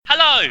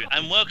Hello,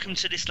 and welcome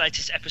to this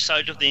latest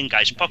episode of the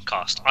Engage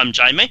podcast. I'm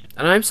Jamie.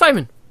 And I'm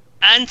Simon.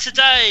 And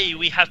today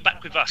we have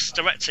back with us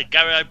director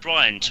Gary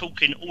O'Brien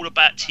talking all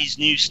about his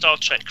new Star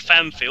Trek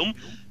fan film,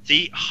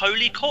 The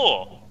Holy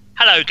Core.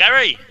 Hello,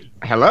 Gary.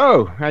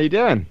 Hello, how you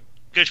doing?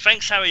 Good,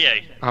 thanks. How are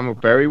you? I'm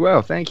very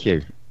well, thank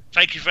you.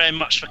 Thank you very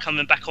much for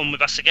coming back on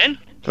with us again.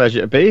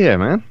 Pleasure to be here,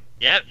 man.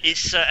 Yeah,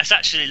 it's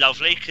actually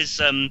lovely because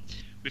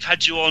we've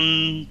had you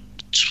on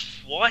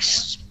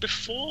twice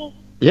before.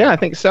 Yeah, I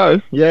think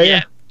so.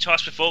 Yeah.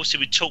 Twice before. So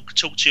we talked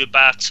to you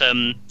about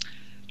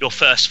your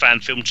first fan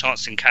film,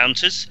 Chance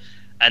Encounters,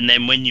 and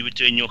then when you were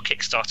doing your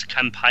Kickstarter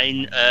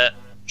campaign,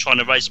 trying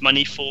to raise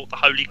money for the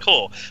Holy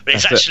Core. But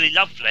it's actually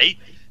lovely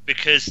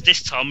because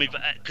this time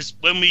because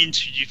when we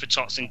interviewed you for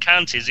Chance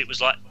Encounters, it was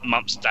like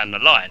months down the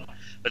line.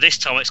 But this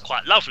time it's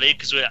quite lovely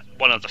because we're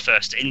one of the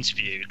first to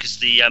interview because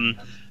the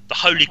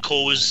Holy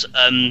Core was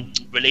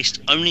released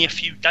only a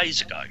few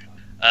days ago.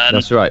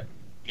 That's right.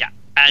 Yeah,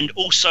 and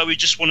also we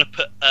just want to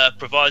put a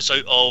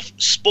proviso of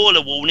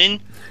spoiler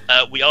warning.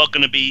 We are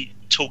going to be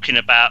talking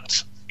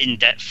about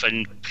in-depth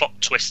and plot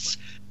twists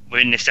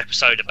within this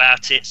episode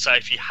about it. So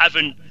if you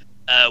haven't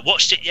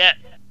watched it yet,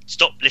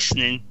 stop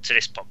listening to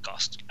this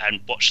podcast and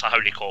watch the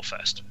Holy Core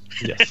first.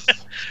 Yes.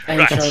 And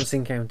Right. Chance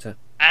Encounter.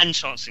 And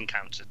Chance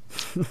Encounter.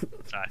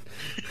 So.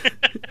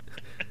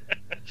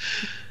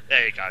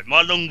 There you go.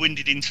 My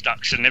long-winded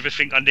introduction,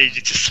 everything I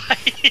needed to say.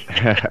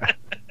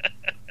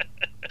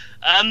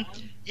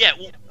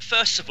 Well,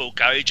 first of all,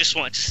 Gary, just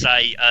wanted to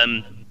say,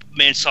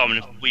 me and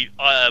Simon, we've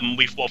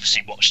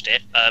obviously watched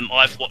it.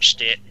 I've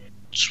watched it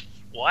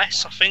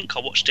twice, I think.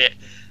 I watched it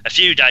a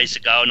few days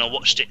ago, and I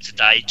watched it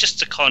today just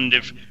to kind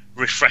of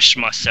refresh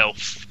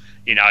myself,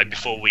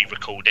 before we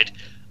recorded.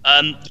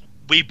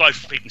 We both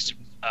think it's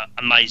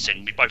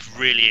amazing. We both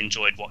really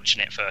enjoyed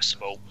watching it. First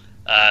of all,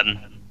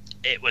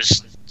 it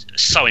was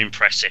so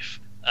impressive.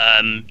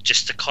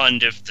 Just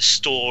the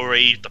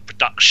story, the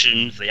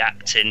production, the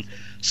acting.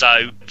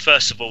 So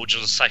first of all,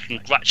 just to say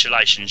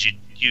congratulations.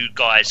 You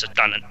guys have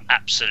done an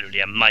absolutely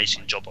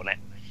amazing job on it.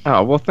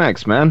 Oh, well,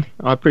 thanks, man.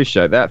 I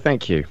appreciate that.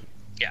 Thank you.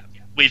 Yeah,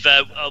 we've.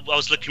 I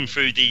was looking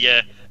through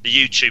the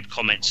YouTube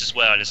comments as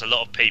well, and there's a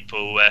lot of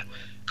people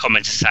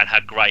commenting saying how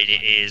great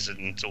it is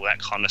and all that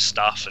kind of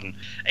stuff, and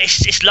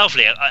it's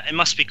lovely. It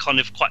must be kind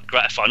of quite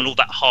gratifying, all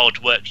that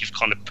hard work you've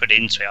kind of put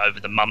into it over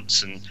the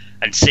months,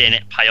 and seeing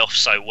it pay off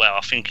so well.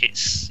 I think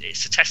it's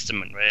a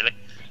testament, really.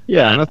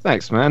 Yeah, no,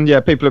 thanks, man. Yeah,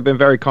 people have been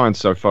very kind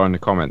so far in the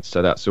comments,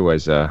 so that's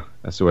always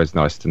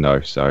nice to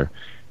know. So,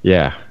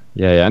 yeah,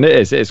 and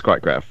it is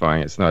quite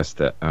gratifying. It's nice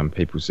that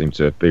people seem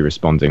to be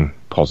responding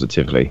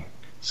positively.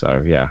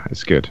 So, yeah,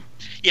 it's good.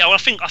 Yeah, well, I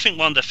think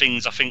one of the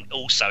things,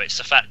 also it's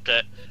the fact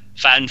that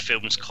fan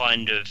films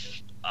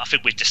I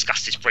think we've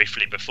discussed this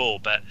briefly before,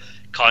 but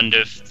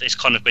it's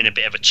kind of been a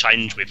bit of a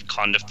change with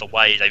kind of the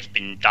way they've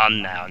been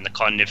done now, and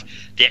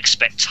the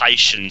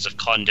expectations have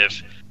kind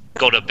of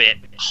got a bit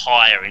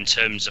higher in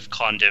terms of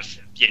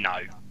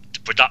the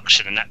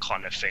production and that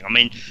kind of thing. I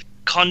mean,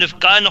 kind of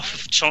going off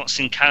of Chance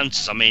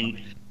Encounters, I mean,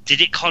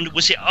 did it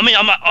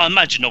I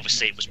imagine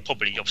obviously it was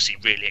obviously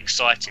really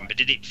exciting, but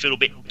did it feel a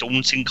bit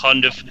daunting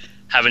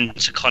having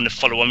to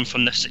follow on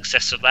from the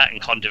success of that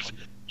and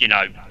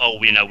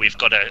we've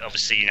got to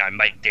obviously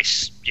make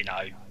this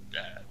I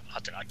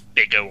don't know,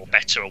 bigger or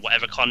better or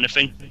whatever kind of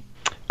thing?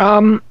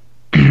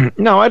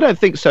 No, I don't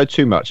think so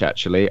too much,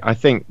 actually. I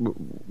think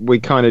we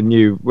kind of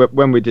knew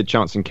when we did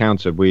Chance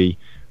Encounter, we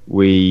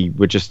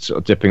were just sort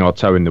of dipping our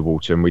toe in the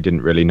water, and we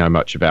didn't really know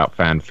much about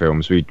fan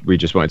films. We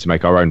just wanted to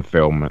make our own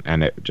film,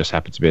 and it just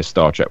happened to be a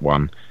Star Trek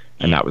one,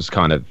 and that was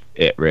kind of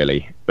it,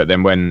 really. But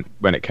then when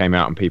it came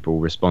out and people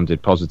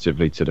responded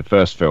positively to the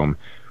first film,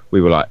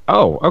 we were like,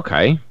 oh,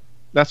 okay,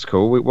 that's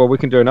cool. We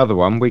can do another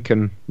one. We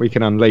can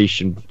unleash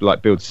and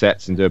build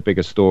sets and do a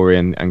bigger story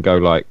and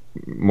go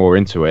more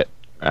into it.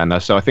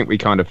 And so I think we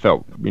kind of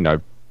felt,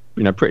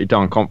 pretty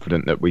darn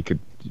confident that we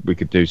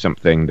could do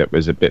something that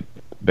was a bit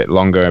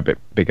longer, a bit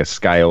bigger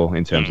scale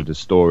in terms of the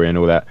story and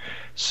all that.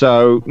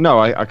 So no,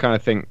 I kind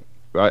of think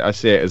I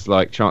see it as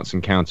Chance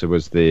Encounter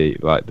was the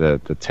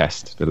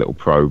test, the little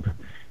probe,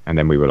 and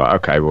then we were like,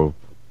 okay, well,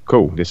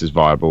 cool, this is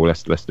viable.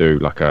 Let's do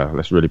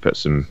let's really put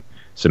some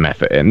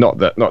effort in. Not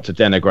to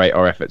denigrate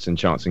our efforts in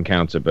Chance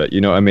Encounter, but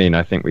you know what I mean.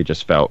 I think we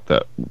just felt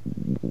that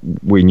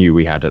we knew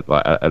we had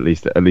at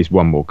least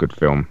one more good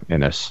film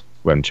in us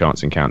when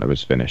Chance Encounter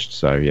was finished.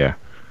 So yeah.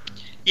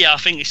 Yeah, I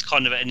think it's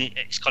kind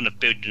of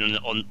building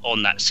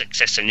on that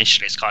success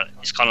initially. It's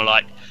kind of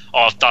like, oh,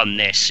 I've done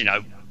this.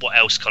 What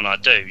else can I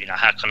do?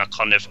 How can I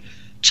kind of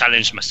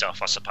challenge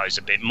myself? I suppose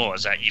a bit more.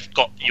 Is that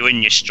you're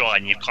in your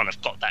stride and you've kind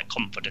of got that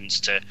confidence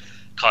to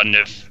kind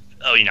of,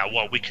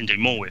 we can do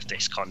more with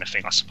this kind of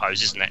thing, I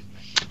suppose, isn't it?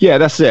 Yeah,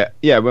 that's it.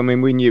 Yeah, I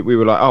mean, we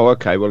were like, oh,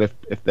 okay, well,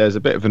 if there's a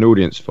bit of an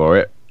audience for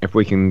it, if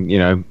we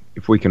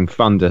can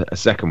fund a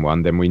second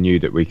one, then we knew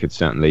that we could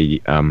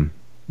certainly,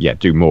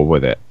 do more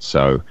with it.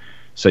 So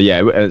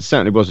yeah, it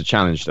certainly was a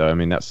challenge, though. I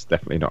mean, that's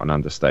definitely not an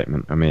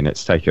understatement. I mean,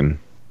 it's taken,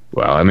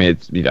 I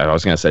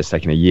was going to say it's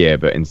taken a year,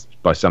 but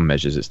by some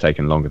measures, it's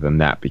taken longer than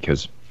that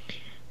because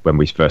when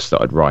we first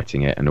started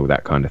writing it and all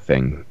that kind of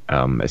thing.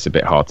 It's a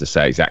bit hard to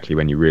say exactly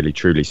when you really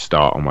truly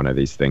start on one of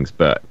these things,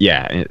 but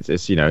yeah,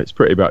 it's you know, it's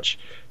pretty much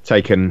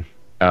taken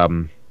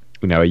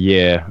you know, a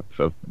year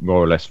of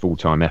more or less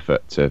full-time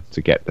effort to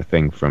get the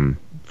thing from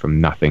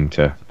nothing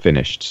to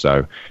finished.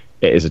 So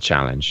it is a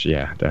challenge.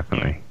 Yeah,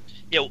 definitely.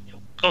 Yeah,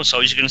 go on. So,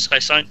 was you going to say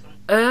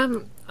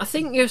something? I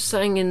think you're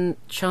saying in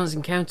Chance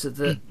Encounter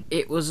that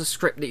it was a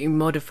script that you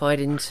modified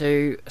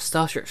into a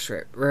Star Trek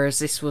script, whereas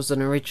this was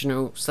an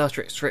original Star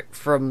Trek script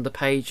from the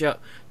page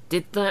up.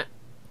 Did that,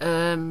 I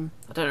don't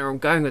know where I'm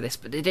going with this,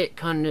 but did it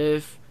kind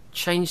of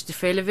change the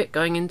feel of it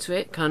going into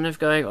it? Kind of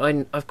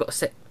going, I've got a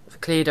set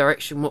clear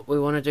direction what we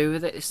want to do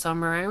with it this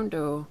time around,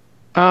 or?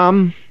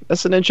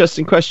 That's an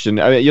interesting question.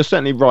 I mean, you're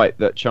certainly right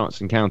that Chance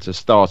Encounter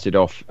started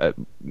off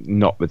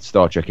not with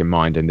Star Trek in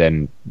mind, and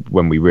then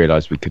when we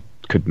realised we could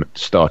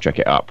Star Trek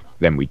it up,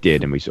 then we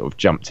did, and we sort of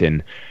jumped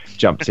in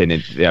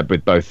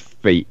with both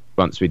feet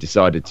once we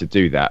decided to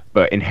do that.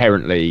 But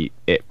inherently,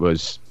 it.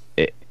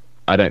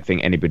 I don't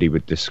think anybody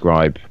would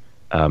describe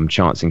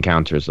Chance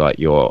Encounter as like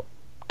your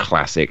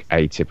classic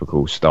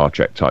atypical Star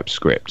Trek type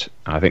script.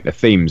 I think the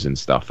themes and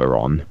stuff are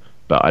on,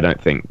 but I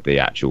don't think the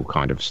actual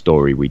kind of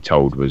story we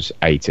told was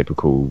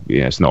atypical.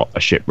 You know, it's not a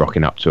ship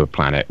rocking up to a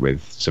planet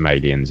with some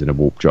aliens and a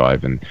warp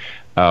drive, and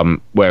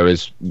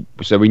whereas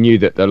so we knew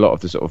that a lot of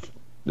the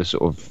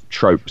sort of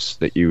tropes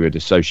that you would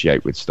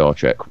associate with Star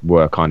Trek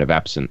were kind of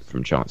absent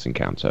from Chance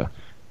Encounter,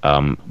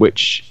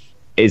 which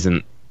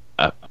isn't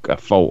a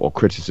fault or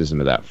criticism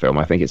of that film.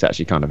 I think it's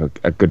actually kind of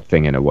a good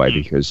thing in a way,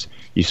 because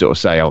you sort of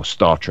say, oh,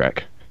 Star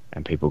Trek,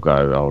 and people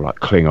go, oh,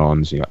 like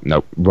Klingons, you're like,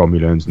 no.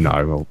 Romulans, no.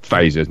 Or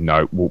phasers,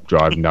 no. Warp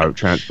drive, no.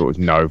 Transporters,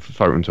 no.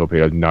 Photon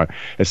torpedoes, no.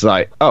 It's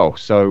like, oh,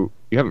 so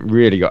you haven't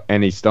really got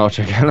any Star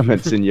Trek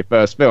elements in your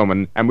first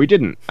film, and we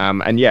didn't,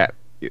 and yet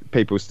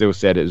people still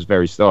said it was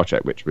very Star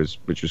Trek, which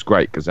was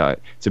great, because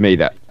to me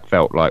that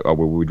felt like, oh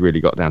well, we'd really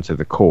got down to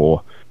the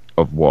core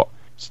of what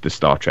the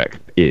Star Trek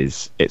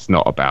is. It's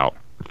not about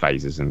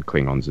phasers and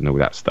Klingons and all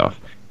that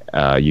stuff.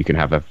 You can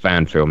have a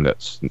fan film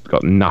that's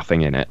got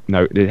nothing in it.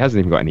 No, it hasn't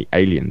even got any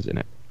aliens in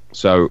it.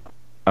 So,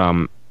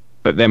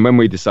 but then when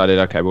we decided,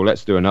 okay, well,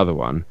 let's do another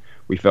one,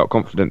 we felt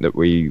confident that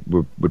we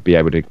would be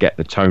able to get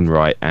the tone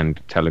right and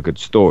tell a good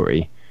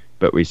story.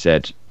 But we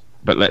said,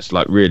 but let's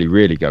like really,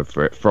 really go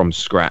for it from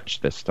scratch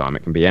this time.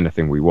 It can be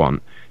anything we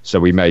want. So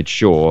we made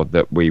sure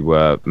that we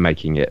were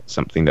making it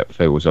something that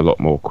feels a lot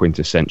more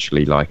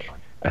quintessentially like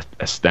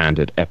a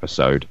standard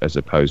episode, as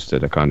opposed to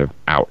the kind of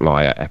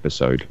outlier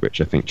episode,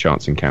 which I think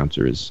Chance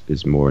Encounter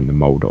is more in the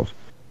mould of.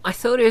 I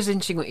thought it was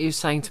interesting what you were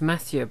saying to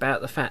Matthew about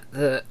the fact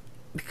that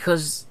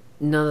because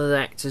none of the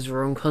actors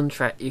were on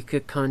contract, you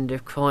could kind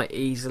of quite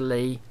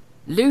easily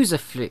lose a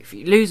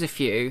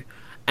few,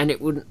 and it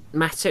wouldn't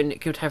matter, and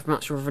it could have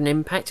much more of an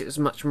impact. It was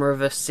much more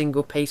of a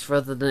single piece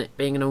rather than it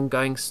being an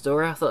ongoing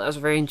story. I thought that was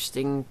a very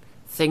interesting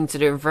thing to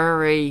do,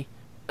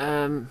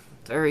 and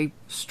very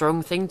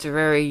strong thing to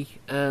brave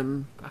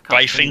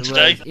thing to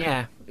do.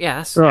 Yeah,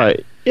 that's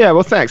right. Yeah,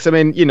 well, thanks. I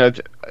mean, at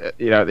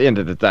the end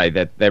of the day,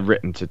 they're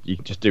written to, you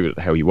can just do what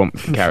the hell you want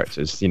with the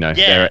characters.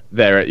 Yeah.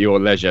 They're at your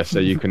leisure, so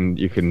you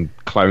can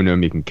clone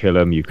them, you can kill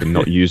them, you can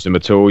not use them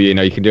at all.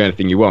 You can do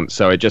anything you want.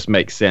 So it just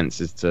makes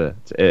sense,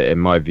 in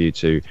my view,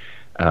 to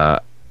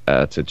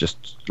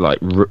just like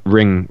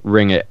wring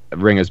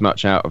as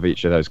much out of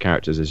each of those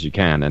characters as you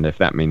can, and if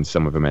that means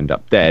some of them end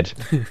up dead,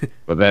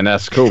 well then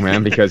that's cool,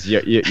 man, because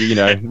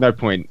no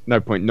point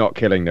not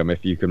killing them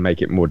if you can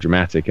make it more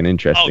dramatic and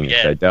interesting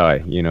if they die,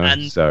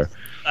 and so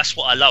that's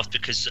what I love,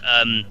 because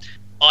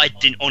I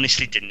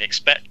honestly didn't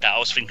expect that. I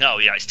was thinking,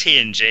 it's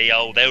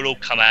TNG, they'll all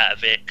come out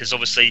of it, because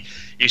obviously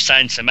you're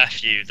saying to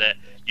Matthew that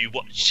you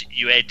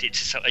aired it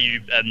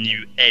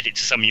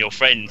to some of your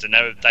friends, and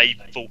they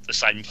thought the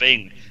same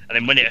thing. And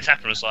then when it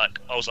happened,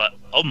 I was like,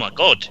 oh my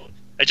god,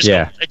 they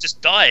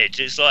just died.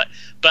 It's like,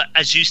 but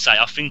as you say,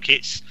 I think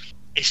it's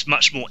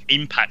much more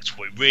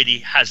impactful. It really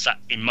has that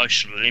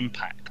emotional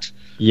impact.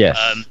 Yes.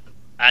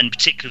 And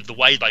particularly the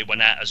way they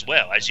went out as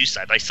well. As you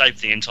say, they saved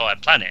the entire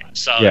planet.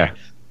 So I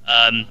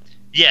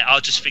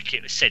just think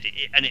it said it,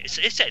 and it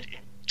said it.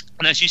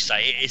 And as you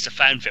say, it is a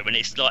fan film, and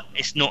it's not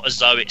as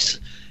though it's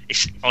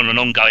on an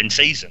ongoing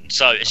season.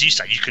 So as you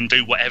say, you can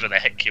do whatever the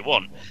heck you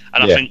want.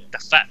 And I think the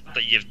fact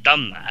that you've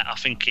done that, I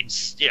think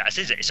it's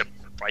a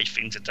brave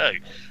thing to do.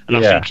 And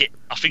I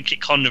think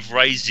it kind of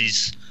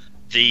raises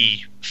the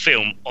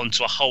film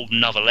onto a whole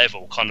nother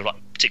level, kind of like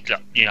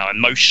particularly,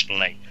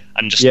 emotionally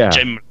and just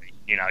generally,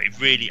 it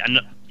really, and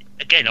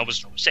again, I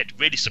was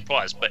really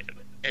surprised, but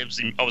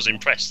I was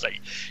impressed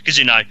because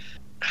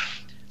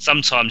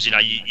sometimes you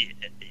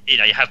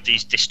have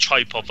this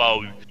trope of,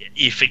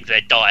 you think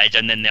they died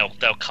and then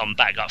they'll come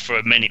back like for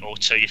a minute or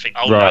two. You think,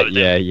 right,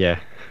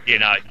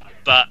 no,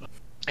 but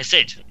I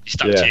said you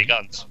stuck to your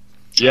guns.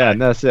 Yeah,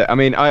 no, that's it. I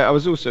mean, I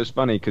was also, it's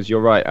funny because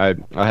you're right. I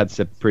had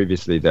said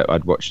previously that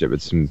I'd watched it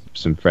with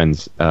some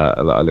friends,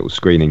 a little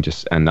screening,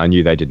 and I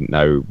knew they didn't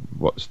know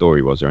what the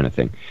story was or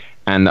anything.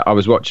 And I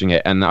was watching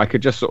it, and I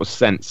could just sort of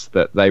sense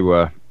that they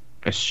were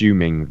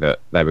assuming that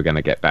they were going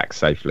to get back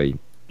safely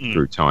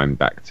through time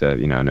back to,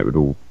 and it would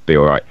all be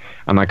all right.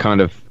 And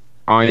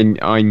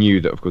I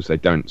knew that, of course, they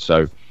don't.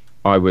 So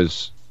I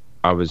was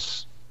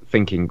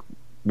thinking,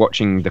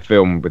 watching the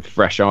film with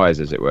fresh eyes,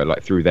 as it were,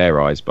 like through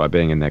their eyes by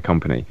being in their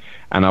company.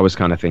 And I was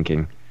kind of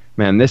thinking,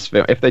 man, this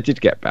film, if they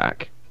did get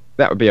back,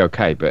 that would be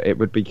okay, but it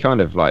would be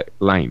kind of like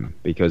lame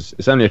because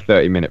it's only a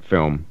 30-minute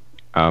film.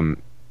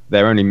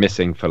 They're only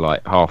missing for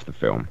like half the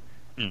film.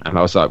 And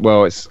I was like,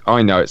 well, it's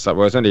only like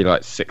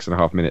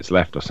 6.5 minutes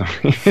left or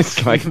something.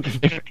 It's like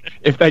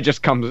if they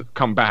just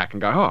come back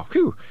and go, oh,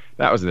 phew,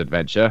 that was an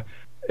adventure,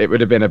 it would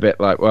have been a bit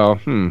like, well,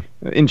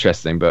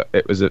 interesting, but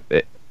it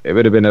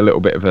would have been a little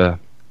bit of a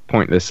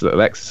pointless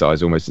little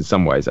exercise almost in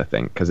some ways, I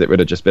think, because it would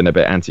have just been a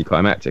bit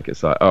anticlimactic.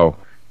 It's like, oh,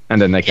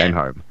 and then they came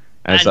home.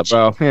 And it's like,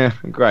 well, yeah,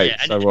 great.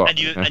 Yeah, so what?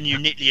 And you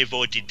neatly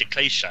avoided the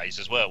cliches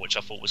as well, which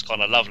I thought was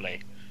kind of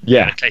lovely.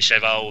 Yeah. The cliche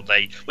of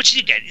which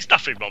again, there's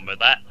nothing wrong with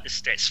that.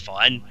 It's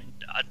fine.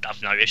 I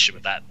have no issue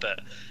with that. But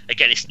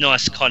again, it's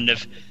nice kind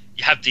of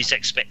you have these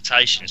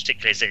expectations,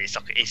 particularly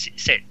as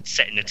it's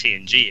set in the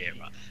TNG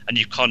era, and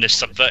you've kind of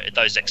subverted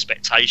those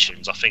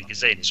expectations. I think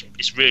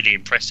it's really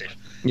impressive.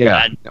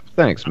 Yeah,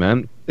 thanks,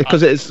 man.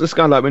 Because it's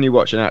kind of like when you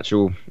watch an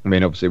actual. I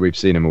mean, obviously we've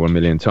seen them 1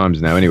 million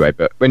times now, anyway.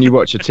 But when you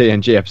watch a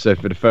TNG episode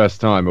for the first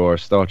time or a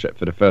Star Trek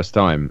for the first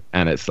time,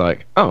 and it's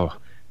like, oh,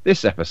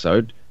 this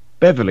episode,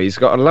 Beverly's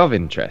got a love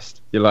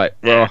interest. You're like,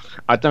 well,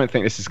 I don't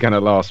think this is going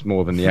to last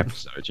more than the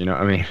episode. You know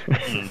what I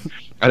mean?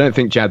 I don't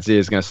think Jadzia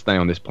is going to stay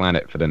on this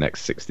planet for the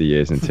next 60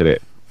 years until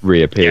it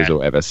reappears or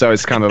whatever. So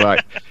it's kind of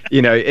like,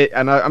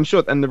 I'm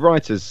sure, and the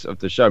writers of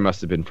the show must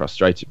have been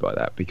frustrated by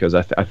that, because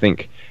I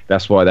think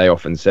that's why they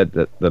often said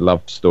that the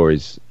love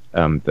stories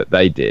that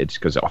they did,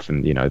 because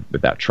often,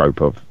 with that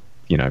trope of,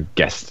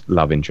 guest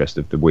love interest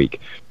of the week,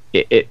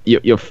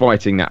 you're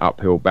fighting that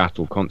uphill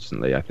battle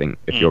constantly, I think,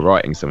 if you're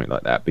writing something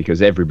like that,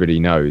 because everybody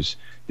knows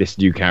this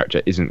new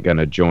character isn't going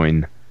to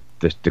join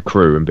the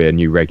crew and be a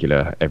new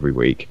regular every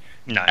week.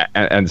 No.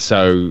 And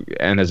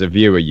as a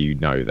viewer, you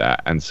know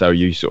that, and so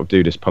you sort of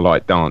do this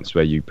polite dance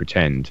where you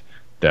pretend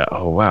that,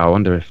 oh wow, I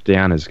wonder if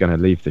Deanna's going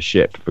to leave the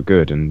ship for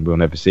good and we'll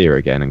never see her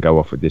again and go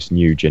off with this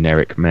new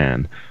generic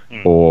man,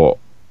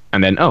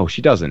 and then, oh,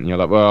 she doesn't. And you're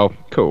like, well,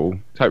 cool.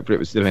 Hopefully it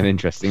was still an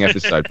interesting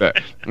episode,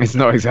 but it's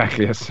not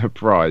exactly a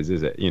surprise,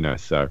 is it?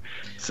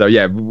 So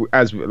yeah,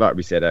 as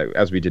we said,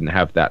 as we didn't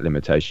have that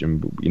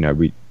limitation,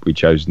 we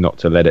chose not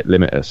to let it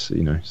limit us,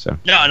 so.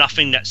 No, and I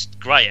think that's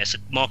great. It's a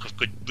mark of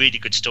really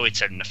good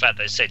storytelling. The fact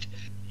that it said,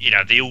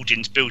 the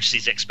audience builds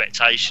these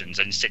expectations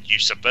and instead you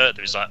subvert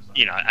them. It's like,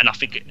 and I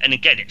think, and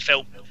again, it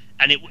felt,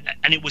 and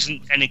it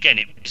wasn't, and again,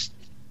 it was,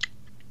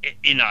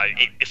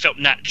 it felt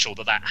natural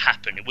that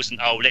happened. It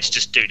wasn't, oh, let's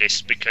just do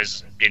this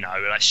because,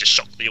 let's just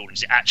shock the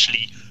audience. It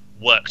actually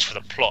worked for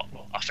the plot,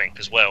 I think,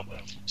 as well.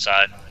 So,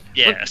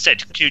 yeah, I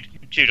said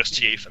kudos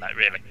to you for that,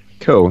 really.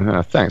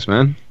 Cool. Thanks,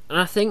 man. And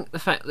I think the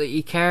fact that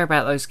you care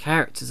about those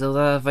characters,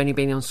 although they've only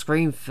been on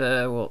screen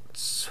for,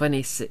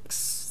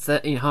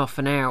 30, half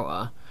an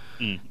hour,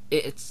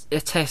 it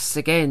attests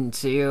again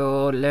to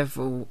your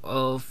level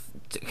of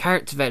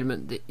character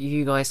development that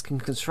you guys can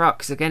construct.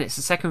 Because again, it's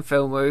the second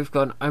film where we've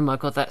gone, oh my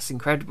god, that's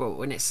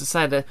incredible, and it's to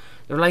say the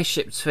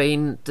relationship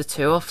between the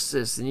two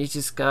officers, and you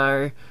just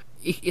go,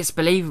 it's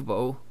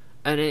believable.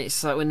 And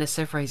it's like when they're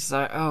separated, it's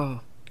like,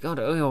 oh god,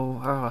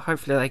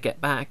 hopefully they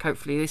get back,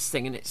 hopefully this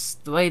thing. And it's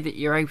the way that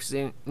you're able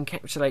to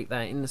encapsulate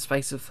that in the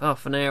space of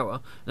half an hour,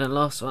 and the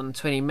last one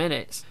 20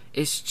 minutes.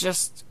 It's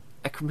just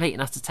a complete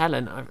and utter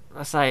talent.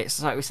 I say,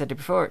 it's like we said it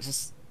before,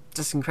 it's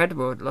just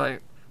incredible.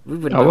 Like, we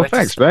wouldn't know. Well,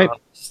 thanks, mate.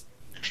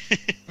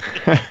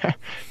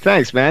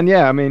 Thanks, man.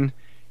 Yeah, I mean,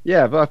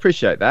 yeah, but I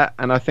appreciate that,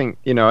 and I think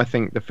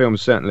the film,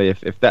 certainly,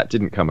 if that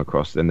didn't come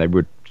across, then they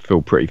would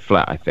feel pretty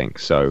flat, I think.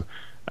 So,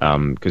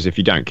 because if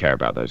you don't care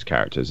about those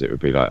characters, it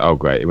would be like, oh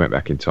great, he went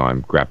back in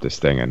time, grabbed this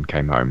thing, and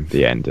came home.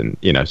 The end, and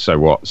so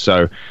what?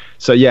 So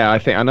yeah, I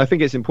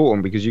think it's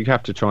important, because you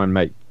have to try and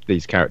make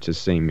these characters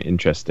seem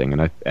interesting,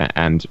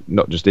 and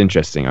not just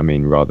interesting. I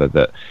mean, rather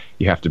that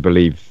you have to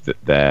believe that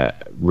they're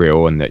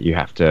real, and that you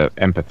have to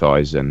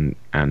empathize,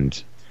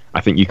 and I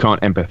think you can't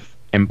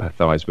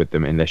empathize with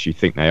them unless you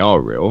think they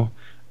are real.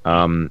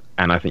 And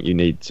I think you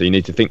need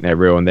to think they're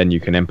real, and then you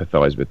can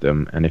empathize with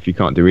them. And if you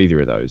can't do either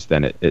of those,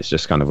 then it's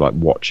just kind of like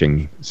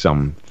watching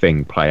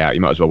something play out. You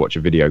might as well watch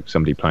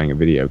somebody playing a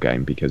video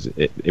game, because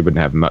it wouldn't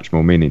have much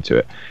more meaning to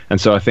it. And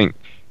so I think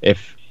I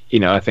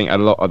think a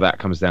lot of that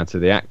comes down to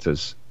the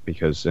actors,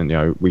 because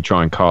we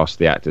try and cast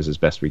the actors as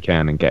best we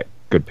can and get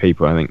good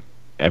people. I think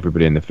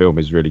everybody in the film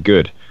is really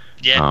good.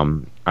 Yeah.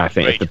 I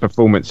think if the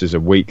performances are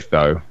weak,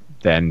 though,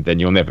 then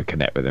you'll never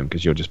connect with them,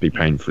 because you'll just be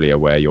painfully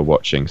aware you're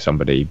watching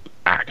somebody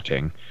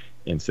acting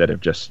instead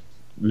of just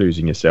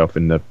losing yourself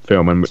in the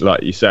film. And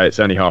like you say, it's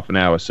only half an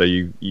hour, so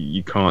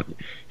you can't,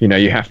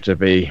 you have to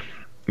be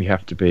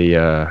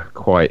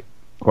quite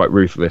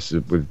ruthless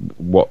with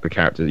what the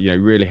characters,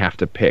 really have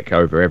to pick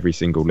over every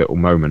single little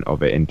moment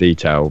of it in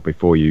detail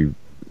before you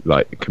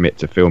commit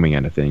to filming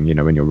anything.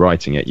 When you're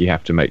writing it, you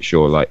have to make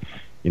sure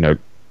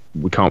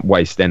we can't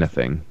waste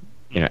anything.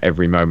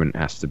 Every moment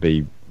has to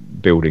be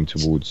building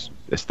towards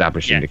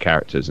establishing Yeah. the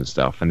characters and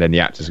stuff, and then the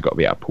actors have got to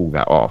be able to pull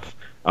that off.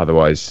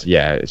 Otherwise,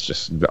 yeah, it's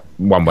just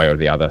one way or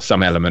the other.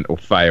 Some element will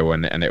fail,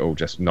 and it will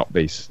just not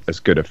be as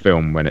good a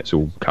film when it's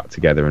all cut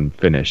together and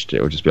finished.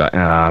 It will just be like,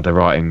 the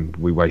writing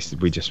we wasted.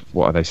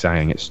 What are they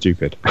saying? It's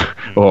stupid,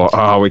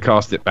 or we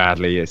cast it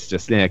badly. It's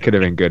just it could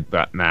have been good,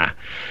 but nah.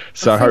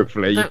 So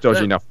hopefully you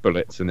dodge enough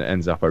bullets and it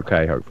ends up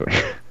okay. Hopefully.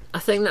 I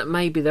think that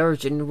may be the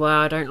origin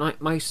why I don't like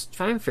most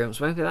fan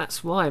films. Maybe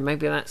that's why.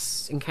 Maybe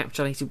that's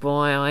encapsulated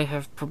why I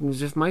have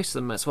problems with most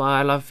of them. That's why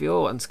I love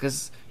your ones,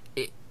 because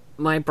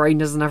my brain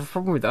doesn't have a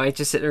problem with it. I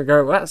just sit there and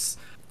go, that's...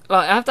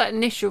 Like, I have that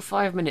initial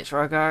 5 minutes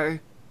where I go,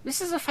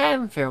 this is a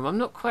fan film. I'm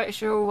not quite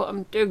sure what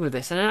I'm doing with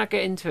this. And then I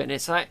get into it and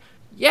it's like,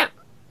 yeah,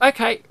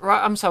 okay,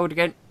 right, I'm sold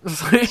again.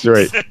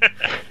 Sweet.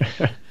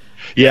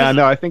 Yeah,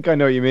 no, I think I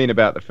know what you mean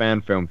about the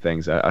fan film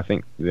things. I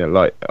think,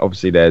 like,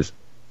 obviously there's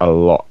a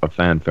lot of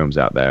fan films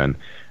out there,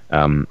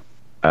 and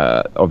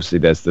obviously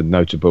there's the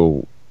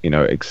notable,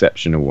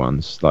 exceptional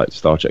ones like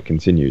Star Trek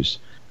Continues.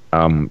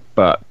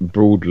 But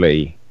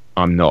broadly,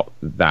 I'm not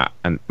that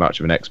much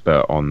of an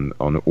expert on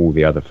all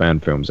the other fan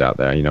films out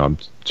there. I'm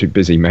too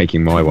busy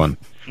making my one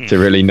to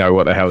really know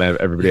what the hell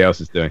everybody else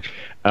is doing.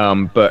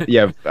 But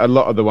yeah, a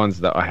lot of the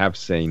ones that I have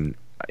seen,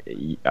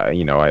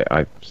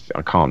 I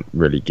can't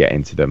really get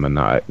into them,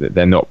 and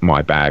they're not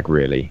my bag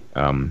really.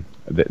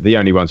 The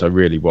only ones I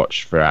really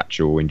watched for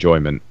actual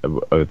enjoyment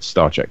are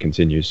Star Trek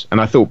Continues, and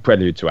I thought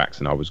Prelude to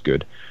Axanar was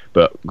good,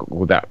 but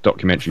with that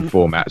documentary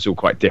format, it's all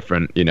quite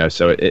different,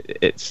 so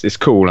it's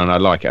cool and I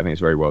like it. I think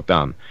it's very well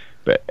done,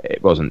 but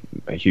it wasn't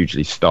a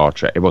hugely Star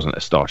Trek. It wasn't a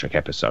Star Trek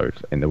episode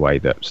in the way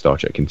that Star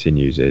Trek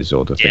Continues is,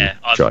 or the thing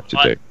I tried to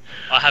do.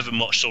 I haven't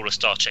watched all of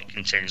Star Trek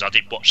Continues. I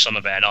did watch some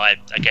of it, and I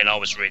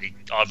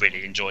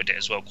really enjoyed it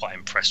as well. Quite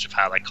impressed with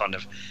how they kind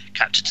of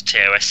captured the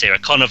TOS era.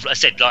 Kind of, I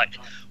said, like,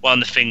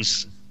 one of the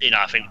things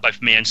I think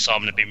both me and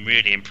Simon have been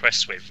really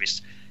impressed with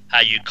is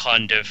how you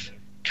kind of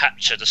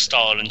capture the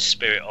style and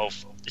spirit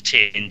of the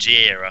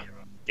TNG era.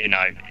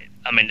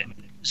 I mean,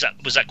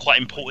 was that quite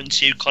important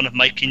to you, kind of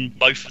making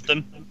both of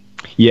them?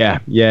 Yeah,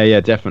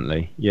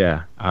 definitely.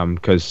 Yeah,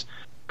 because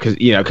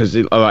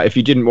if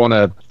you didn't want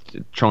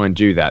to try and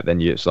do that,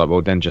 then it's like,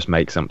 well, then just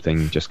make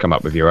something, just come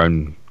up with your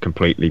own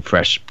completely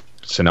fresh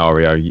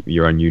scenario,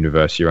 your own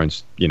universe, your own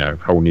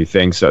whole new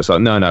thing. So it's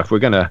like, no, if we're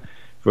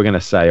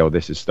gonna say, oh,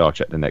 this is Star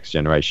Trek: The Next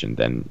Generation,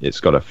 then it's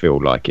got to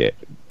feel like it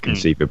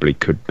conceivably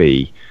could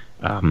be.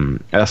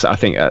 That's, I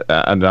think,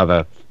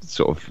 another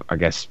sort of, I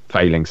guess,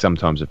 failing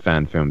sometimes of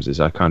fan films is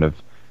I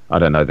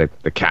don't know,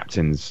 the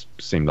captains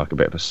seem like a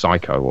bit of a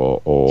psycho,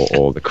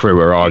 or the crew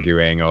are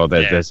arguing, or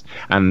there's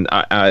and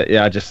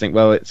I just think,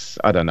 well, it's,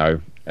 I don't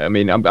know. I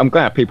mean, I'm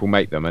glad people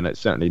make them, and it's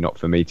certainly not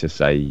for me to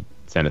say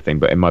anything,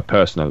 but in my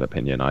personal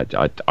opinion,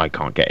 I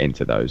can't get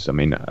into those. I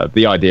mean,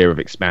 the idea of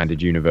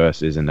expanded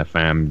universes and the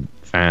fan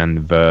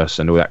verse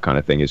and all that kind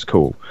of thing is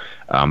cool,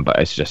 but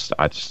it's just,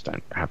 I just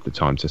don't have the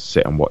time to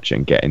sit and watch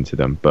and get into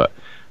them. But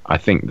I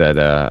think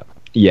that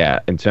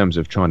in terms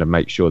of trying to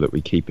make sure that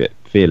we keep it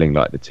feeling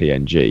like the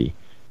TNG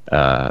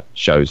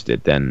shows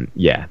did, then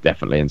yeah,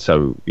 definitely. And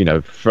so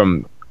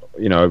from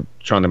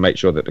trying to make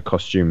sure that the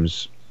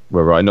costumes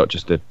were right, not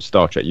just the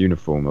Star Trek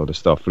uniform or the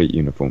Starfleet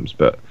uniforms,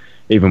 but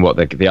even what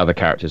the other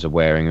characters are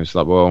wearing. It's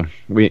like, well,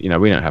 we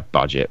don't have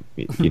budget,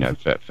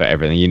 for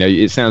everything.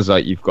 It sounds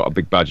like you've got a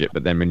big budget,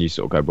 but then when you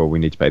sort of go, well, we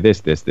need to pay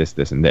this,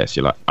 and this,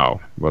 you're like,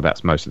 oh, well,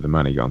 that's most of the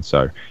money gone.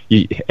 So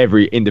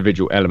every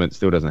individual element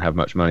still doesn't have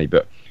much money,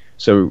 but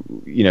so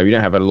you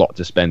don't have a lot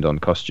to spend on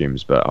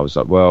costumes. But I was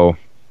like, well,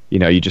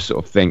 you just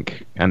sort of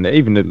think, and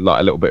even like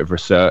a little bit of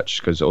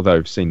research, because although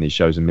I've seen these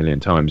shows a million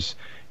times,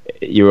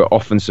 you're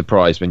often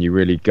surprised when you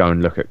really go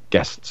and look at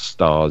guest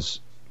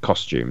stars'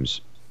 costumes.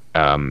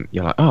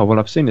 You're like, oh, well,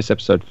 I've seen this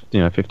episode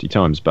 50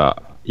 times,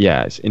 but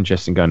yeah, it's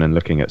interesting going and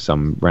looking at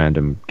some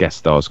random guest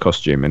star's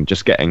costume and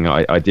just getting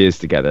ideas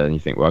together. And you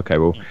think, well, okay,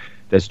 well,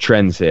 there's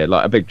trends here.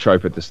 Like a big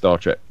trope of the Star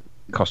Trek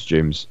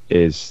costumes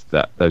is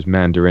that those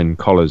Mandarin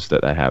collars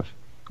that they have,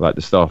 like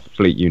the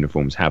Starfleet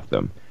uniforms have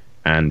them,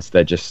 and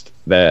they're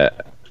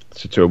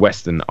to a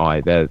Western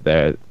eye,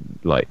 they're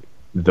like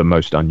the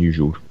most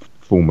unusual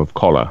form of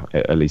collar,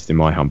 at least in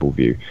my humble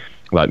view.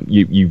 Like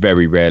you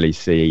very rarely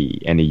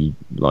see any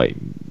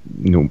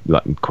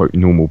quote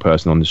normal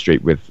person on the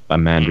street with a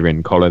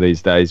Mandarin collar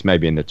these days.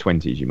 Maybe in the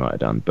 20s you might have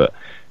done, but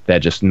they're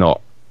just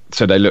not.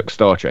 So they look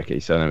Star Trek-y.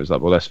 So it was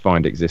like, well, let's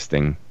find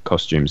existing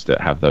costumes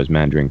that have those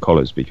Mandarin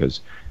collars, because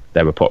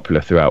they were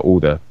popular throughout all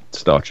the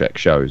Star Trek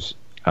shows.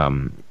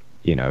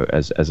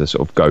 As a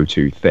sort of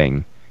go-to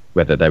thing,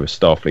 whether they were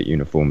Starfleet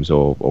uniforms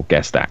or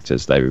guest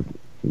actors, they were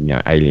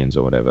aliens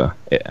or whatever.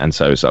 And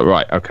so it's like,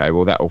 right, okay,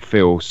 well, that will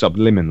feel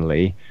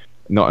subliminally.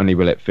 Not only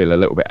will it feel a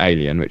little bit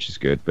alien, which is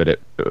good, but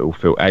it will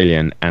feel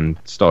alien and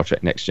Star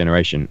Trek Next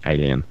Generation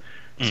alien.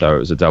 So it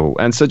was a double.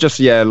 And so just,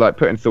 like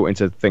putting thought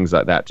into things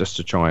like that just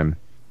to try and,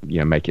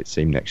 make it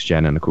seem next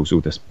gen. And of course, all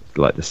this,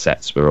 like the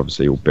sets were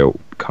obviously all built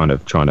kind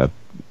of trying to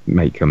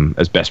make them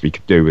as best we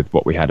could do with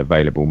what we had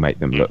available, make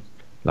them look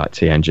like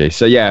TNG.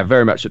 So yeah,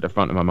 very much at the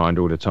front of my mind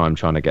all the time,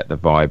 trying to get the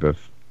vibe of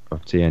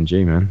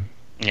TNG, man.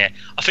 Yeah,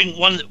 I think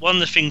one of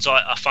the things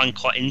I find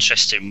quite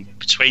interesting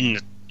between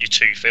your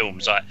two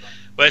films, like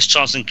whereas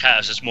Chance and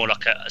Chaos is more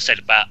like I said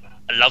about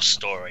a love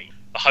story,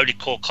 but Holy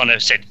Core kind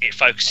of said it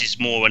focuses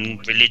more on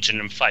religion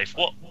and faith.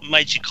 What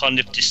made you kind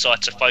of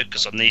decide to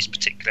focus on these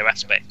particular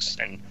aspects,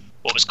 and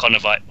what was kind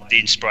of like the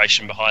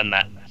inspiration behind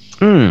that?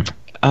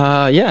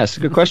 Yeah, it's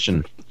a good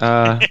question.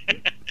 I'm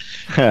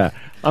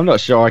not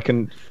sure I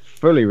can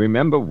fully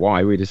remember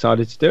why we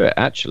decided to do it,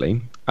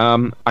 actually.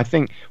 I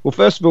think, well,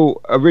 first of all,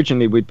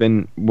 originally we'd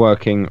been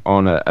working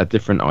on a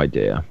different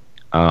idea,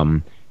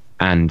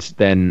 and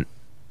then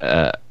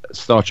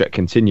Star Trek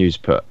Continues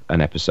put an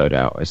episode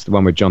out. It's the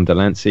one with John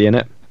Delancey in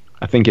it.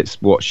 I think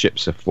it's What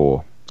Ships Are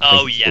For.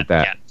 Oh, yeah,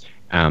 yeah.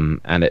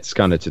 And it's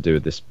kind of to do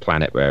with this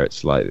planet where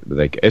it's like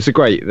it's a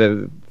great.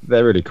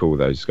 They're really cool,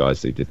 those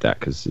guys who did that,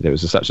 because it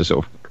was such a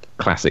sort of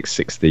classic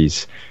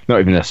 60s, not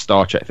even a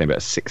Star Trek thing, but a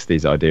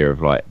 60s idea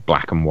of like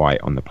black and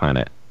white on the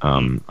planet.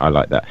 I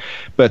like that,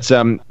 but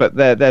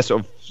they're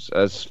sort of,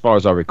 as far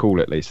as I recall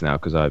at least now,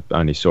 because I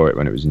only saw it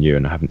when it was new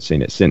and I haven't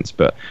seen it since,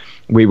 but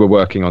we were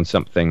working on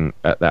something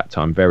at that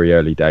time, very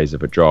early days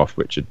of a draft,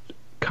 which had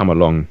come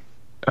along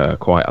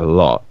quite a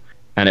lot,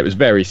 and it was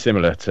very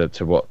similar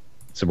to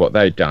what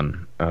they'd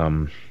done.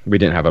 We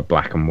didn't have a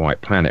black and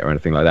white planet or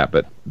anything like that,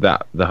 but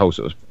the whole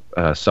sort of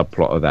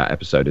subplot of that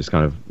episode is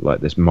kind of like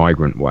this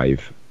migrant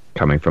wave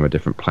coming from a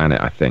different planet,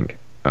 I think.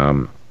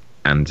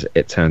 And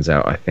it turns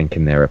out, I think,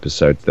 in their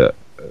episode that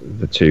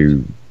the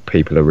two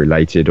people are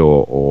related,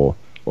 or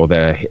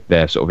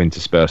they're sort of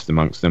interspersed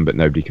amongst them, but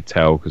nobody could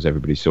tell because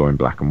everybody saw in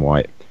black and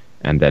white.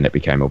 And then it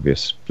became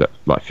obvious that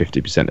like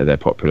 50% of their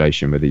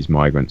population were these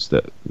migrants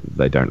that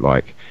they don't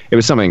like. It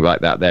was something like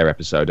that, their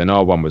episode. And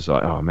our one was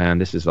like, oh man,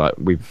 this is like,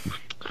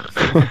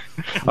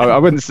 I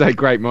wouldn't say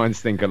great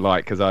minds think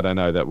alike, because I don't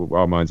know that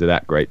our minds are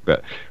that great,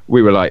 but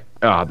we were like,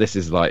 this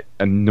is like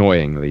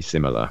annoyingly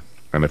similar.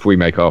 And if we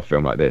make our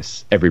film like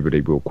this,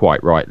 everybody will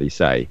quite rightly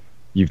say,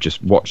 you've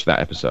just watched that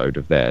episode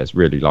of theirs,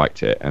 really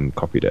liked it, and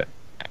copied it.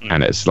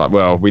 And it's like,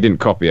 well, we didn't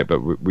copy it, but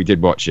we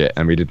did watch it,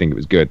 and we did think it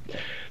was good.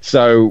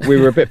 So we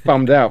were a bit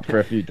bummed out for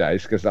a few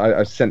days, because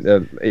I sent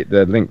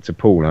the link to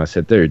Paul, and I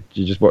said, dude,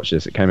 you just watch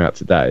this. It came out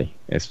today.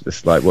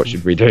 It's like, what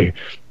should we do?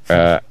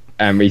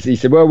 And he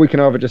said, well, we can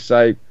either just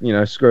say,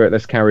 screw it,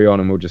 let's carry on,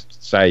 and we'll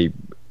just say,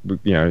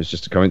 it's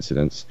just a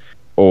coincidence.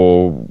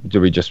 Or do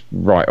we just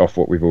write off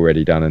what we've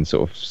already done and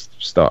sort of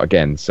start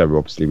again? So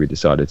obviously we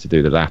decided to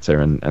do the latter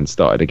and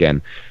started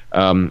again.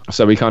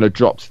 So we kind of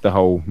dropped the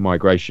whole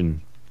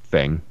migration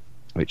thing,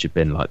 which had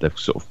been like the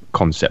sort of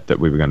concept that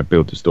we were going to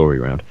build the story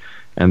around.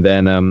 And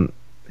then, I'm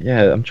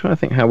trying to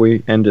think how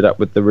we ended up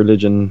with the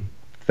religion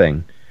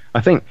thing.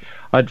 I think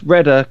I'd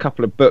read a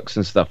couple of books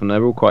and stuff, and they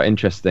were all quite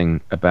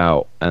interesting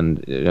about,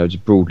 and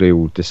just broadly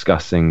all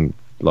discussing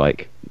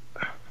like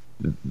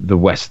the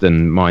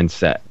Western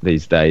mindset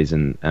these days,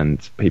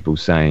 and people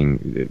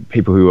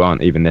who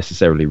aren't even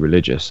necessarily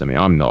religious. I mean,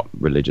 I'm not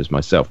religious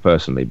myself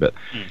personally, but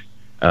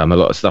a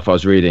lot of stuff I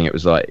was reading, it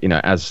was like,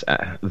 as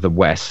the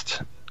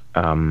West,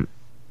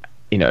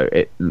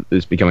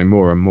 it's becoming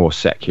more and more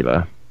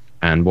secular,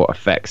 and what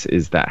effects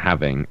is that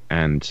having,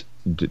 and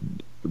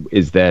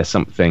is there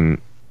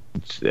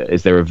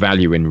a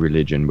value in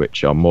religion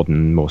which our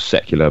modern, more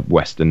secular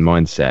Western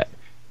mindset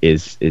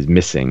is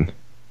missing?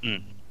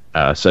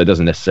 So it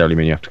doesn't necessarily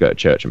mean you have to go to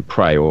church and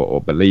pray or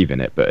believe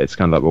in it, but it's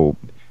kind of like, well,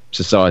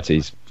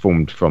 society's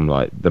formed from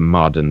like the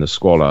mud and the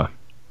squalor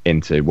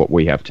into what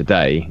we have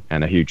today,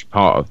 and a huge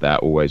part of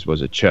that always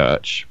was a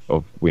church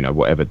of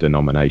whatever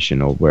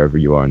denomination or wherever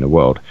you are in the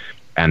world.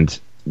 And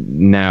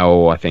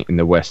now I think in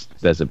the West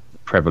there's a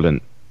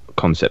prevalent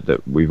concept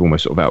that we've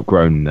almost sort of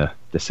outgrown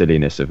the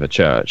silliness of a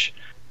church,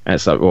 and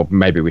it's like, well,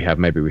 maybe we have,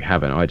 maybe we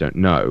haven't, I don't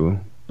know.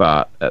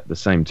 But at the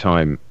same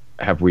time,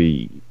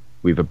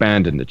 we've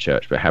abandoned the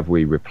church, but have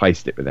we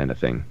replaced it with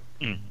anything?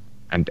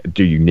 And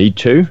do you need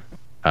to?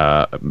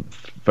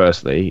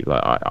 Firstly,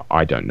 like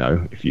I don't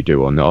know if you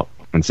do or not.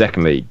 And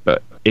secondly,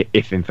 but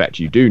if in fact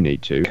you do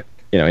need to,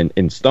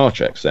 in Star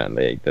Trek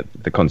certainly,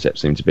 the concept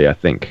seemed to be,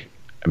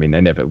 they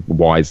never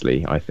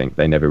wisely,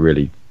 they never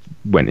really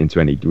went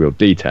into any real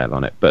detail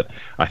on it. But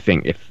I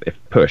think if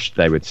pushed,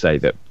 they would say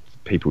that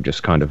people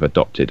just kind of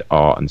adopted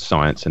art and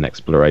science and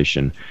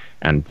exploration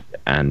and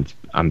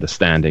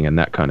understanding and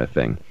that kind of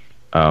thing.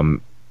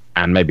 And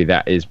maybe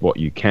that is what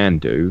you can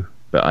do,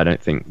 but I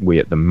don't think we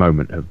at the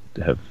moment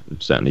have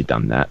certainly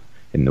done that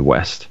in the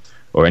West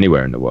or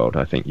anywhere in the world.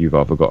 I think you've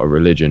either got a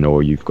religion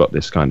or you've got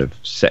this kind of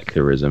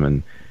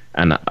secularism,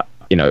 and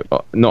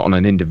not on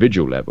an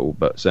individual level,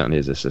 but certainly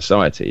as a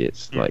society,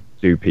 it's like,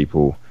 do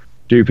people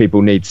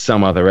need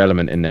some other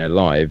element in their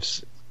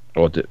lives,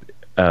 or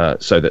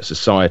so that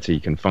society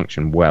can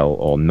function well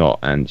or not?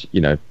 And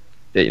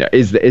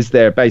is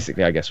there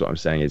basically, I guess what I'm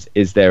saying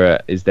is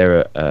there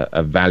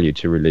a value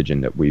to religion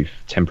that we've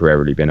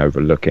temporarily been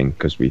overlooking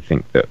because we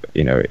think that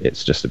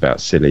it's just about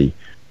silly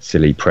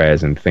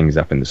prayers and things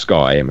up in the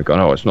sky, and we've gone,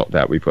 oh, it's not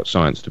that, we've got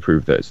science to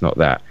prove that it's not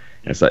that.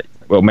 And it's like,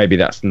 well, maybe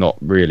that's not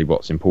really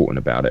what's important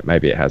about it.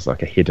 Maybe it has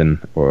like a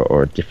hidden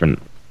or a different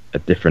a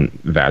different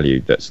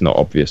value that's not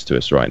obvious to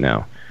us right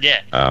now.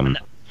 Yeah.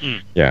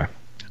 Yeah.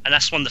 And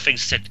that's one of the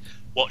things I said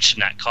watching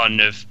that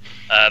kind of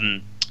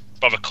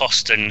Brother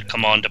Cost and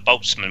Commander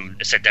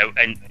Boltzmann said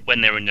and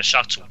when they're in the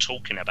shuttle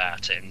talking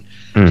about it,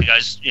 and he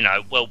goes,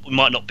 well, we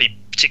might not be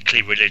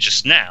particularly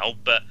religious now,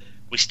 but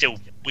we still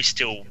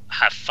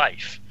have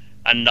faith.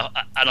 And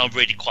I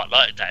really quite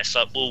like that. It's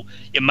like, well,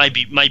 yeah,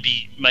 maybe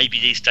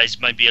these days,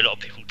 maybe a lot of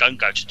people don't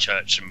go to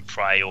church and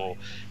pray, or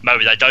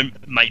maybe they don't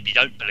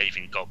believe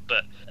in God.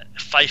 But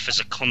faith as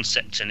a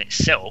concept in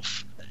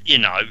itself,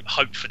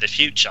 hope for the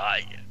future.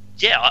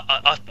 Yeah,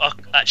 I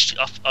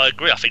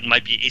agree. I think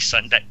maybe it is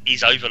something that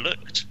is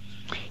overlooked.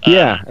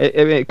 Yeah,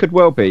 it could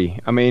well be.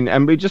 I mean,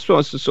 and we just want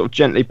us to sort of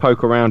gently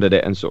poke around at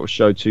it and sort of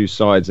show two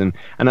sides. And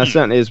I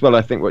certainly as well,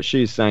 I think what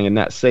she's saying in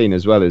that scene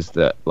as well is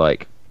that,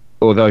 like,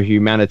 although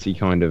humanity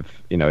kind of,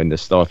 in the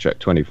Star Trek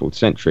 24th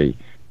century,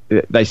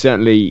 they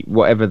certainly,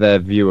 whatever their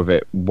view of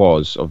it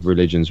was, of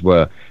religions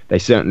were, they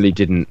certainly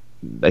didn't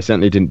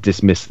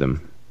dismiss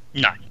them.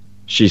 No.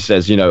 She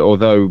says,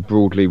 although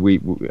broadly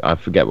I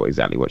forget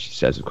exactly what she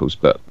says, of course,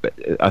 but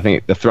I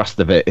think the thrust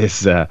of it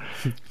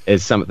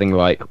is something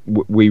like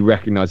we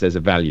recognise there's a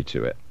value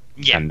to it,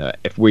 and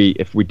if we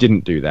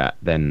didn't do that,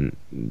 then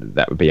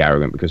that would be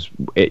arrogant because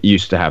it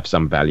used to have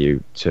some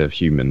value to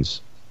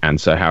humans, and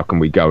so how can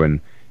we go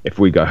and if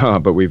we go,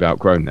 but we've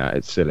outgrown that,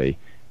 it's silly.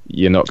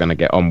 You're not going to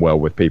get on well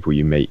with people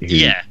you meet.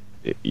 Who,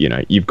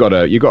 you've got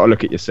to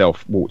look at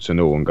yourself, warts and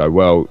all, and go,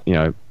 well,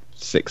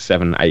 600,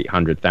 700,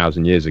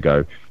 800,000 years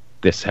ago,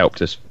 this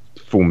helped us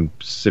form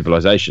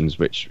civilizations,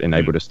 which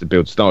enabled us to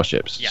build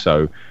starships. Yeah.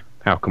 So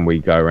how can we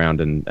go around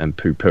and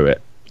poo-poo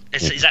it?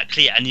 It's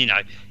exactly it. And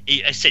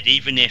I said,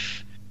 even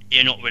if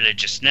you're not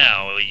religious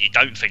now, or you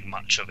don't think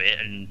much of it,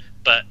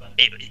 but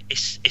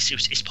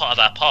it's part of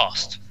our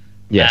past.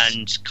 Yes.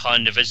 And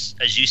kind of,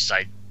 as you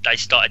say, they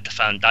started the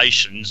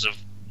foundations of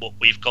what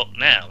we've got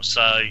now.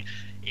 So, I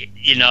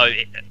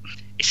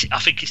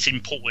think it's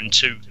important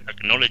to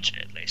acknowledge it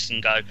at least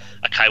and go,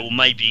 okay, well,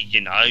 maybe,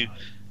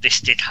 this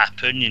did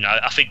happen.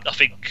 I think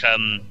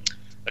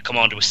the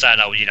commander was saying,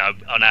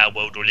 on our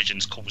world,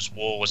 religions cause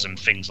wars and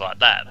things like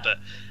that. But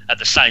at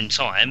the same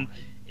time,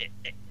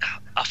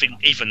 I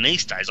think even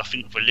these days, I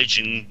think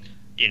religion,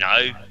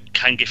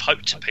 can give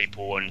hope to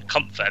people and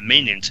comfort and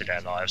meaning to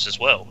their lives as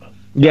well.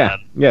 Yeah,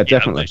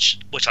 definitely.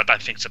 Which I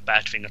don't think is a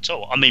bad thing at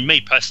all. I mean, me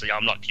personally,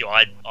 I'm like you.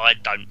 I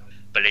don't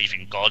believe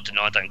in God and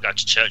I don't go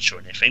to church or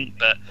anything.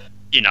 But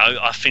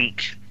I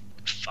think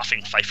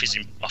faith is.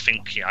 I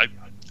think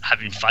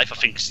having faith, I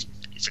think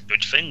it's a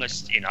good thing.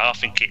 I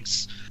think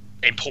it's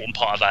an important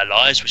part of our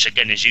lives, which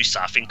again, as you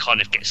say, I think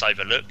kind of gets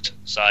overlooked.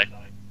 So I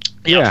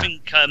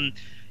think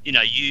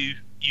you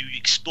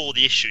explore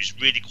the issues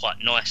really quite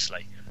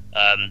nicely.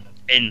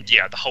 In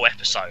the whole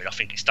episode, I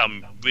think it's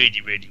done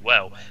really, really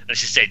well. And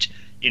as I said,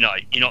 you're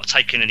not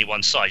taking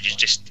anyone's side.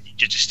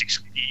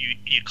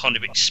 You kind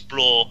of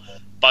explore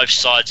both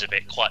sides of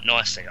it quite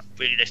nicely.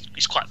 Really,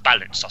 it's quite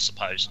balanced, I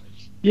suppose.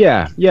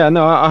 Yeah.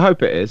 No, I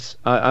hope it is.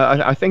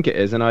 I think it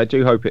is, and I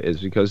do hope it is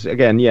because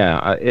again,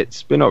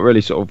 we're not really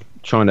sort of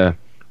trying to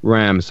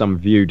ram some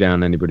view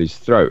down anybody's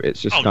throat.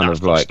 It's just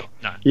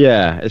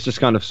it's just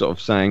kind of sort of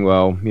saying,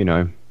 well,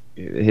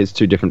 here's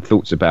two different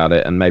thoughts about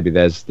it, and maybe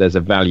there's a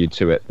value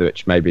to it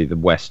which maybe the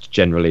West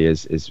generally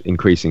is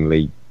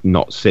increasingly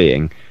not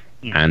seeing.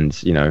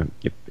 And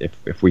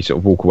if we sort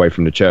of walk away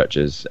from the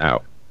churches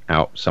out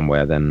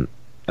somewhere, then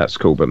that's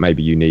cool, but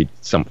maybe you need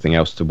something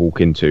else to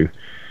walk into.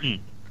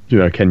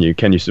 Can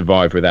you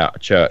survive without a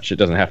church? It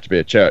doesn't have to be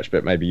a church,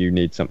 but maybe you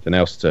need something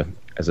else to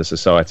as a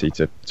society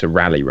to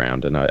rally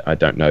round, and I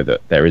don't know that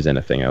there is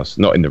anything else,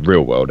 not in the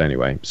real world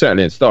anyway.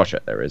 Certainly in Star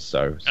Trek there is,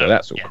 so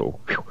that's all cool.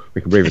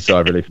 We can breathe a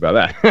sigh of relief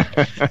about that.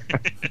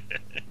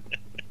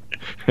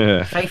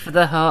 Faith of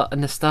the heart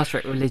and the Star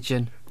Trek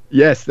religion.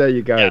 Yes, there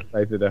you go.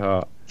 Faith of the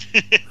heart.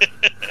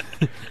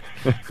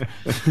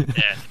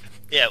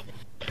 Yeah.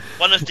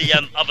 One of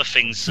the other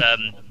things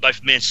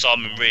both me and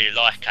Simon really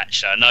like,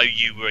 actually, I know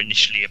you were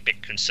initially a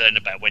bit concerned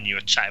about when you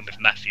were chatting with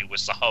Matthew,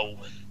 was the whole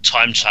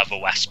time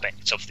travel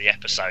aspect of the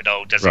episode.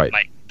 Does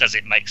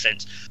it make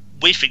sense?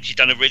 We think you've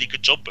done a really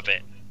good job with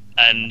it,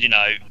 and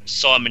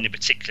Simon in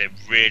particular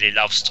really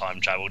loves time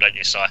travel, don't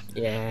you, Si?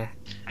 Yeah.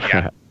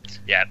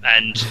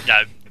 And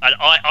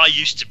I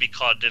used to be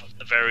kind of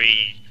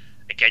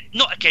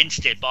not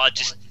against it,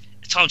 but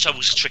time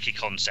travel is a tricky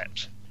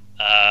concept.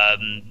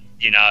 And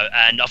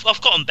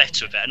I've gotten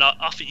better with it, and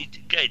I think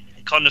again,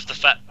 kind of the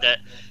fact that,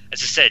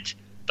 as I said,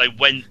 they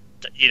went,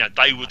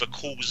 they were the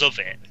cause of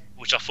it,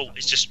 which I thought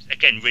is just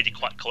again really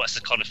quite cool. That's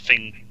the kind of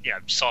thing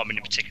Simon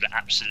in particular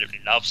absolutely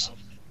loves.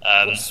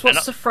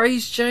 What's the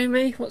phrase,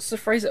 Jamie? What's the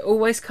phrase that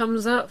always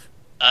comes up?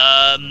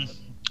 That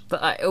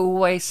I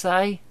always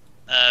say.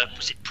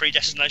 Was it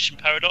predestination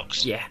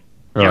paradox? Yeah.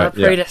 Right,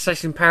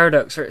 predestination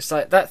paradox, where it's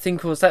like that thing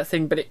caused that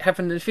thing, but it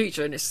happened in the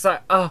future, and it's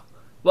like,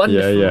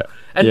 wonderful. Yeah.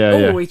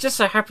 And we just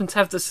so happen to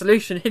have the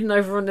solution hidden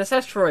over on this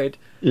asteroid.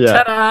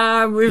 Yeah.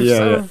 Ta-da!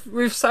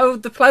 We've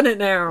solved the planet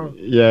now.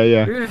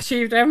 Yeah. We've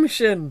achieved our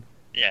mission.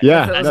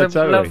 Yeah. That was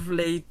a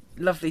lovely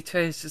lovely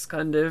twist. Just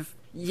kind of,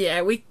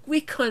 yeah,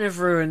 we kind of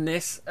ruined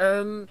this.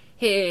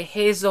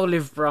 Here's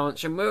Olive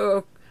Branch, and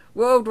we're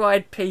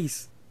worldwide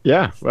peace.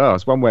 Yeah, well,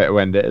 it's one way to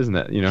end it, isn't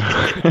it? You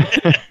know.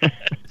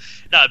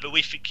 No, but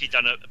we think you've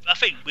done a. I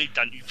think we've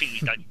done. You think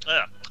we've done.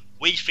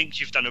 We think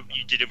you've done.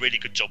 You did a really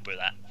good job with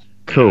that.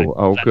 Cool. You know,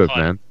 Oh, that good,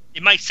 kind man.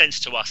 It makes sense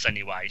to us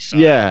anyway. So.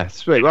 Yeah,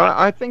 sweet. Well,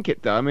 I think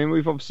it does. I mean,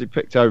 we've obviously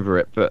picked over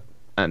it, but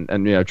and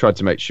you know tried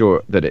to make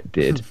sure that it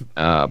did.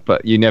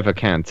 But you never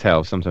can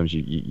tell. Sometimes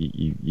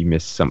you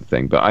miss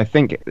something. But I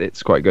think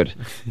it's quite good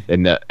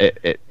in that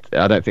it.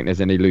 I don't think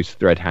there's any loose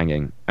thread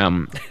hanging.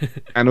 And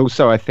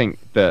also I think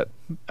that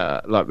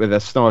like with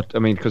a start, I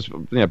mean, because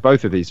you know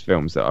both of these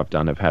films that I've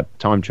done have had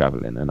time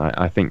travel in, and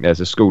I think there's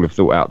a school of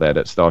thought out there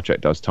that Star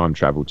Trek does time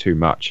travel too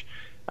much.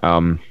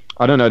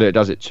 I don't know that it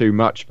does it too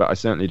much, but I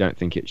certainly don't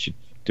think it should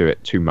do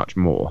it too much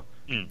more.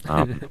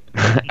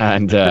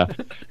 And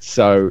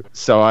so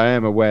I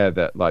am aware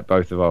that like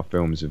both of our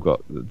films have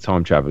got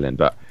time travel in,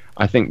 but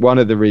I think one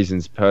of the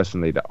reasons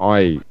personally that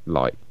I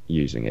like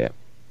using it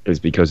is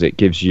because it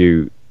gives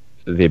you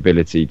the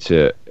ability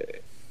to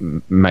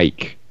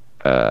make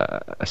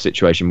a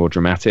situation more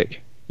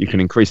dramatic. You can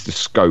increase the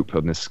scope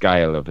and the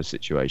scale of a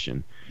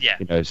situation. Yeah.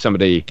 You know,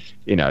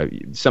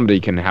 somebody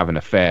can have an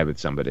affair with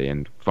somebody,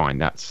 and fine,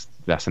 that's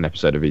an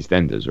episode of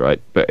EastEnders,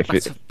 right? But if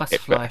it's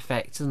butterfly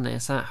effect, isn't it?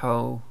 It's that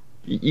whole.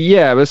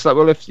 Yeah, but it's like,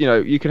 well, if you know,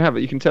 you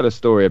can tell a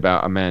story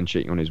about a man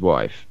cheating on his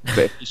wife, but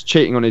if he's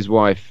cheating on his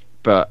wife,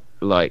 but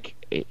like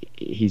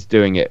he's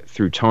doing it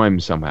through time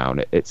somehow,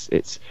 and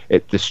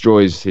it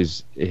destroys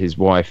his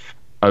wife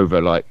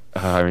over like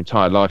her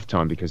entire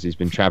lifetime because he's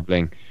been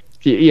traveling.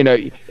 You know,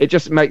 it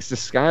just makes the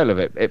scale of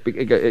it. It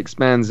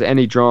expands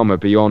any drama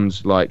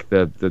beyond like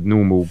the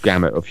normal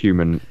gamut of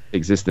human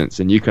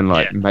existence, and you can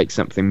like make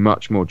something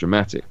much more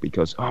dramatic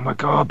because oh my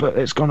god, but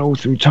it's gone all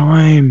through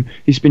time.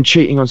 He's been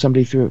cheating on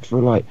somebody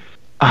for like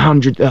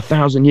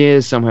 1,000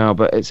 years somehow,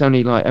 but it's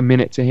only like a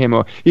minute to him,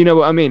 or you know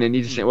what I mean. And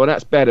you just think, well,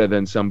 that's better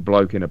than some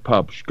bloke in a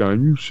pub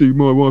going, "You see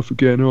my wife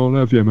again, I'll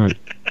have you, mate."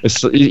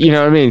 It's, you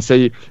know what I mean.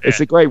 So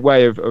it's a great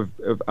way of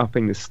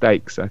upping the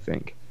stakes, I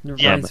think. It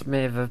reminds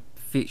me of a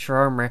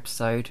Futurama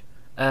episode,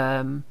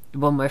 the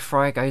one where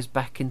Fry goes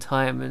back in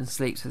time and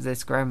sleeps with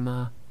his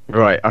grandma.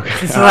 Right.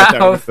 Okay. I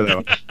don't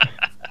remember that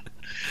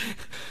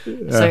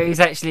one. So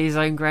he's actually his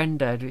own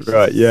granddad, which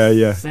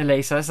is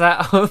silly. So it's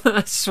that.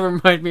 That just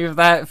reminded me of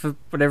that for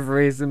whatever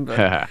reason.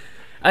 But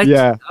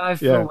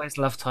I've always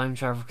loved time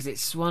travel because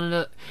it's one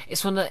of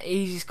the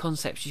easiest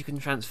concepts you can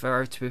transfer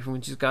over to people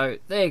and just go,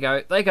 there you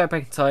go, they go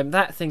back in time,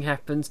 that thing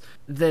happens,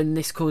 then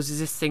this causes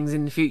this things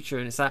in the future,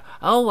 and it's like,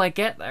 oh, I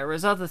get that.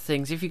 Whereas other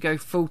things, if you go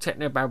full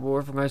technobabble,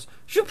 everyone goes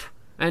shoop,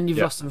 and you've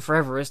lost them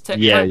forever. As time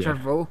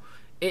travel,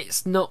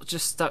 it's not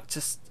just stuck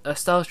to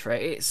Star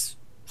Trek. It's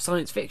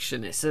science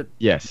fiction. It's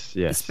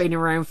it's been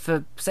around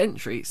for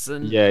centuries,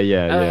 and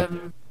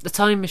the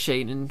Time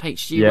Machine and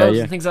H.G. Wells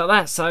and things like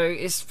that. So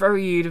it's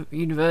very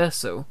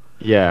universal.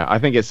 Yeah, I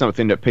think it's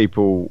something that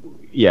people.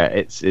 Yeah,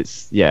 it's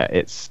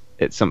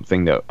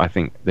something that I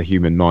think the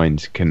human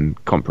mind can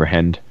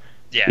comprehend.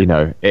 Yeah. You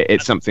know,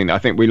 it's something that I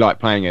think we like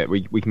playing it.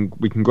 We can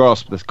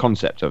grasp the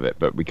concept of it,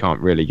 but we can't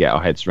really get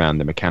our heads around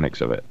the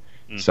mechanics of it.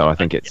 So I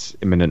think it's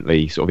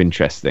eminently sort of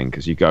interesting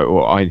because you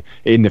go,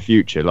 in the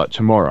future, like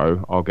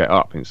tomorrow, I'll get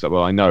up. And it's like,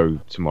 well, I know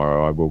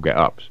tomorrow I will get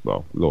up.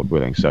 Well, Lord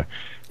willing. So,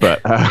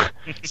 but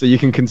so you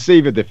can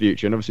conceive of the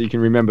future, and obviously you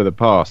can remember the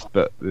past,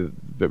 but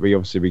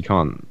we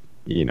can't.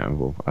 You know,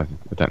 well, I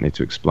don't need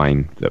to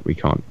explain that we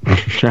can't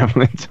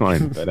travel in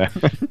time,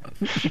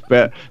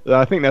 but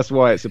I think that's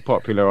why it's a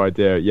popular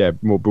idea. Yeah,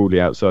 more broadly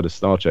outside of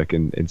Star Trek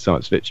in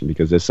science fiction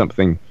because there's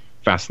something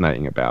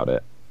fascinating about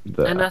it.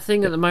 And I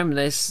think at the moment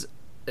there's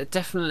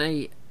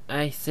definitely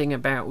a thing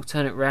about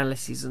alternate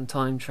realities and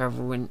time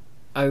travel in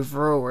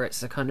overall where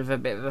it's a kind of a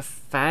bit of a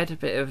fad, a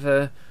bit of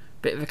a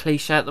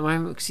cliche at the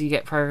moment because you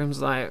get programs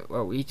like,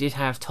 well, you did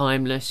have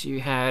Timeless,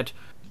 you had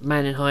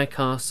Man in High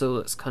Castle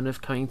that's kind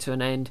of coming to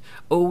an end,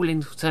 all in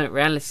alternate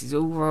realities,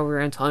 all roll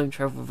around time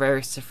travel,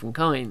 various different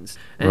kinds,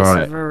 and it's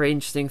a very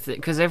interesting thing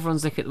because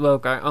everyone's looking at the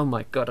world going, oh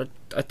my god,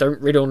 I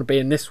don't really want to be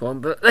in this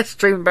one, but let's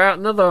dream about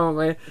another one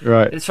where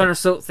it's trying to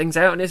sort things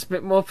out and it's a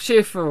bit more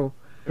cheerful.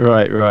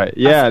 Right.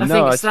 Yeah, I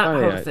think it's that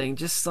whole thing.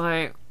 Just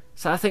like,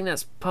 so I think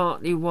that's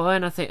partly why,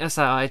 and I think that's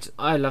how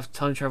I love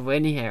time travel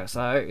anyhow.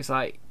 So it's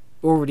like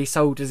already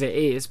sold as it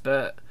is,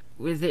 but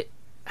with it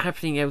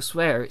happening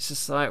elsewhere, it's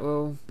just like,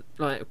 well,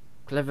 like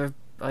clever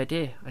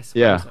idea, I suppose.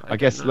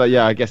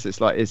 Yeah, I guess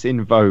it's like it's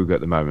in vogue at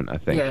the moment. I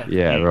think.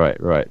 Yeah.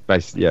 Right.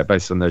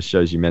 Based on those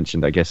shows you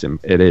mentioned, I guess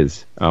it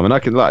is. And I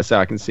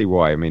can see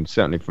why. I mean,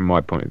 certainly from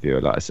my point of view,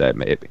 like I said,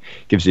 it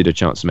gives you the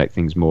chance to make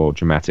things more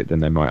dramatic than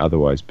they might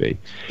otherwise be.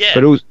 Yeah.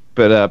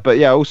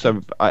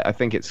 Also, I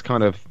think it's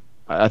kind of.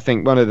 I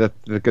think one of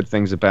the good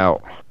things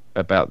about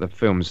the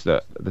films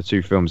the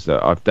two films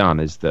that I've done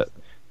is that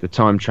the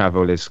time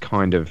travel is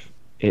kind of.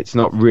 It's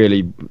not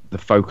really the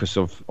focus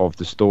of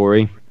the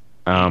story.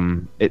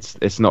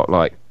 It's not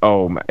like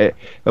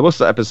what's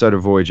that episode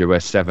of Voyager where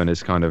Seven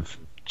is kind of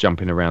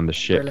jumping around the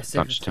ship a bunch of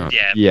Relativity.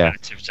 times. Yeah,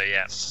 relativity,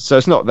 yeah. So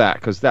it's not that,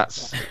 because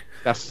that's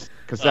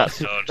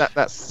God.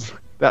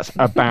 that's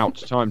about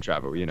time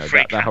travel. You know,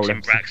 Free that whole Captain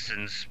episode.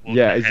 Braxton's. What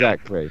Yeah, the hell?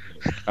 exactly.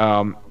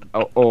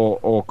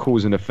 Or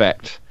cause and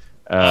effect.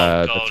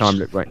 The God. time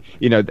loop. Right.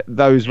 You know,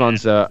 those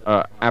ones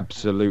are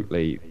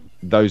absolutely.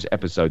 Those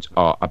episodes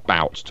are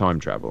about time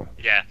travel.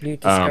 Yeah. New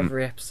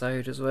Discovery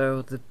episode as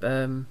well,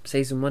 the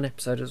season 1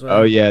 episode as well.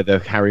 Oh yeah, the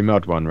Harry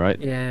Mudd one,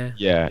 right? Yeah.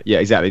 Yeah,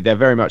 exactly. They're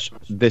very much,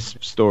 this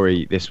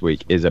story this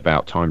week is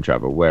about time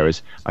travel,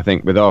 whereas I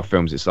think with our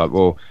films it's like,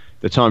 well,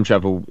 the time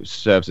travel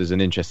serves as an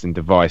interesting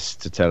device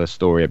to tell a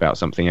story about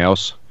something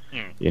else.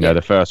 You know, Yeah.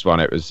 the first one,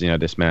 it was, you know,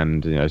 this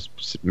man, you know,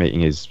 meeting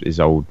his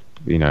old,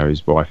 you know,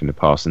 his wife in the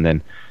past, and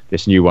then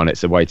this new one,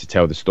 it's a way to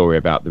tell the story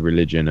about the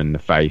religion and the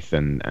faith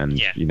and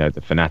Yeah. you know, the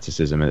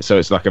fanaticism, and so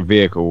it's like a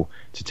vehicle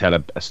to tell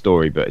a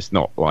story, but it's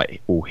not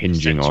like all hinging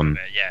Centre on of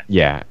it,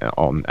 yeah.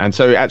 on. And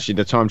so actually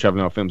the time travel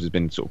in our films has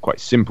been sort of quite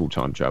simple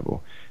time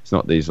travel. It's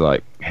not these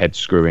like head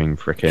screwing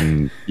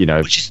freaking, you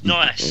know, Which is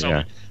nice.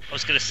 Yeah. I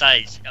was going to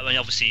say, I mean,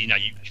 obviously, you know,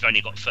 you've only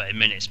got 30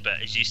 minutes,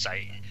 but as you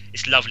say,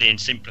 it's lovely and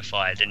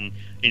simplified, and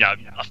I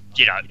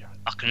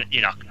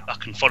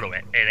can follow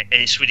it, and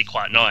it's really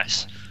quite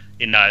nice.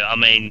 You know, I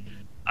mean,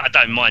 I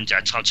don't mind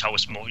time travel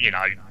is more, you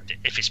know,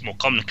 if it's more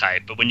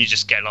complicated, but when you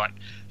just get like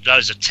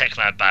loads of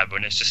techno babble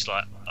and it's just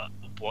like,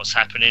 what's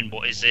happening?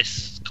 What is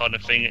this kind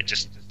of thing? It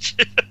just,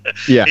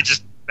 Yeah. it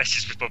just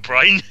messes with my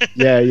brain.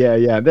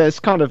 yeah. There's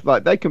kind of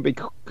like, they can be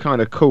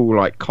kind of cool,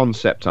 like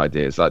concept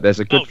ideas. Like there's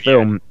a good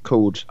film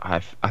called, I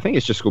think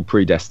it's just called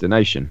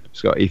Predestination.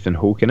 It's got Ethan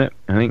Hawke in it,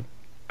 I think.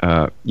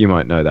 You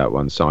might know that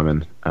one,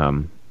 Simon,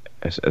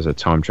 as a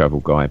time travel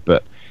guy,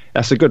 but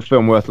that's a good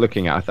film worth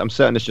looking at. I'm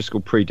certain it's just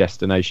called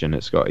Predestination.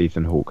 It's got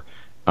Ethan Hawke.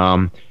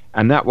 And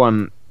that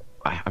one,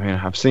 I mean,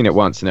 I've seen it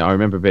once, and I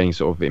remember being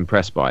sort of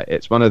impressed by it.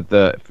 It's one of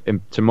the,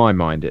 to my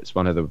mind, it's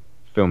one of the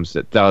films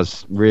that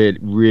does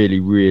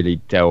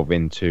really delve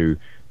into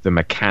the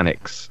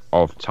mechanics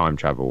of time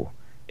travel.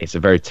 It's a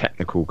very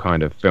technical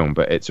kind of film,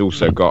 but it's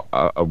also got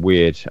a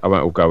weird, I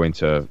won't all go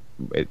into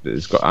it,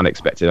 it's got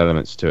unexpected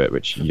elements to it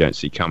which you don't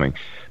see coming,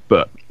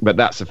 but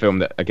that's a film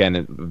that,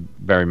 again,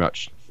 very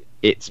much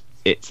it's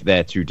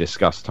there to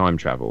discuss time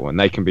travel, and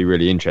they can be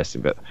really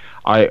interesting, but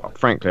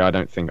frankly I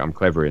don't think I'm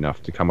clever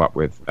enough to come up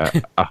with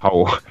a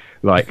whole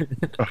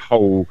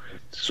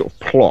sort of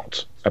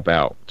plot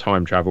about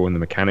time travel and the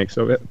mechanics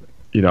of it.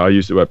 You know, I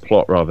use the word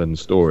plot rather than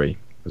story,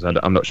 because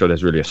I'm not sure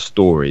there's really a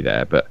story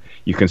there, but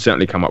you can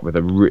certainly come up with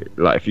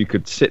like, if you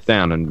could sit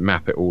down and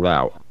map it all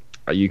out,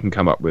 you can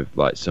come up with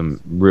like some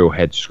real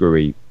head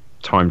screwy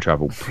time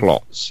travel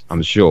plots,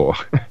 I'm sure.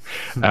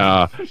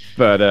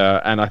 But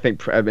and I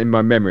think in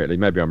my memory,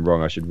 maybe I'm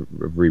wrong, I should have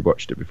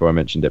rewatched it before I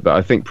mentioned it, but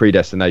I think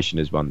Predestination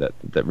is one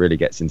that really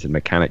gets into the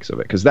mechanics of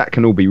it, because that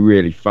can all be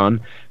really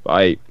fun, but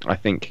I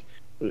think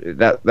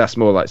that's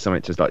more like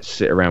something to like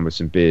sit around with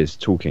some beers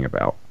talking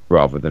about,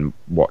 rather than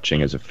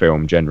watching as a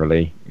film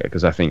generally,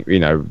 because I think, you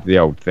know, the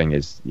old thing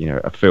is, you know,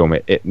 a film,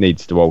 it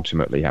needs to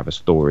ultimately have a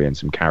story and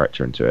some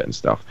character into it and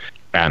stuff,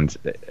 and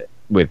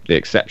with the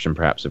exception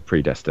perhaps of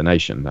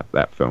Predestination,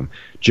 that film,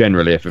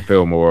 generally if a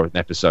film or an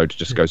episode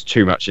just goes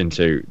too much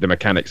into the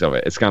mechanics of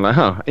it, it's kind of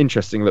like,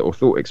 interesting little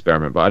thought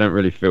experiment, but I don't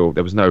really feel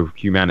there was no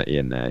humanity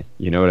in there,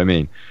 you know what I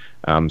mean?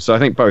 So I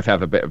think both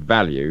have a bit of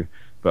value,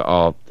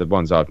 but the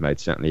ones I've made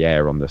certainly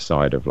err on the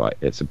side of like,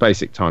 it's a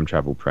basic time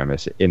travel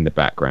premise in the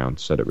background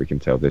so that we can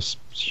tell this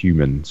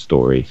human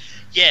story.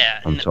 Yeah,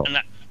 on top.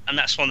 And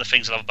that's one of the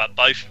things I love about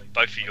both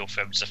of your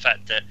films, the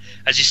fact that,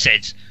 as you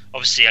said,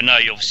 obviously I know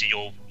you're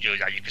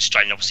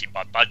constrained obviously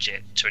by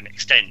budget to an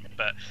extent,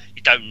 but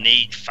you don't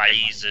need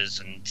phasers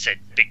and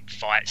big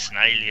fights and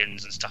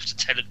aliens and stuff to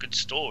tell a good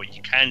story.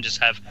 You can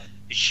just have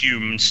a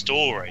human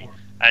story,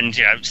 and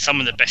you know,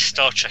 some of the best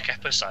Star Trek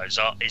episodes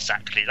are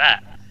exactly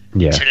that.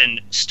 Yeah.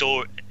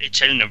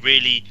 Telling a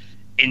really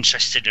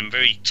interesting and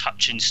very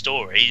touching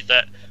story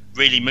that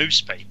really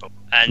moves people,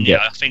 and you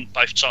know, I think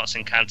both Chance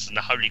Encounters and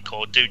the Holy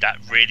Core do that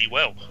really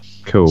well.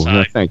 Cool. So,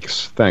 No,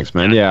 thanks,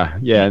 man.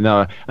 Yeah.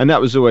 No, and that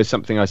was always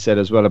something I said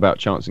as well about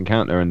Chance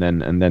Encounter, and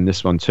then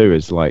this one too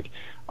is like,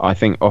 I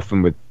think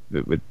often with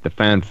the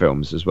fan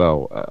films as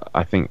well,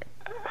 I think,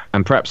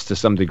 and perhaps to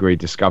some degree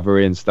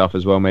Discovery and stuff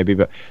as well maybe,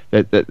 but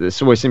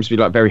this always seems to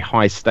be like very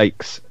high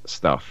stakes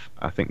stuff.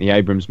 I think the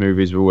Abrams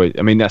movies were always,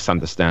 I mean, that's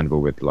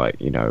understandable with like,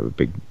 you know, a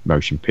big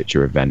motion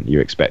picture event,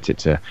 you expect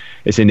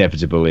it's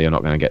inevitable you're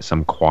not going to get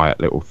some quiet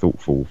little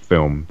thoughtful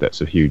film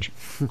that's a huge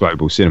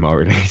global cinema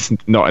release,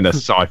 not in a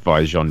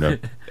sci-fi genre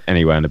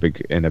anyway,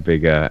 in a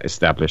big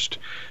established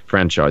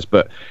franchise,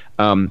 but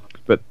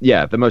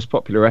yeah, the most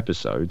popular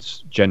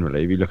episodes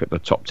generally, if you look at the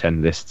top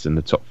 10 lists and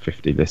the top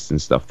 50 lists and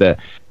stuff, they're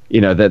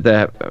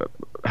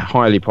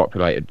highly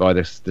populated by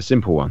the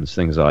simple ones,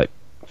 things like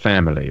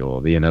Family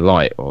or The Inner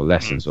Light or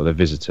Lessons or The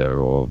Visitor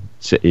or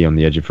City on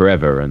the Edge of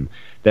Forever, and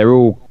they're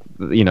all,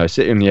 you know,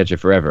 City on the Edge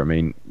of Forever, I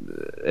mean,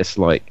 it's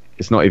like,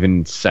 it's not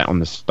even set on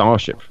the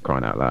starship, for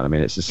crying out loud. I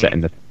mean, it's just set in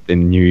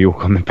in New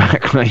York on the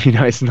back. Like,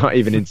 it's not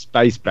even in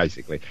space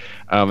basically.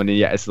 And then,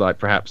 yeah, it's like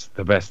perhaps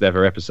the best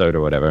ever episode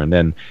or whatever. And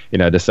then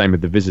the same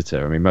with The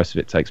Visitor. I mean, most of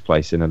it takes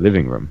place in a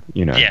living room.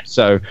 Yeah.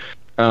 So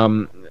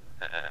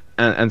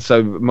and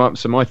so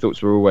my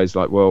thoughts were always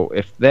like, well,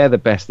 if they're the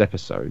best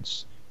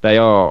episodes, they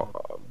are,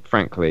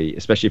 frankly,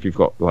 especially if you've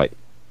got like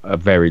a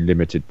very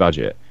limited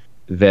budget,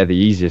 they're the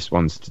easiest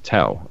ones to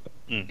tell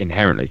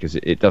inherently, because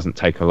it doesn't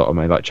take a lot of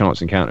money. Like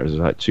Chance Encounters is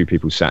like two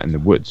people sat in the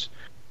woods,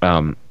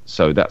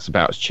 so that's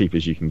about as cheap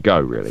as you can go,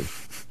 really.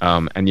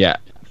 And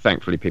yet,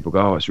 thankfully, people go,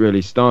 "Oh, it's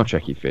really Star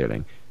Trek-y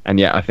feeling." And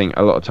yet, I think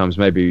a lot of times,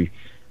 maybe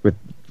with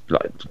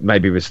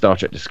Star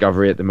Trek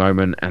Discovery at the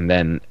moment,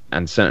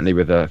 and certainly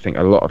with I think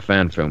a lot of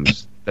fan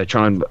films, they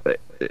try and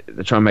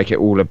make it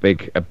all a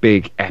big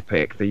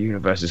epic. The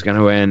universe is going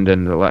to end,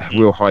 and like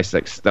real high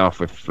stakes stuff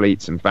with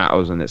fleets and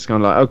battles, and it's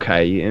kind of like,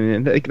 okay,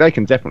 and they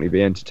can definitely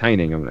be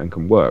entertaining and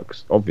can work,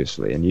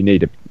 obviously, and you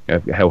need a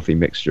healthy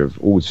mixture of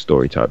all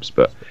story types.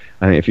 But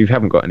I think if you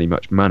haven't got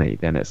much money,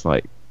 then it's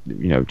like,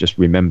 just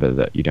remember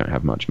that you don't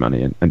have much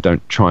money, and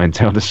don't try and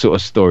tell the sort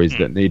of stories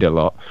that need a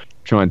lot.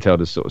 Try and tell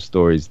the sort of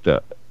stories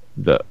that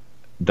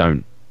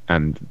don't,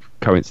 and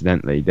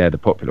coincidentally they're the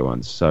popular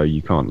ones, so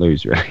you can't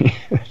lose, really.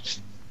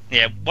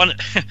 Yeah,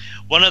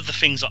 one of the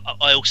things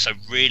I also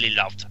really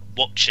loved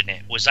watching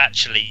it was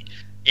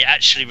it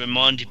actually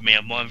reminded me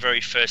of my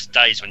very first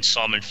days when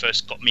Simon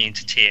first got me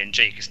into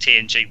TNG, because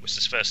TNG was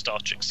the first Star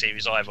Trek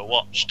series I ever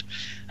watched,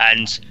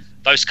 and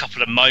those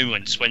couple of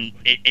moments when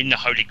in the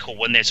Holy Call,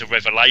 when there's a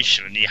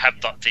revelation and you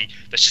have the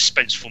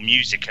suspenseful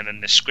music and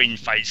then the screen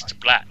fades to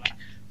black.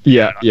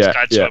 Go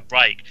to a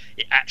break.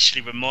 It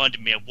actually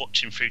reminded me of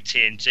watching through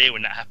TNG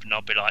when that happened.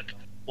 I'll be like,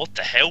 "What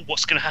the hell?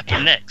 What's going to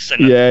happen next?"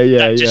 And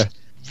that just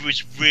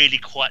was really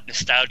quite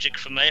nostalgic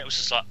for me. It was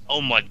just like,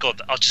 "Oh my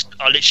god!"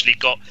 I literally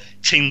got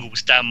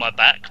tingles down my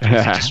back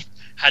because it just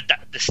had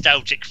that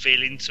nostalgic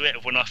feeling to it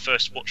of when I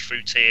first watched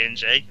through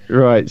TNG.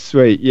 Right,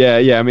 sweet,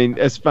 yeah. I mean,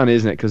 it's funny,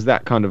 isn't it? Because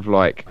that kind of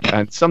like,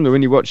 and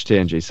when you watch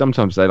TNG,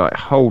 sometimes they like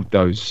hold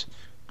those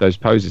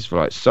poses for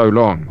like so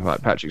long,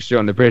 like Patrick Stewart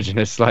on the bridge, and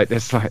it's like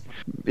it's like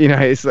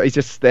he's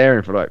just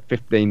staring for like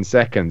 15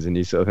 seconds, and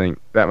you sort of think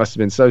that must have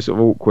been so sort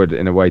of awkward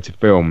in a way to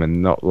film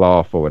and not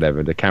laugh or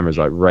whatever. The camera's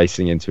like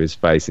racing into his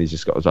face, and he's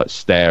just got to like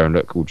stare and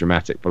look all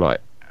dramatic for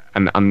like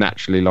an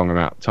unnaturally long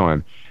amount of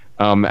time.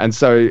 And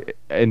so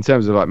in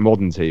terms of like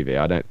modern TV,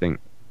 I don't think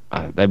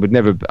they would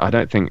never. I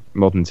don't think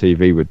modern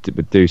TV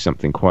would do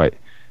something quite. I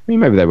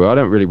mean, maybe they will. I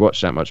don't really watch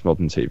that much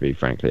modern TV,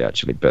 frankly,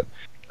 actually, but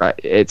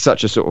it's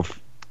such a sort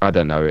of, I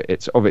don't know,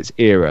 it's of its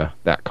era,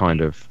 that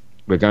kind of,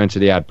 we're going to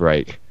the ad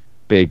break,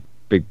 big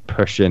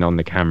push in on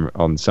the camera,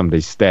 on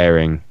somebody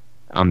staring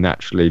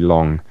unnaturally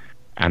long,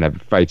 and a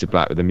fade to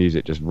black with the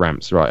music just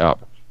ramps right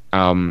up.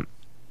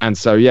 And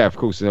so, yeah, of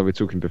course, we were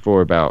talking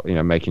before about,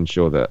 making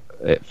sure that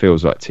it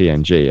feels like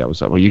TNG. I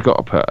was like, well, you've got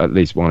to put at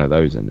least one of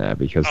those in there,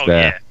 because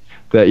that's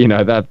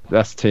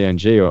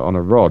TNG on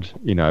a rod,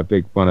 a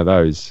big one of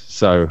those.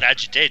 So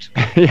glad you did.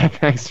 Yeah,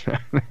 thanks, man.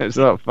 It was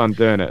a lot of fun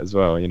doing it as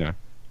well,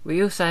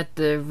 We also had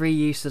the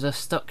reuse of the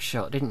stock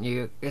shot, didn't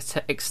you?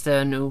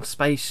 External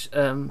space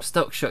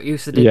stock shot. You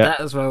also did that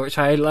as well, which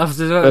I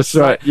loved as well. That's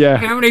right. Yeah.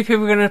 How many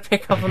people are going to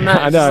pick up on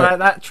that? I know. It's like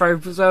that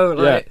trope as well.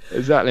 Like, yeah,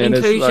 exactly.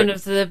 Inclusion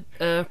of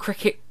the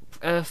cricket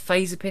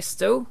phaser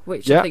pistol,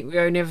 which I think we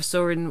only ever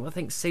saw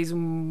in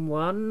season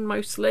 1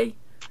 mostly.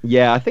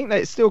 Yeah, I think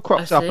that it still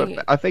crops up.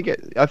 I think you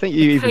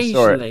even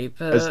saw it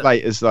as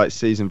late as like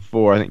season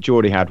 4. I think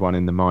Geordie had one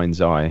in The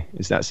Mind's Eye.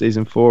 Is that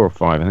season 4 or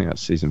 5? I think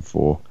that's season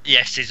 4.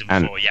 Yeah, season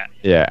 4. Yeah.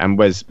 Yeah, and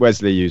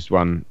Wesley used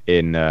one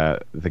in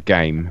The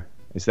Game.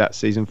 Is that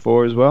season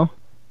 4 as well?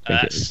 I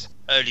think it is.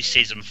 Early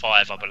season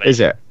 5, I believe.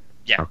 Is it?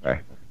 Yeah. Okay.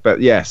 But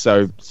yeah,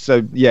 so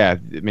yeah.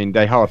 I mean,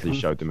 they hardly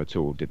showed them at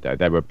all, did they?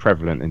 They were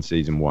prevalent in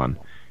season 1.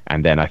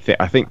 And then I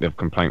think the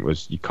complaint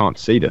was you can't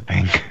see the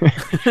thing.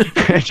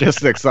 It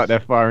just looks like they're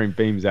firing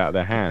beams out of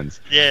their hands.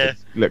 Yeah.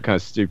 Look kind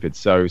of stupid.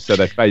 So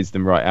they phased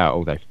them right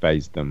out. They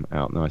phased them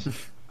out. Nice.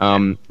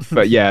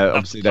 But yeah,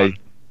 obviously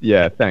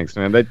thanks,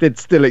 man. They did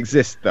still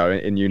exist though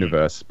in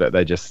universe, but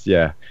they just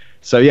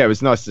So yeah, it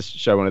was nice to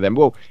show one of them.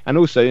 Well, and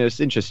also it's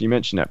interesting you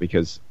mentioned that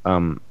because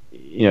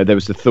there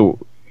was the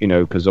thought,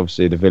 because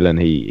obviously the villain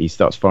he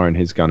starts firing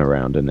his gun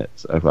around, and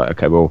it's like,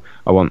 okay, well,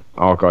 I want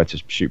our guy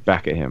to shoot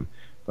back at him.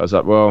 I was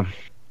like, well,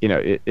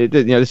 this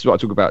is what I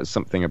talk about.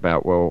 Something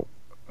about, well,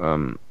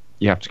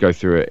 you have to go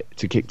through it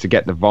to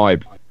get the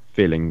vibe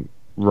feeling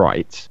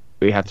right.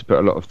 We had to put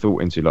a lot of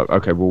thought into, like,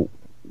 okay, well,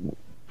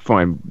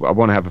 fine, I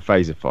want to have a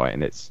phaser fight,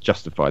 and it's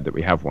justified that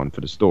we have one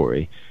for the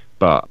story,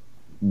 but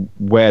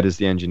where does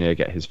the engineer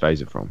get his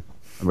phaser from?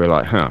 And we're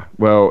like,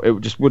 well, it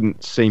just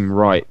wouldn't seem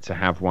right to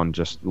have one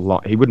just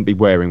he wouldn't be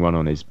wearing one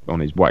on his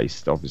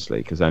waist, obviously,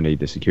 because only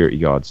the security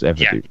guards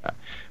ever do that.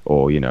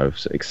 or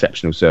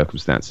exceptional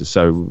circumstances.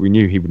 So we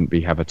knew he wouldn't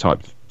have a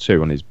Type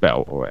 2 on his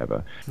belt or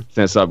whatever.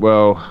 So it's like,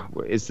 well,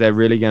 is there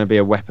really going to be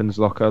a weapons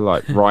locker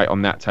like right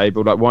on that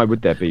table? Like, why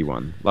would there be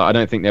one? Like, I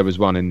don't think there was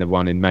one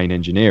in main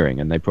engineering,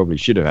 and they probably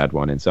should have had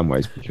one in some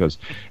ways, because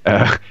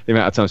the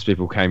amount of times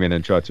people came in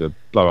and tried to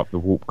blow up the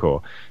warp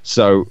core.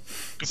 So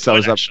I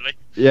was like,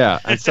 yeah,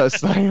 and so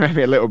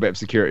maybe a little bit of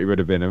security would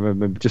have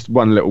been, just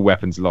one little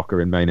weapons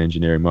locker in main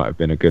engineering might have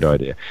been a good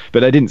idea. But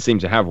they didn't seem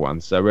to have one,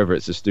 so whether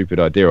it's a stupid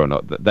idea or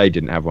not, that they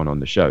didn't have one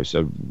on the show,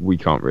 so we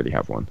can't really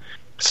have one.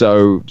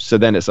 So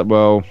then it's like,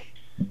 well,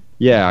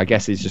 yeah, I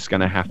guess he's just going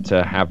to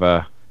have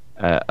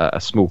a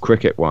small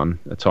cricket one,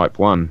 a Type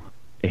 1,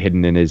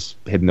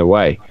 hidden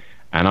away.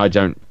 And I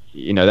don't,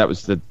 that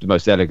was the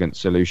most elegant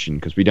solution,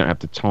 because we don't have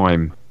the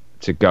time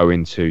to go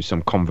into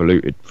some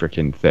convoluted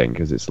freaking thing,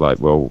 because it's like,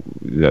 well,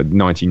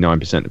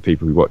 99% of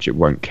people who watch it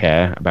won't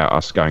care about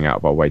us going out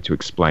of our way to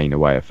explain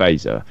away a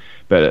phaser.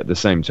 But at the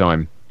same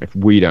time, if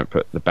we don't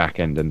put the back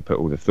end and put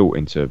all the thought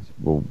into,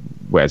 well,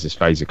 where's this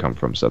phaser come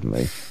from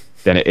suddenly,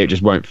 then it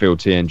just won't feel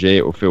TNG.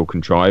 It will feel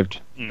contrived,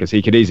 because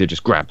he could easily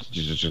just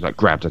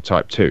grabbed a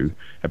Type 2,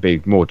 a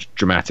big, more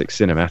dramatic,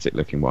 cinematic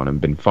looking one,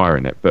 and been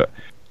firing it. But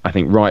I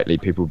think rightly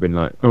people have been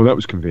like, oh, that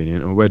was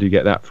convenient, or where do you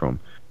get that from?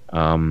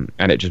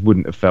 And it just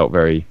wouldn't have felt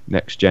very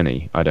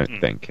next-gen-y, I don't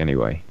think,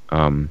 anyway.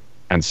 And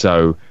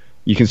so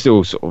you can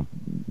still sort of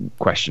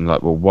question,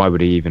 like, well, why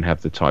would he even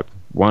have the Type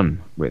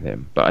 1 with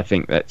him? But I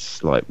think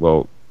that's like,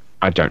 well,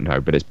 I don't know,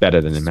 but it's better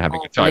than him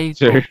having a Type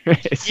 2.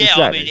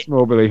 It's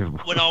more believable.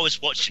 When I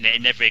was watching it,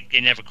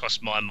 it never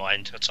crossed my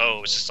mind at all.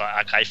 It was just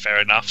like, okay, fair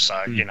enough.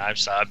 So,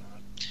 so,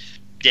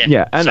 yeah.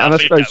 Yeah, and I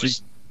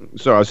suppose...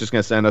 Sorry, I was just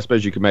going to say, and I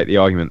suppose you could make the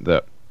argument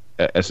that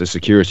as a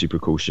security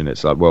precaution,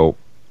 it's like, well,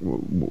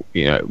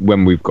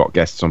 when we've got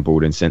guests on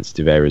board in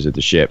sensitive areas of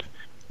the ship,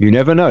 you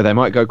never know, they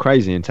might go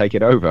crazy and take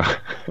it over.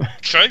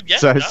 True, yeah.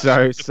 so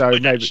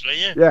maybe, actually,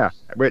 yeah.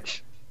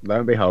 Which, lo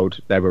and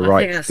behold, they were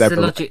right. That's the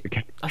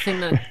logic. I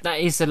think that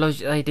is the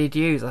logic they did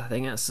use. I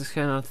think that's the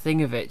kind of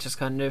thing of it. Just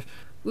kind of,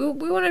 we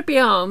want to be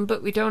armed,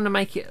 but we don't want to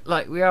make it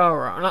like we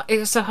are armed. Like,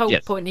 it's the whole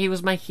point he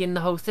was making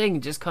the whole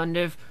thing. Just kind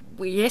of,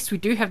 yes, we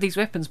do have these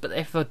weapons, but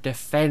they're for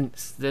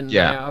defense than they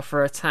are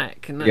for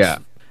attack. And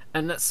that's,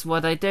 and that's why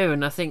they do.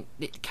 And I think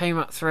it came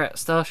up throughout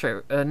Star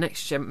Trek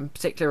Next Gen in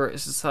particular.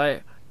 It's just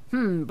like,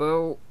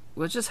 well,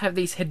 we'll just have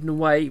these hidden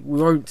away.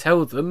 We won't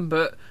tell them,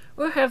 but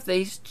we'll have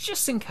these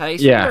just in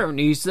case. Yeah. We won't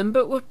use them,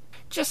 but we'll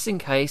just in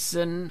case.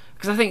 And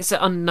because I think it's an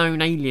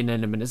unknown alien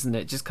element, isn't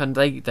it? Just kind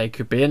of they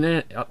could be in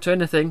it, up to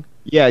anything.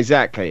 Yeah,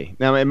 exactly.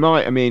 Now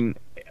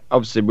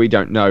obviously we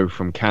don't know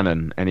from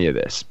canon any of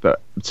this, but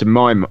to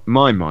my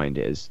mind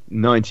is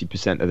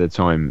 90% of the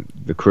time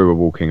the crew are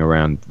walking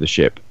around the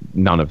ship,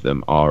 none of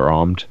them are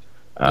armed.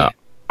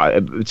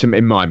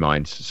 In my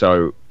mind,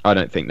 so I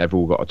don't think they've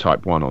all got a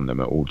Type 1 on them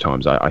at all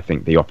times. I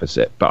think the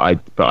opposite. But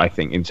I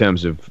think in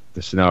terms of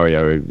the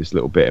scenario, this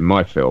little bit in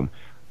my film,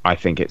 I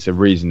think it's a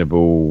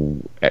reasonable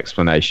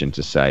explanation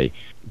to say,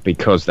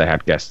 because they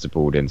had guests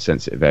aboard in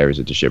sensitive areas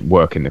of the ship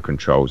working the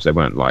controls, they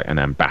weren't like an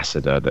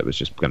ambassador that was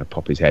just going to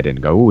pop his head in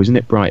and go, oh, isn't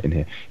it bright in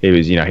here? He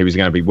was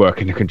going to be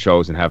working the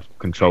controls and have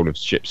control of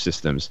ship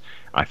systems.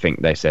 I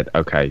think they said,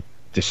 okay,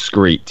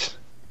 discreet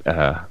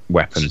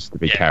weapons to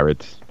be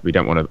carried. We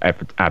don't want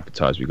to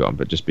advertise we got them,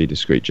 but just be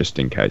discreet just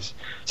in case.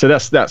 So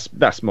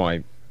that's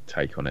my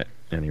take on it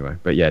anyway.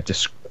 But yeah,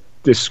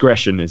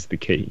 discretion is the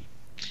key.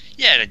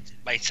 Yeah, it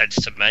makes sense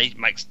to me.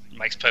 Makes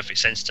perfect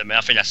sense to me.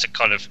 I think that's a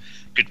kind of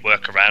good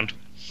workaround.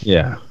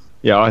 Yeah,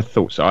 I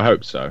thought so. I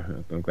hope so.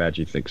 I'm glad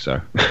you think so.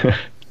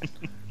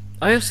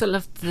 I also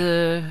love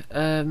the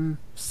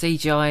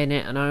CGI in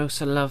it, and I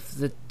also love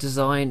the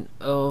design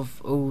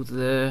of all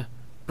the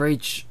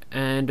bridge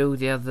and all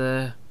the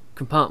other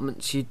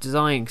compartments you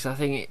design, because I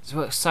think it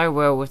works so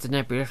well with the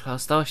Nebula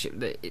class starship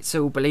that it's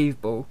all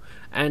believable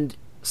and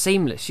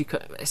seamless.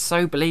 It's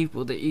so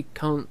believable that you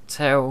can't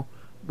tell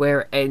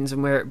where it ends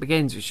and where it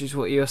begins, which is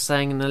what you were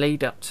saying in the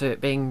lead up to it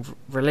being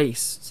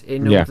released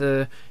in all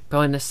the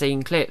behind the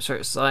scene clips, where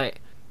it's like,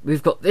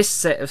 we've got this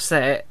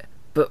set,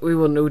 but we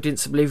want the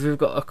audience to believe we've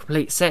got a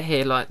complete set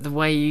here. Like the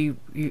way you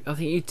I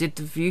think you did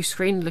the view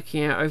screen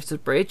looking out over the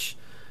bridge,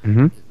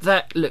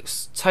 that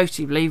looks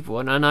totally believable.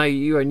 And I know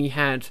you only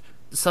had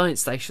the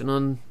science station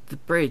on the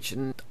bridge,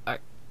 and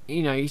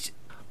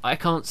I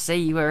can't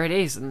see where it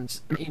is, and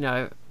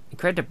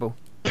incredible.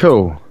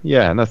 Cool.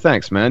 Yeah. No,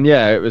 thanks, man.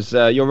 Yeah, it was.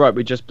 You're right.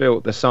 We just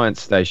built the science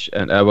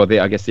station.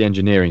 I guess the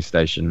engineering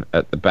station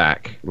at the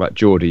back, like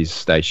Geordie's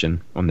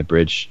station on the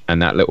bridge,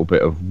 and that little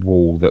bit of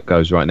wall that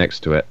goes right next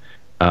to it.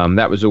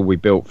 That was all we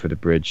built for the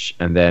bridge.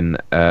 And then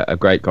a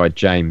great guy,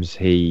 James,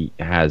 he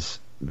has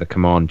the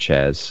command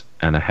chairs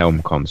and a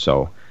helm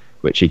console,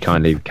 which he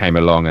kindly came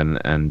along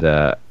and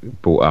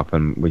brought up,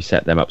 and we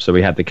set them up. So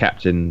we had the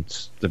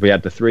captains. We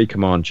had the 3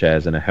 command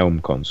chairs and a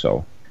helm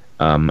console.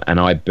 And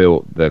I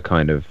built the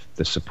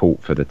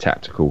support for the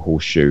tactical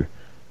horseshoe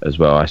as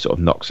well. I sort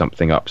of knocked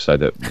something up so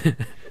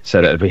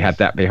that we had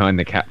that behind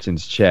the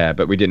captain's chair.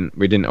 But we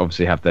didn't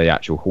obviously have the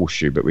actual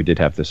horseshoe, but we did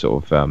have the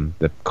sort of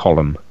the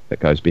column that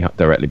goes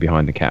directly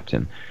behind the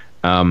captain.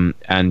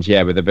 And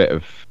yeah, with a bit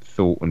of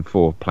thought and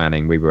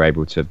planning, we were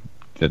able to.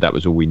 That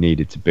was all we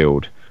needed to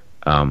build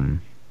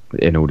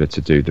in order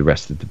to do the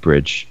rest of the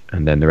bridge,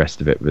 and then the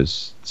rest of it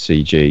was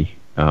CG.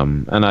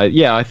 And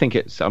I think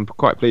I'm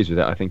quite pleased with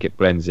it. I think it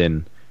blends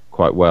in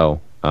quite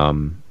well.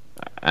 And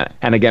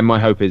again, my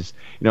hope is,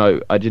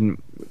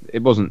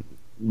 it wasn't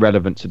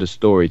relevant to the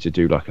story to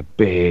do like a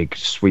big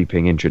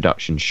sweeping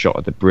introduction shot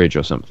of the bridge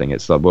or something.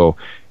 It's like, well,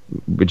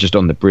 we're just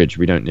on the bridge.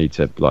 We don't need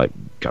to like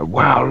go,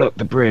 wow, look,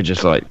 the bridge.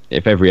 It's like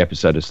if every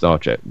episode of Star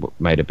Trek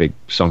made a big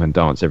song and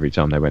dance every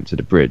time they went to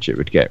the bridge, it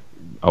would get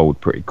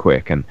old pretty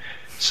quick. And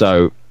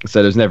so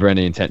there's never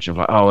any intention of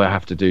like, oh, I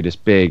have to do this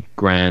big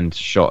grand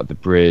shot of the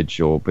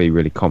bridge or be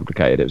really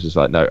complicated. It was just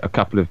like, no, a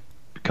couple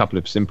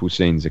of simple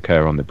scenes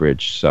occur on the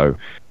bridge, so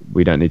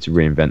we don't need to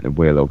reinvent the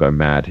wheel or go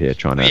mad here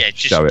trying to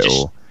show it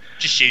all.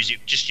 Just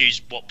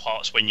use what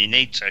parts when you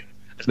need to.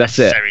 That's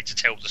necessary to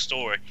tell the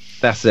story.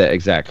 That's it,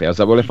 exactly. I was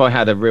like, well, if I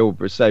had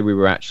say we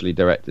were actually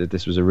directed,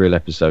 this was a real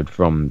episode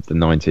from the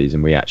 90s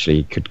and we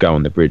actually could go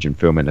on the bridge and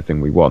film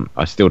anything we want,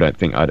 I still don't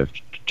think I'd have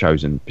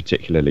chosen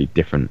particularly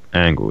different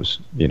angles.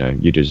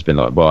 You'd just been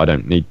like, well, I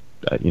don't need,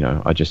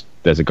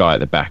 there's a guy at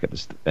the back at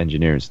the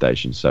engineering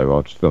station, so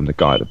I'll just film the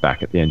guy at the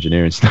back at the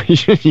engineering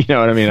station. You know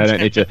what I mean? I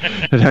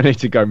don't need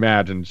to go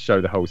mad and show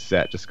the whole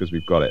set just because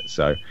we've got it.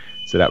 So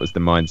that was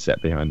the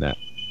mindset behind that.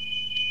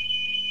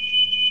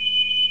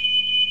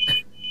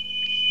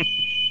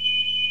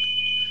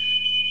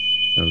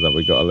 Sounds like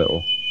we got a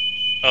little.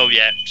 Oh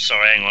yeah,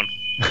 sorry, hang on.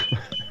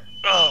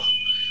 Oh,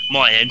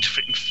 my end.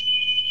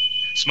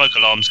 Smoke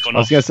alarm's gone off. I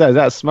was going to say, is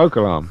that a smoke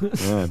alarm?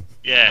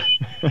 Yeah.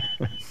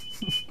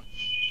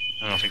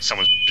 I think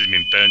someone's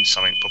blooming burnt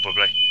something,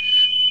 probably.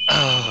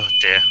 Oh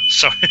dear,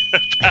 sorry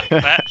about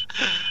that.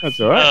 That's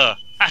all right.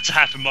 Had to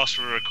happen whilst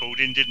we were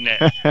recording, didn't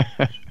it?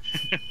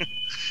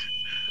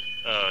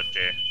 Oh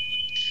dear.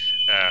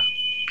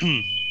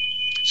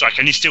 Sorry,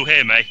 can you still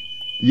hear me?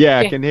 Yeah,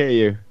 I can hear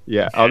you.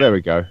 Yeah. Oh, there we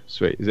go.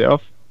 Sweet. Is it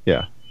off?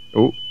 Yeah.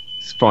 Oh,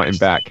 it's fighting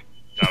back.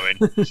 Going.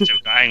 Still,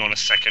 hang on a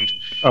second.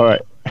 All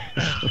right.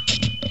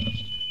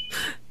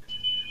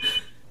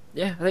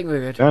 Yeah, I think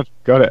we're good. Yeah,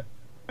 got it.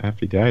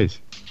 Happy days.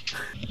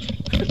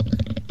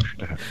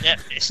 Yep,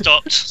 it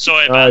stopped.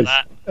 Sorry about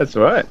that. That's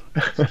all right.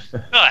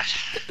 Right.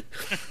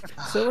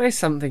 It's always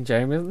something,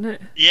 Jamie, isn't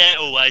it? Yeah,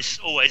 always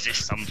is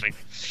something.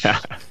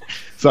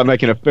 It's like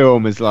making a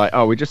film. Is like,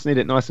 oh, we just need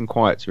it nice and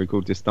quiet to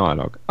record this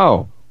dialogue.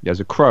 Oh, there's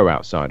a crow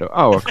outside.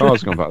 Oh, a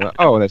car's gone by.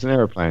 Oh, there's an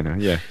aeroplane.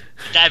 Yeah.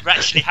 That ever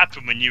actually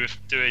happened when you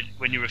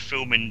were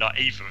filming like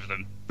either of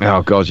them?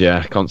 Oh god,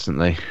 yeah,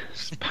 constantly.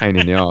 It's a pain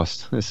in the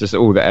arse. It's just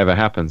all that ever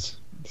happens.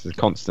 It's a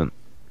constant.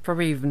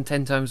 Probably even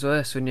 10 times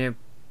worse when you're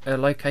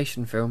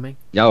location filming.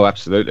 Oh,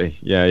 absolutely.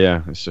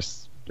 Yeah. It's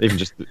just even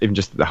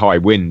just the high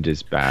wind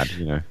is bad.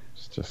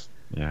 It's just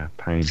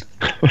pain.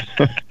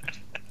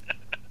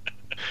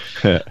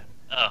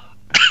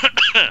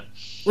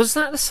 Was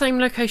that the same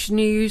location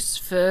you used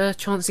for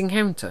Chance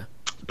Encounter?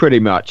 Pretty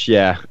much,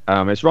 yeah.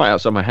 It's right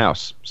outside my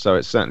house, so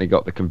it's certainly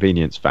got the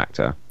convenience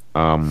factor.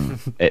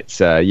 It's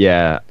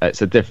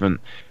a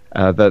different.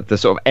 The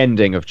sort of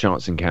ending of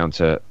Chance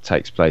Encounter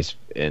takes place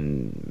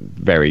in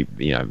very,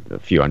 a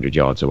few hundred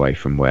yards away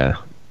from where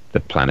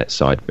the planet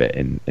side bit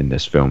in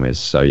this film is.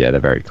 So yeah, they're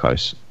very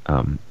close.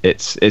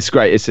 It's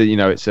great.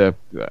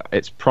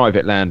 It's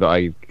private land,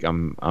 but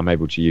I'm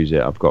able to use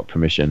it. I've got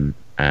permission,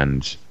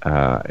 and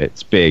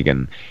it's big,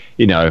 and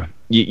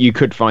you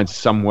could find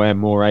somewhere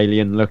more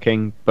alien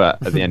looking,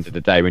 but at the end of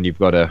the day, when you've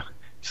got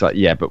it's like,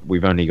 yeah, but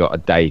we've only got a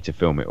day to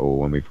film it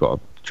all, and we've got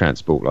to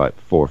transport like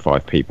 4 or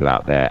 5 people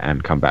out there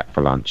and come back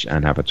for lunch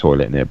and have a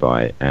toilet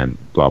nearby and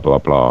blah blah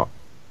blah.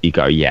 You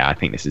go, yeah, I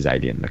think this is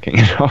alien looking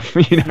enough.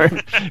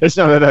 It's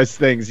one of those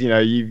things.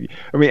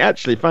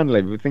 Actually,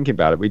 funnily, we're thinking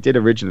about it. We did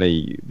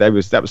originally. That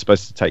was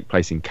supposed to take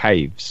place in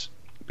caves,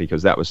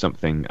 because that was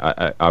something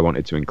I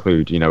wanted to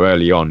include.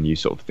 Early on, you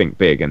sort of think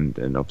big, and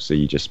obviously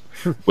you just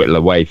whittle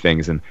away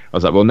things. And I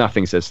was like, well,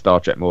 nothing says Star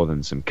Trek more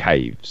than some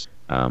caves.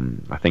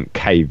 I think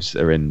caves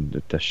are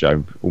in the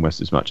show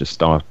almost as much as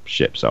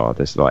starships are.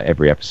 There's like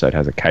every episode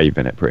has a cave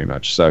in it, pretty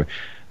much. So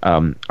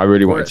I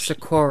really wanted. It's a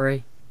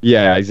quarry.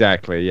 Yeah,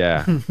 exactly.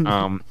 Yeah,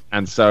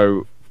 and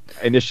so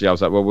initially I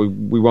was like, well,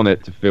 we want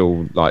it to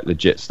feel like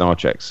legit Star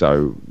Trek,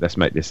 so let's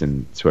make this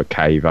into a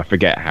cave. I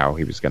forget how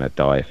he was going to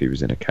die if he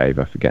was in a cave.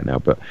 I forget now,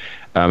 but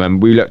and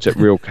we looked at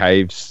real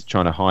caves,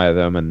 trying to hire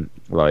them, and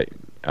like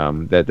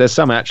there's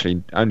some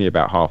actually only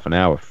about half an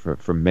hour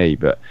from me,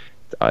 but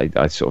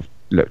I sort of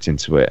looked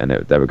into it, and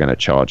they were going to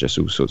charge us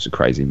all sorts of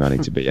crazy money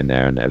to be in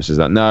there, and it was just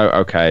like, no,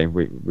 okay,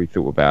 we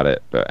thought about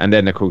it, and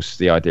then of course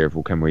the idea of,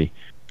 well, can we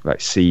like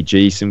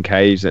CG some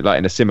caves, like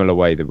in a similar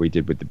way that we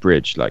did with the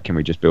bridge, like can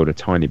we just build a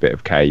tiny bit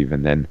of cave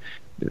and then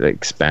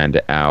expand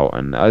it out?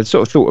 And I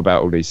sort of thought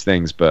about all these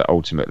things, but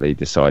ultimately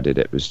decided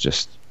it was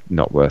just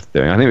not worth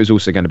doing. I think it was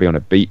also going to be on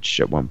a beach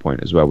at one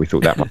point as well. We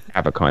thought that might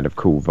have a kind of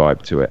cool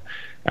vibe to it,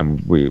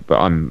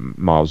 but I'm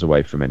miles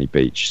away from any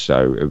beach,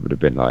 so it would have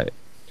been like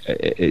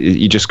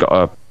you just got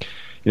to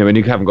when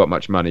you haven't got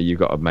much money, you've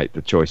got to make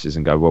the choices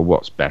and go, well,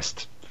 what's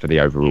best for the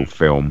overall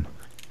film?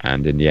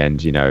 And in the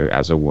end,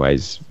 as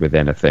always with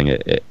anything,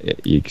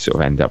 you sort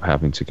of end up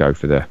having to go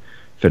for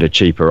the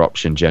cheaper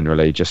option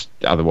generally. Just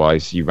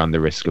otherwise, you run the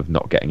risk of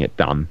not getting it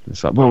done.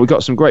 It's like, well, we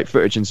got some great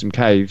footage in some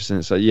caves, and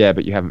it's like, yeah,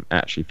 but you haven't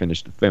actually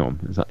finished the film.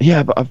 It's like,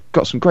 yeah, but I've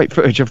got some great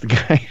footage of the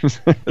caves.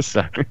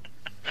 so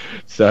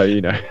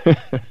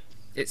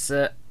It's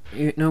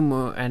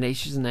normal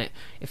adage, isn't it?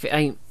 If it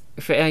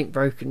ain't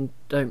broken,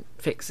 don't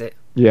fix it.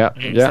 Yeah,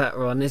 It's that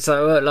one. It's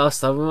like, well,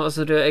 last time we might as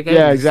well do it again.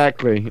 Yeah,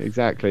 exactly.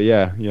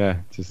 Yeah.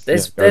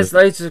 There's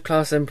loads of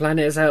Class M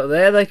planets out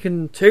there.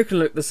 Two can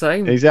look the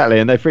same. Exactly,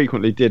 and they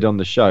frequently did on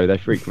the show. They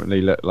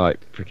frequently look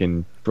like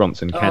freaking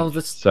Bronson Kent.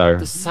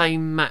 The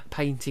same matte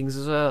paintings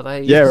as well.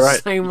 They right.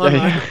 The same one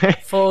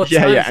like 4 times.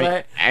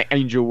 Yeah.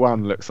 Angel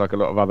 1 looks like a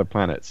lot of other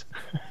planets.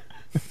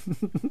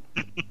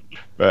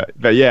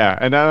 but yeah,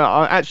 and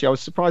I was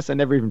surprised they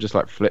never even just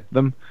like flipped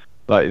them.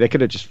 Like they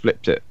could have just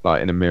flipped it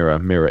like in a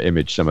mirror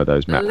image some of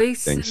those map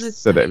things, in the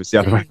so that it was the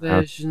other way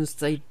around. Versions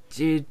they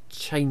did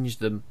change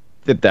them.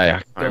 Did they?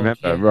 I can't remember.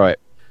 Yeah. Right.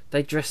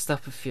 They dressed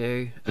up a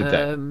few. Did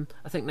they?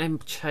 I think they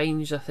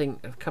changed. I think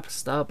a couple of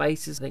star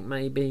bases. I think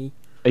maybe.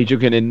 Are you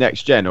talking in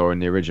Next Gen or in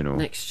the original?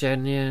 Next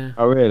Gen, yeah.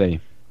 Oh really?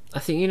 I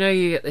think you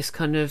get this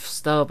kind of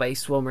star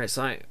based one where it's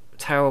like not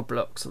tower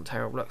blocks,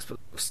 but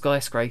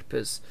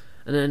skyscrapers.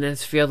 And then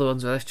there's a few other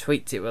ones where they've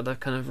tweaked it, where they've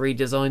kind of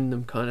redesigned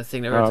them, kind of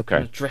thing. They've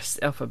kind of dressed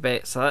it up a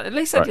bit. So at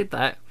least I did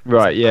that.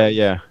 Right.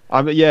 Yeah.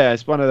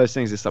 It's one of those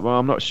things. It's like, well,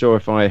 I'm not sure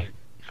if I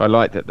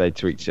like that they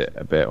tweaked it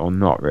a bit or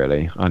not.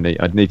 Really,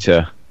 I'd need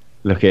to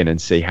look in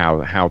and see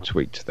how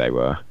tweaked they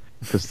were,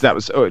 because that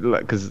was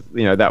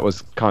that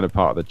was kind of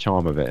part of the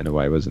charm of it in a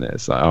way, wasn't it?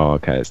 It's like, oh,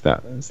 okay, it's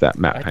that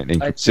matte painting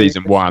from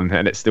season 1,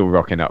 and it's still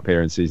rocking up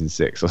here in season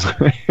 6 or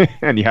something,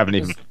 and you haven't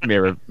even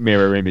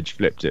mirror image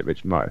flipped it,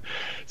 which might.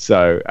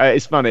 So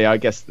it's funny. I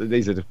guess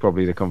these are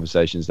probably the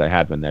conversations they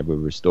had when they were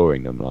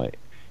restoring them. Like,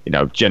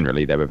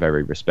 generally they were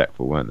very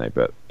respectful, weren't they?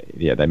 But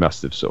yeah, they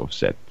must have sort of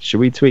said, should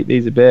we tweak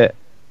these a bit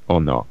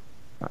or not?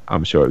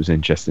 I'm sure it was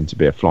interesting to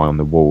be a fly on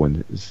the wall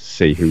and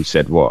see who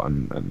said what,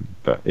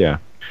 but yeah.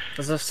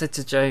 As I've said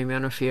to Jamie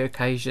on a few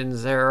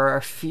occasions, there are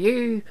a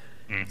few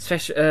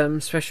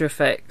special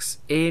effects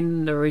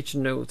in the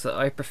original that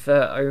I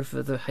prefer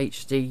over the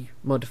HD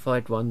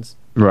modified ones.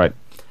 Right.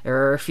 There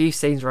are a few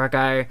scenes where I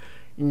go,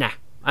 nah,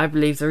 I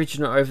believe the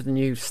original over the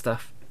new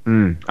stuff.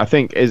 I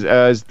think is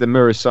the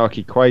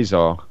Murasaki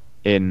Quasar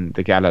in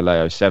the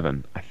Galileo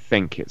 7. I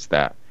think it's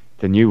that.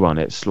 The new one,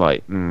 it's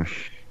like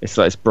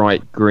it's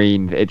bright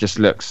green. It just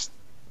looks,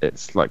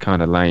 it's like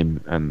kind of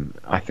lame, and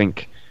I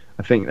think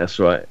that's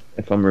right,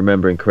 if I'm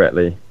remembering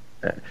correctly.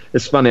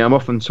 It's funny, I'm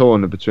often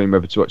torn between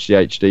whether to watch the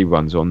HD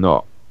ones or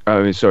not.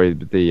 Oh, sorry,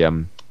 with the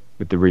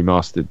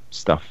remastered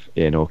stuff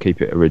in, or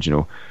keep it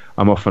original.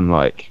 I'm often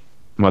like,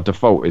 my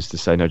default is to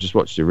say, no, just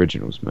watch the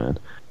originals, man.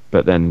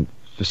 But then,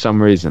 for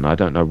some reason, I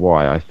don't know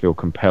why, I feel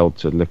compelled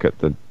to look at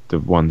the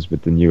ones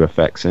with the new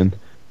effects in.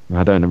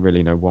 I don't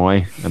really know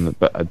why,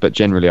 but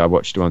generally I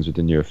watch the ones with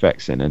the new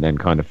effects in, and then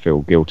kind of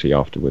feel guilty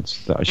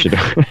afterwards that I should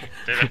have.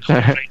 Bit of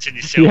conflict in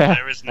yourself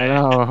there, isn't it? I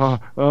know.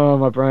 Oh,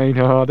 my brain.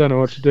 I don't know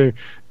what to do.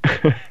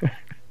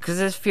 Because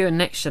there's a few in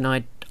Next Gen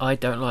I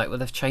don't like where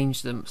they've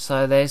changed them.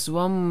 So there's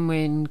one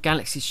in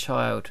Galaxy's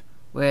Child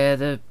where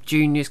the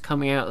Junior's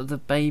coming out of the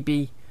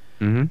baby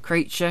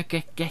creature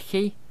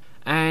Geki,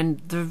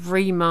 and the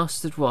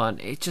remastered one,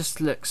 it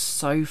just looks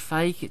so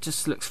fake. It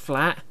just looks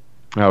flat.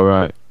 Oh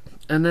right.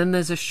 And then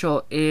there's a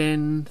shot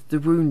in The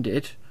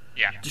Wounded.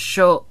 Yeah. The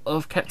shot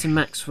of Captain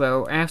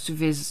Maxwell out of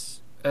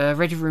his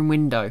ready room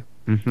window,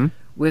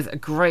 with a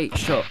great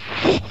shot,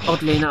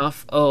 oddly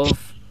enough,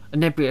 of a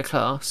Nebula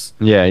class.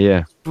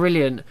 Yeah.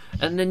 Brilliant.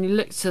 And then you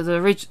look to the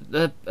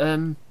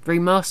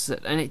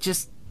remastered, and it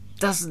just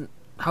doesn't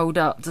hold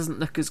up, doesn't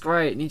look as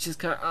great, and you just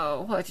go,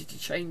 oh, why did you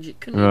change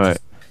it?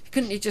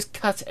 Couldn't you just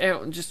cut it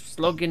out and just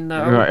log in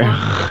there?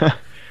 Right.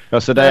 Oh,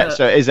 so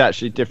it is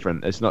actually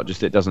different. It's not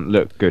just it doesn't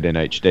look good in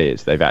HD.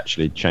 It's they've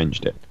actually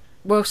changed it.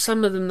 Well,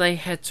 some of them they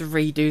had to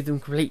redo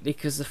them completely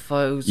because the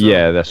files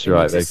that's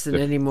right. Existed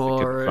anymore.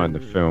 They couldn't find the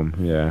film.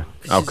 Yeah.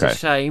 Which is a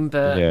shame,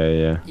 but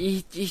yeah.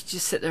 You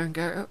just sit there and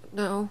go, oh,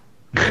 no,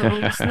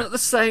 it's not the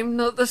same,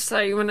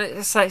 And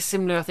it's like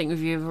similar, I think,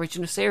 with your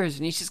original series,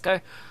 and you just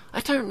go,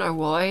 I don't know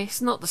why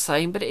it's not the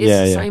same, but it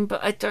is the same.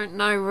 But I don't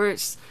know where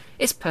it's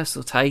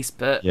personal taste,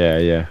 but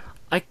yeah.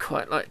 I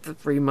quite like the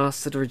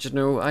remastered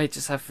original. I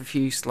just have a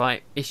few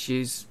slight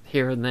issues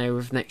here and there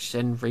with Next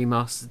Gen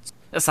remastered.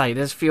 I say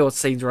there's a few odd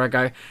scenes where I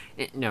go,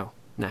 no,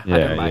 I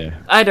don't buy it.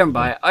 I don't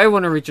buy it. I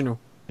want original.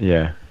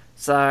 Yeah.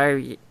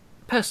 So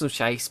personal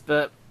taste,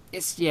 but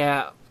it's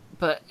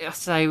But I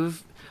say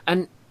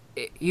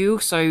you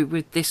also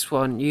with this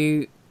one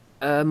you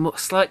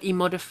slightly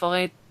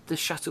modified the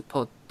shuttle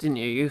pod, didn't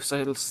you? You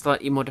also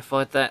slightly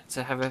modified that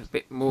to have a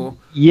bit more.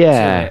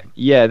 Yeah,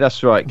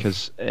 that's right.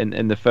 Because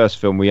in the first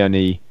film, we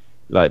only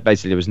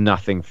basically there was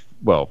nothing.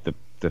 Well, the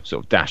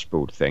sort of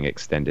dashboard thing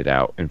extended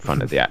out in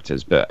front of the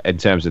actors, but in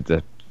terms of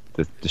the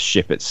the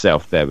ship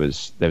itself, there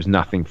was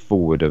nothing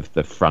forward of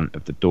the front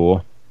of the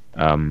door,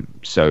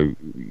 so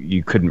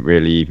you couldn't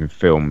really even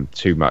film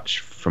too much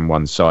from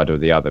one side or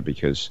the other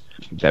because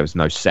there was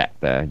no set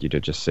there. You'd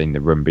have just seen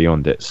the room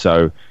beyond it.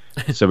 So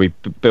we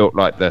built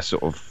like the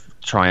sort of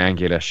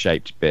triangular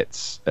shaped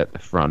bits at the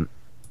front.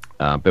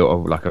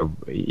 Built like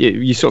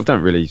you sort of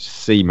don't really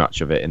see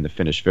much of it in the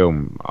finished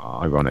film,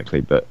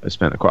 ironically, but I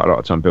spent quite a lot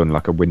of time building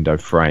like a window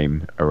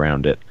frame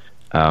around it.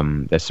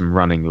 There's some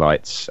running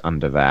lights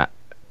under that,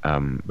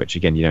 which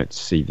again you don't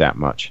see that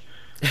much.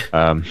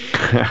 But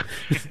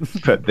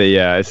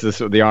it's the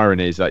sort of the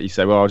irony is that you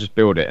say, well, I'll just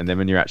build it, and then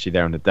when you're actually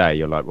there on the day,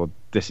 you're like, well,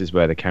 this is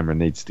where the camera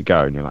needs to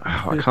go, and you're like,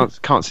 oh, I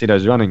can't see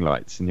those running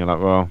lights, and you're like,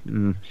 well,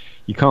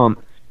 you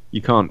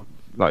can't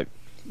like.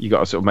 You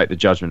got to sort of make the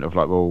judgment of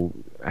like, well,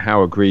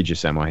 how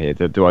egregious am I here?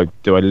 Do I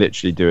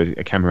literally do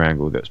a camera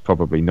angle that's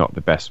probably not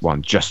the best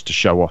one just to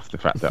show off the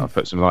fact that I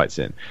put some lights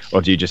in,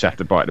 or do you just have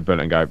to bite the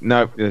bullet and go,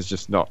 no, there's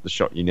just not the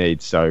shot you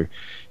need? So,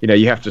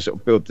 you have to sort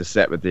of build the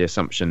set with the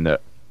assumption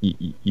that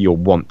you'll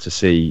want to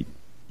see.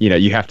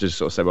 You have to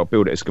sort of say, well,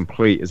 build it as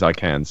complete as I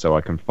can so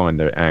I can find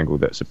the angle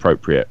that's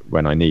appropriate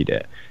when I need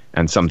it.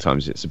 And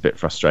sometimes it's a bit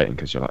frustrating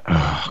because you're like,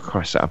 oh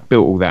Christ, I've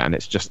built all that and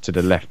it's just to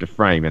the left of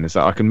frame, and it's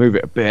like I can move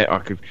it a bit,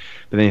 but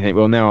then you think,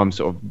 well, now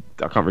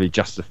I can't really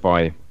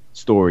justify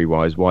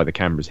story-wise why the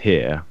camera's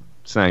here,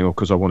 saying, well,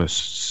 because I want to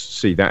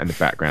see that in the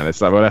background. It's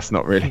like, well, that's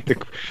not really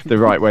the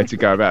right way to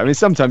go about it. I mean,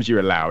 sometimes you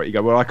allow it. You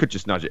go, well, I could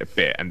just nudge it a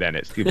bit, and then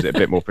it gives it a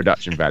bit more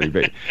production value.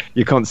 But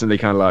you're constantly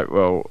kind of like,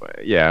 well,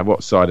 yeah,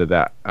 what side of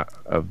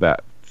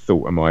that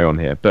thought am I on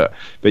here? But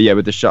yeah,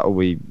 with the shuttle,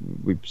 we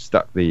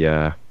stuck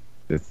the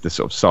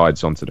sort of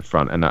sides onto the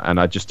front, and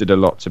I just did a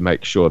lot to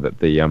make sure that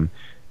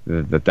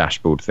the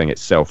dashboard thing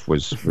itself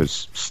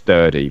was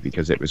sturdy,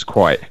 because it was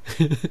quite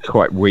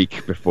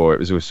weak before. It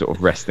was all sort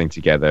of resting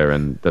together,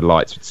 and the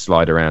lights would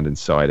slide around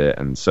inside it,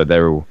 and so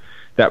they're all.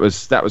 That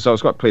was. I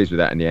was quite pleased with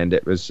that in the end.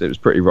 It was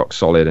pretty rock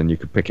solid, and you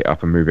could pick it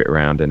up and move it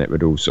around, and it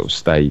would all sort of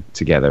stay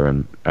together.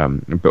 And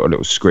put a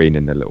little screen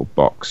in the little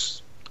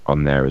box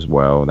on there as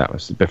well. That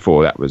was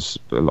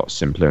a lot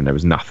simpler, and there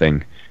was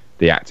nothing.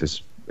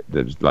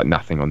 There was like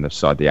nothing on the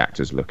side the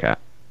actors look at,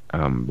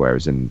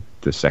 whereas in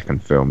the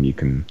second film you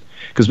can,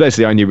 because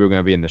basically I knew we were going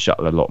to be in the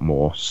shuttle a lot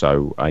more,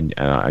 so I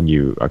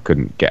knew I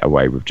couldn't get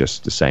away with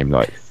just the same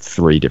like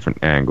 3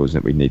 different angles,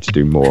 that we'd need to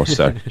do more.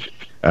 So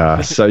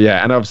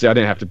yeah, and obviously I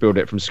didn't have to build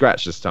it from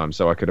scratch this time,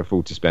 so I could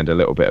afford to spend a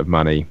little bit of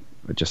money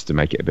just to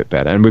make it a bit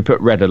better. And we put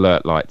red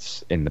alert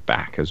lights in the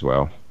back as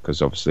well,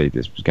 because obviously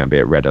this was going to be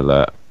a red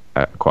alert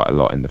quite a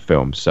lot in the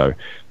film, so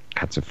I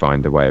had to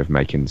find a way of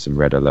making some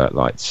red alert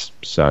lights.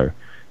 So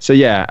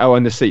yeah. Oh,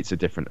 and the seats are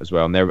different as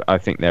well, and I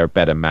think they're a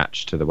better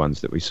match to the ones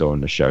that we saw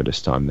in the show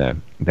this time.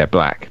 They're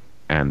black,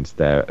 and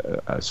they're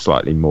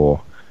slightly more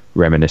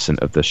reminiscent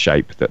of the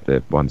shape that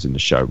the ones in the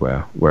show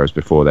were, whereas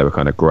before they were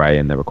kind of grey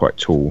and they were quite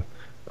tall.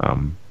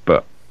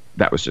 But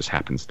that was just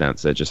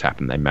happenstance. It just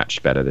happened they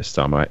matched better this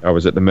time. I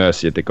was at the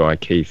mercy of the guy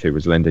Keith who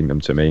was lending them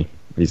to me.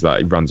 He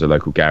runs a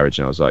local garage,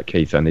 and I was like,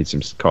 Keith, I need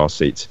some car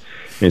seats.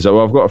 And he's like,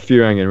 well, I've got a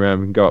few hanging around.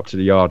 We can go up to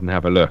the yard and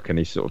have a look. And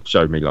he sort of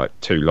showed me like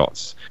 2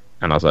 lots.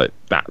 And I was like,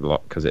 that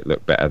lot, because it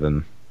looked better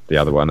than the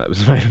other one that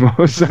was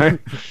available. So,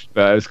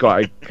 but it was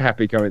quite a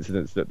happy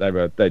coincidence that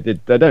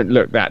they don't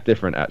look that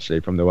different actually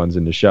from the ones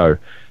in the show.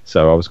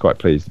 So I was quite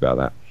pleased about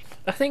that.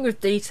 I think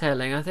with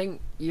detailing, I think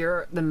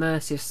you're at the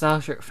mercy of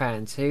Star Trek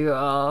fans who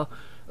are,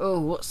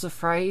 what's the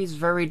phrase,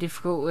 very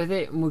difficult with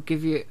it, and will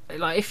give you,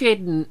 like, if you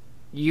hadn't,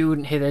 you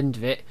wouldn't hit the end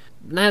of it.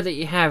 Now that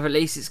you have, at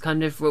least it's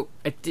kind of, well,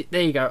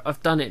 there you go,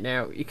 I've done it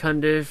now. You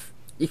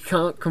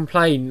can't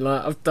complain,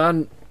 like, I've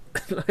done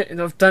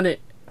it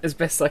as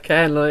best I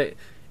can, like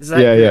as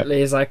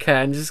accurately as I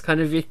can. Just kind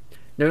of,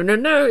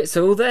 no, it's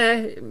all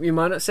there. You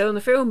might not sell in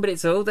the film, but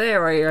it's all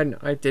there.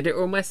 I did it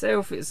all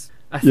myself.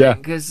 I think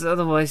because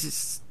otherwise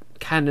it's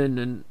canon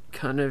and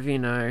kind of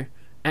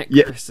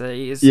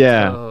accuracy is.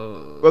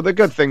 Well, the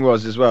good thing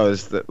was as well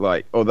is that,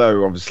 like,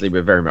 although obviously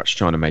we're very much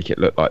trying to make it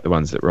look like the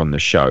ones that were on the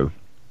show,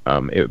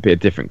 it would be a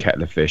different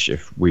kettle of fish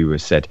if we were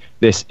said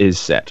this is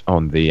set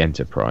on the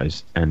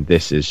Enterprise and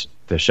this is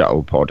the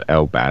shuttle pod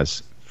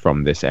Elbaz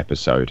from this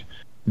episode.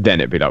 Then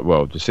it'd be like,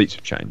 well, the seats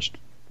have changed,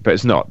 but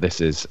it's not.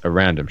 This is a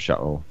random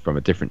shuttle from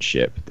a different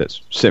ship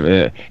that's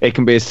similar. It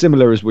can be as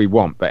similar as we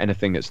want, but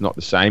anything that's not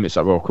the same, it's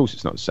like, well, of course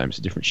it's not the same. It's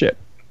a different ship.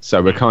 So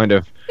we're kind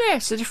of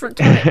it's a different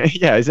type.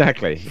 Yeah,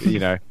 exactly.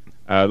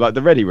 Like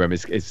the Ready Room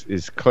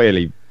is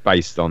clearly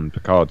based on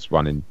Picard's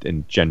one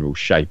in general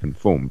shape and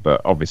form,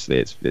 but obviously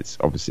it's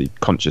obviously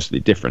consciously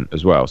different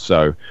as well.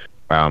 So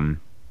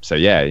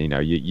yeah,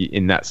 you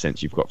in that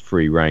sense you've got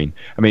free reign.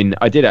 I mean,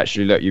 I did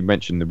actually look. You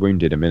mentioned the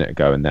Wounded a minute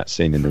ago, and that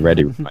scene in the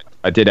Ready Room.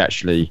 I did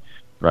actually,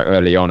 right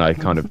early on, I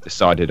kind of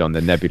decided on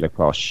the Nebula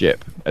class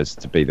ship as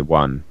to be the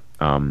one,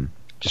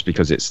 just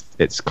because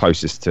it's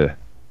closest to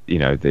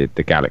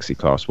the Galaxy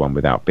class one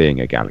without being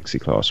a Galaxy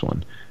class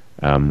one.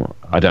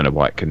 I don't know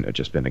why it couldn't have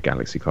just been a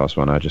Galaxy class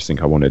one. I just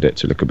think I wanted it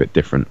to look a bit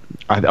different.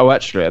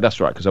 Actually, that's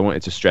right, because I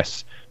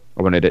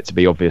wanted it to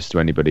be obvious to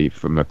anybody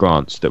from a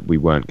glance that we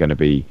weren't going to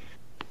be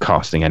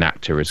casting an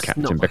actor as It's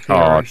Captain not a hero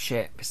Picard.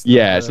 ship. It's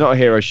It's not a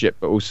hero ship,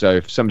 but also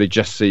if somebody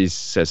just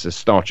says a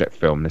Star Trek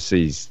film, they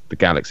sees the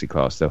Galaxy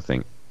class, they'll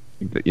think,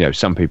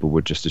 some people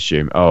would just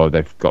assume, oh,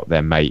 they've got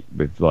their mate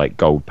with like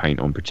gold paint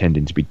on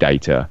pretending to be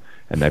Data,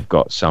 and they've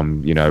got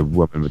some,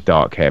 woman with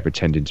dark hair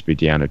pretending to be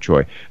Deanna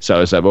Troi. So I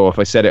was like, well, if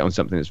I set it on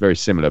something that's very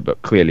similar,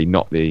 but clearly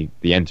not the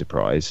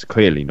Enterprise,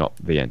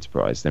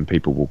 then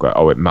people will go,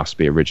 oh, it must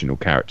be original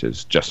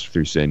characters just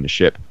through seeing the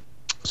ship.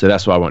 So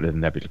that's why I wanted the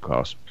Nebula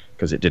class,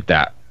 because it did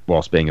that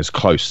whilst being as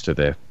close to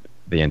the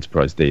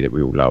Enterprise D that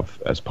we all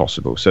love as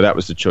possible. So that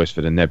was the choice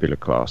for the Nebula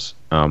class.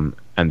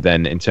 And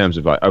then in terms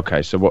of like,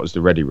 okay, so what does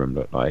the Ready Room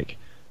look like?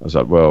 I was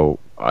like, well,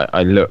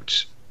 I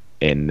looked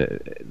in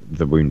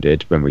the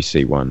Wounded when we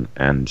see one,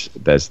 and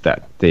there's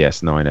that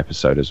DS9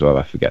 episode as well.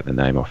 I forget the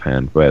name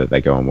offhand, where they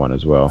go on one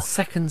as well.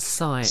 Second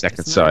Sight.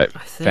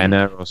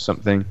 Fenner or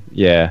something.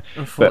 Yeah.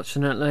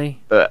 Unfortunately.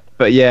 But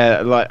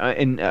yeah, like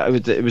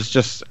it was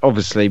just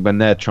obviously when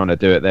they're trying to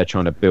do it, they're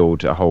trying to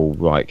build a whole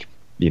like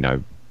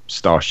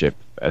starship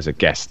as a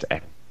guest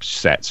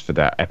sets for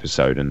that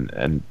episode,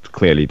 and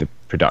clearly the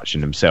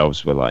production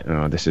themselves were like,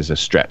 oh, this is a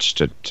stretch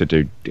to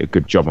do a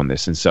good job on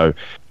this. And so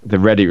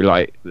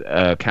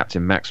the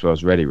Captain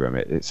Maxwell's Ready Room,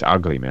 it's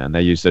ugly, man.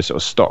 They use those sort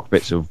of stock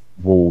bits of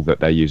wall that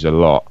they use a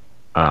lot,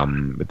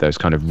 with those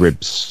kind of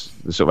ribs,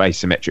 the sort of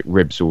asymmetric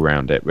ribs all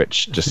around it,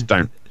 which just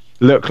don't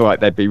look like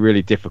they'd be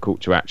really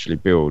difficult to actually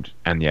build,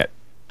 and yet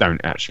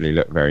don't actually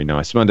look very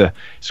nice.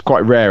 It's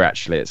quite rare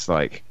actually. It's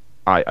like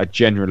I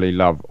generally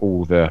love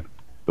all the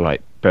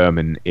like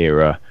Berman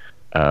era,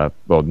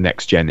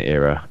 next gen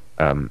era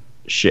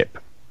ship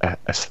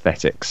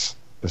aesthetics,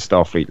 the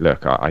Starfleet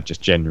look. I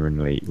just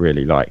genuinely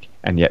really like,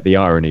 and yet the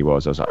irony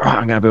was, I was like, right,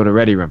 I'm going to build a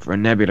Ready Room for a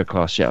Nebula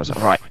class ship. I was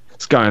like, right,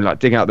 let's go and like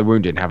dig out the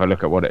Wounded and have a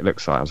look at what it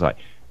looks like. I was like,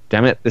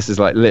 damn it, this is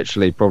like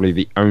literally probably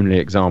the only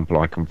example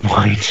I can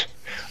find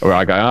where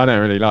I go, I don't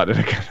really like the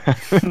look of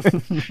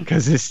that,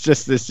 because it's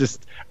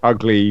just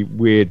ugly,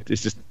 weird.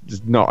 It's just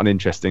not an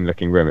interesting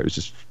looking room. It was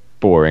just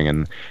boring,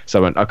 and so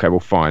I went, okay, well,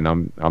 fine.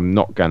 I'm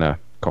not gonna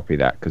copy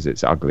that because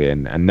it's ugly,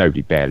 and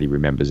nobody barely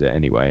remembers it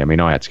anyway. I mean,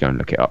 I had to go and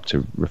look it up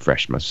to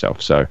refresh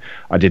myself, so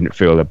I didn't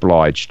feel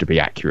obliged to be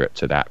accurate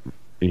to that,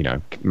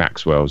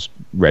 Maxwell's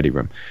Ready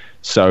Room.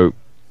 So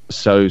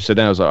then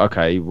I was like,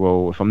 okay,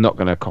 well, if I'm not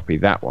going to copy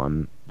that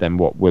one, then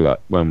what will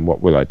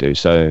I do?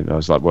 So I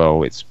was like,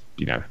 well, it's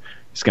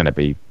it's going to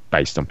be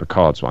based on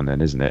Picard's one,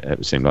 then, isn't it? It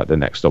would seem like the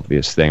next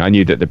obvious thing. I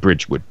knew that the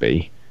bridge would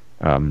be,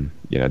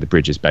 the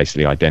bridge is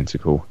basically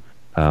identical.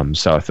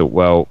 So I thought,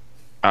 well,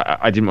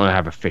 I didn't want to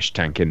have a fish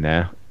tank in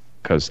there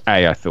because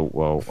I thought,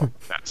 well,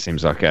 that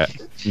seems like a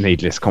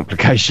needless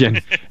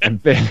complication,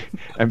 and B,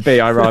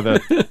 I rather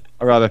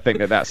think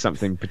that that's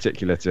something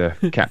particular to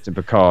Captain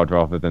Picard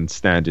rather than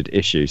standard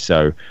issue.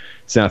 So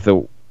I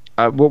thought,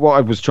 what I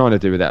was trying to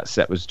do with that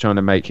set was trying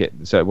to make it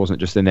so it wasn't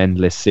just an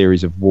endless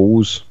series of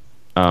walls,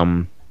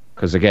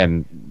 because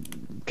again,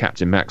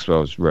 Captain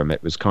Maxwell's room,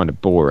 it was kind of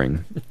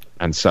boring.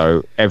 And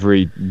so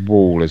every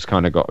wall has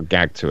kind of got a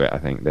gag to it, I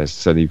think.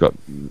 So you've got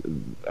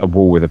a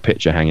wall with a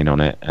picture hanging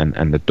on it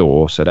and the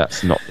door, so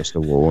that's not just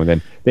a wall.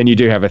 And then you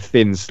do have a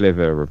thin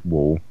slither of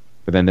wall,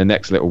 but then the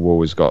next little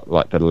wall has got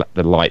like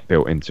the light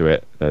built into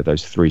it,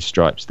 those 3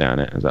 stripes down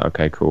it. I was like,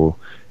 okay, cool.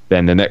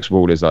 Then the next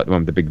wall is like the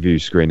one with the big view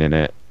screen in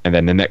it, and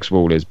then the next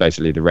wall is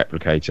basically the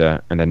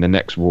replicator, and then the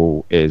next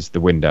wall is the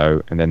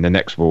window, and then the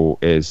next wall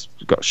is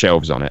got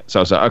shelves on it. So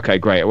I was like, okay,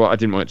 great. What I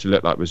didn't want it to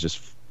look like was just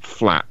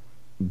flat,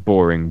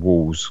 boring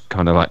walls,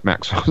 kind of like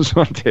Maxwell's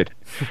one did.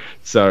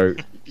 So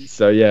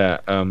yeah.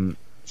 And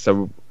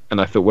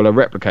I thought, well, a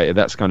replicator,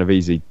 that's kind of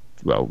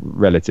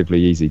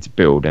relatively easy to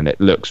build, and it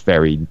looks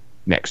very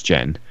next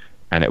gen,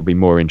 and it would be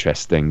more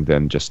interesting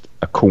than just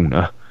a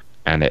corner,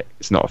 and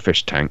it's not a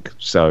fish tank.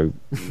 So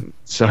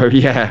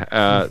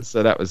yeah.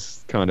 So that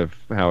was kind of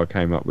how I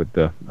came up with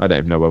I don't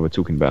even know why we're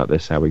talking about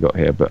this, how we got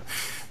here, but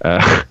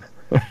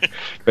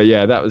but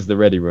yeah, that was the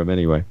Ready Room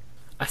anyway.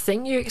 I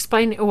think you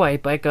explain it away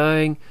by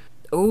going,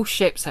 all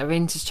ships have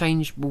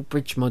interchangeable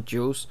bridge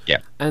modules. Yeah.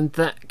 And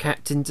that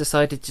captain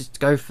decided to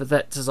go for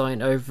that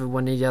design over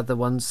one of the other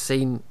ones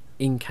seen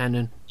in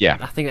canon. Yeah.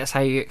 I think that's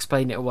how you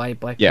explain it away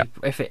by yeah.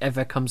 people, if it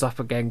ever comes up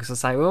again, because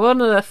I say, well, one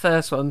of the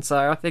first ones,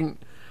 so I think...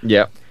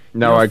 Yeah.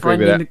 No, I agree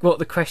with that. What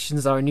the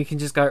questions are, and you can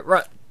just go,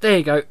 right, there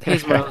you go,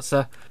 here's my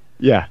answer.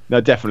 Yeah,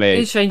 no, definitely.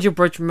 Interchangeable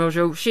bridge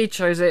module, she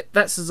chose it,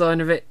 that's the design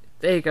of it,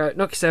 there you go,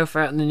 knock yourself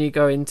out, and then you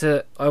go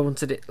into, I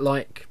wanted it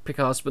like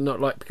Picard's, but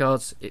not like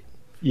Picard's.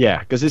 Yeah,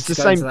 because it's the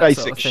same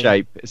basic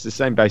shape. It's the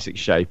same basic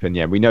shape, and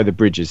yeah, we know the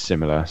bridge is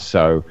similar.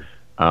 So,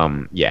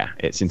 yeah,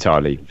 it's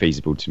entirely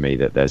feasible to me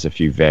that there's a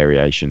few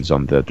variations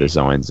on the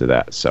designs of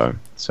that. So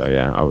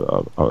yeah,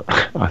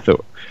 I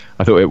thought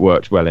it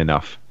worked well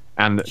enough.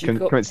 And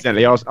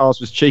coincidentally, ours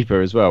was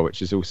cheaper as well,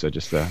 which is also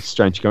just a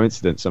strange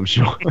coincidence, I'm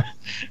sure.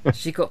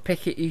 She got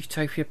Pickett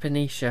Utopia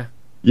Panisha.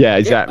 Yeah,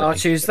 exactly. I'll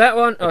choose that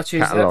one. I'll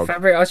choose that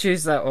fabric. I'll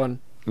choose that one.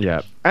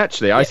 Yeah,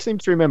 actually, I seem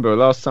to remember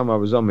last time I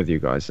was on with you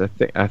guys. I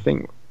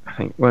think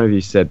one of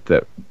you said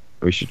that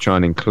we should try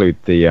and include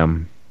the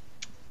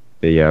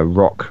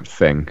rock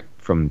thing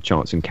from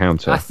Chance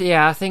Encounter. I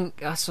think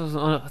that's what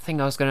I think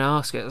I was going to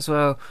ask it as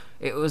well.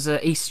 It was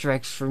Easter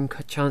eggs from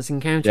Chance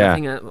Encounter.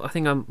 Yeah. I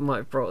think I might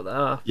have brought that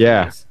up.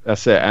 Yeah,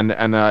 that's it. And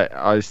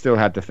I still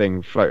had the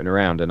thing floating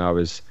around, and I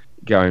was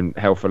going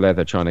hell for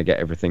leather trying to get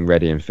everything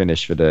ready and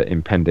finished for the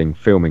impending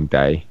filming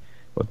day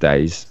or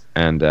days.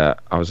 And I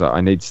was like,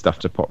 I need stuff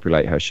to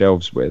populate her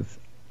shelves with.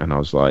 And I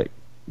was like,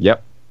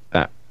 yep,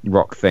 that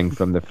rock thing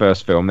from the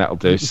first film, that'll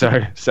do.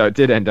 So it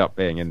did end up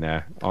being in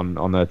there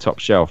on the top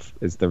shelf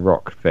is the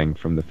rock thing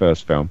from the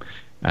first film,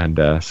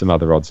 and some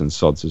other odds and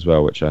sods as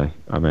well, which I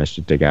managed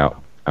to dig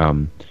out.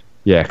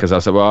 Yeah, because I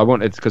said, well, I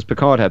wanted, because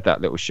Picard had that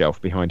little shelf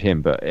behind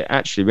him, but it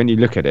actually, when you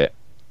look at it,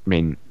 I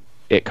mean,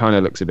 it kind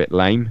of looks a bit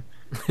lame.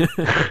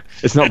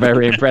 It's not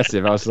very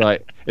impressive. I was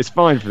like, it's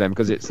fine for them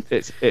because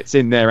it's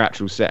in their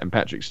actual set, and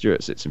Patrick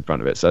Stewart sits in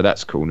front of it, so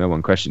that's cool. No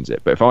one questions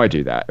it. But if I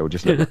do that, it will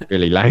just look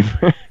really lame.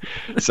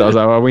 So I was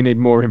like, well, we need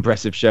more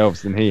impressive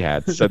shelves than he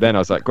had. So then I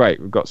was like,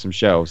 great, we've got some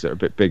shelves that are a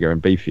bit bigger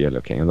and beefier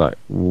looking. I was like,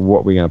 what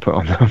are we going to put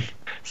on them?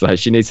 So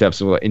she needs to have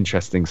some like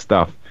interesting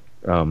stuff.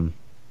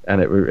 And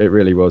it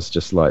really was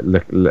just like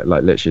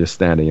literally just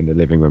standing in the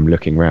living room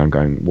looking around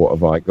going, what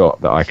have I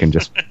got that I can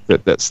just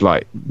that's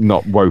like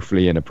not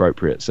woefully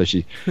inappropriate. So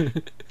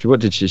what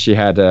did she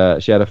had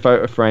a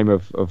photo frame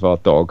of our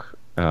dog,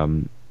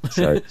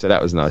 so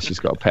that was nice. She's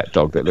got a pet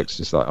dog that looks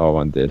just like our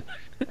one did.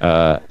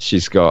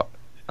 She's got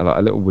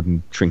a little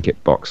wooden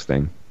trinket box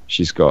thing.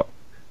 She's got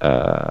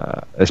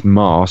this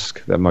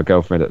mask that my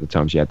girlfriend at the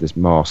time, she had this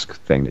mask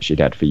thing that she'd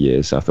had for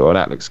years, so I thought, oh,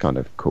 that looks kind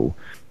of cool.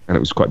 And it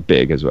was quite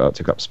big as well. It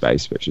took up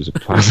space, which was a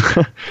plus.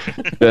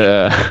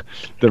 the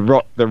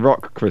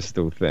rock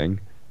crystal thing,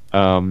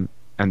 and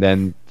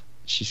then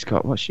she's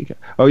got, what's she got?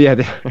 Oh yeah,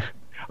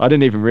 I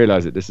didn't even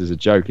realise that this is a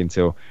joke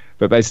until.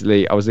 But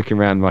basically, I was looking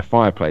around my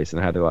fireplace and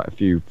I had like a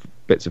few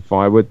bits of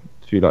firewood,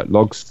 a few like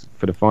logs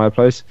for the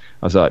fireplace.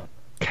 I was like,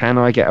 can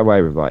I get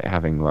away with like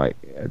having like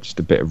just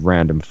a bit of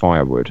random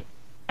firewood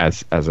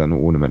as an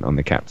ornament on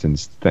the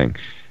captain's thing?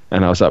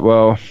 And I was like,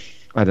 well,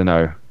 I don't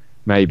know.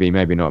 Maybe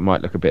not. It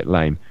might look a bit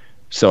lame.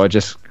 So I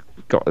just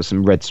got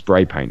some red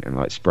spray paint and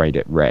like sprayed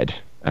it red.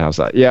 And I was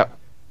like, yeah,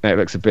 it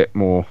looks a bit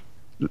more.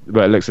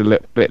 Well, it looks a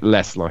little bit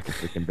less like a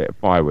freaking bit of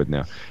firewood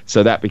now.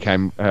 So that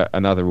became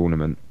another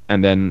ornament.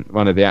 And then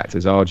one of the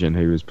actors, Arjun,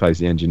 who plays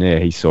the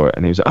engineer, he saw it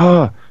and he was like,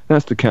 oh,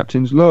 that's the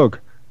captain's log.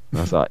 And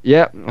I was like,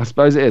 yeah, I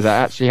suppose it is. I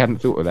actually hadn't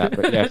thought of that,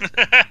 but yes,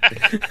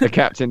 the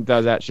captain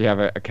does actually have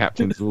a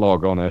captain's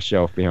log on her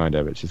shelf behind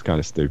her, which is kind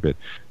of stupid.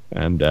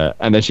 And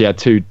then she had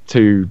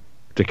two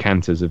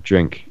decanters of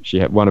drink. She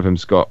had, one of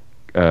them's got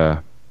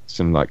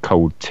some like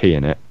cold tea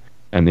in it,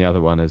 and the other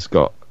one has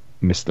got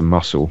Mr.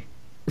 Muscle,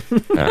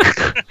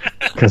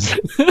 because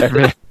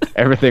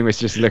everything was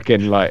just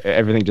looking like,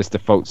 everything just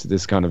defaults to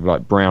this kind of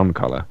like brown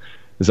color.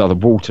 There's other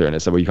water in it,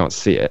 so you can't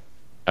see it,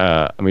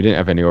 and we didn't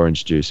have any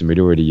orange juice, and we'd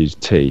already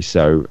used tea,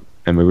 so,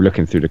 and we were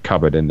looking through the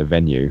cupboard in the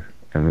venue,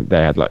 and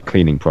they had like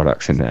cleaning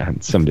products in there,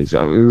 and somebody's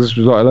like, this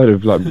was like a load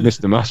of like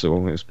Mr. Muscle,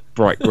 and it was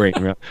bright green.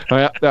 Oh,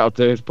 yeah, that'll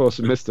do, let's pour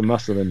some Mr.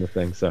 Muscle in the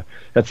thing. So I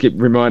had to keep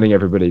reminding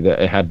everybody that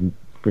it had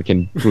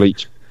freaking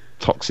bleach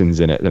toxins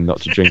in it and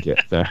not to drink it.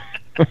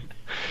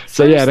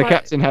 So yeah, the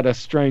captain had a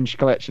strange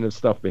collection of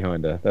stuff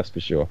behind her, that's for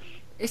sure.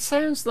 It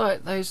sounds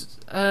like those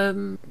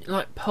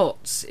like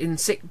pots in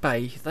sick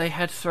bay they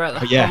had throughout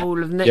the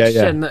whole of Next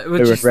Gen that were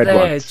just there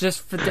ones,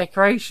 just for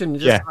decoration.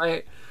 Just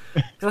like,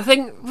 cause I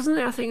think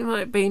it might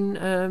have been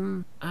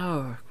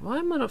why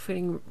am I not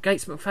feeling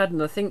Gates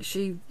McFadden? I think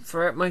she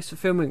throughout most of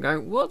the filming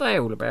going, what are they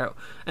all about?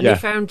 And they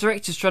found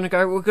directors trying to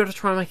go, we've got to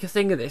try and make a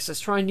thing of this,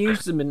 let's try and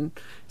use them. And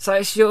so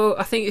it's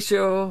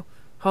your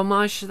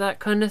homage to that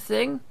kind of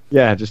thing.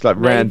 Yeah, just like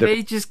random.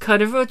 Maybe just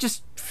kind of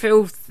just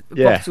fill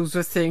bottles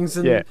with things,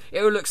 and it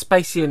will look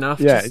spacey enough.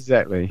 Yeah, just,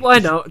 exactly. Why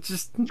not?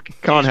 Just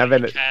can't have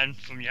any. Can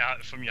from your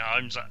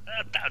homes. Like,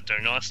 that'll do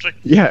nicely.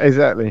 Yeah,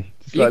 exactly.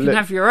 Just you can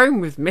have your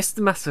own with Mr.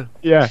 Muscle.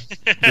 Yeah,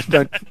 just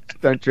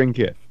don't drink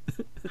it,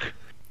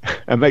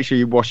 and make sure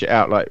you wash it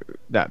out like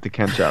that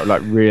decanter out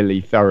like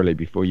really thoroughly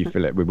before you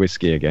fill it with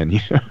whiskey again.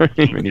 You know what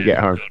I mean? When you get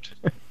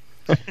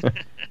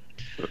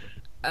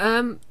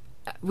home.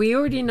 We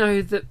already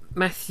know that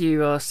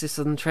Matthew asked this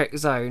on Trek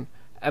Zone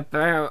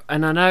about,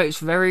 and I know it's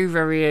very,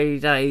 very early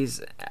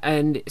days,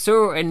 and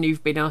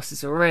you've been asked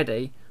this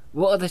already.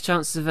 What are the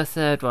chances of a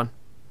third one?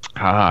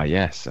 Ah,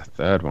 yes, a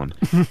third one.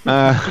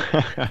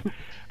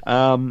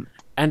 And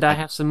I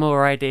have some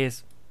more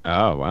ideas.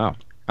 Oh wow.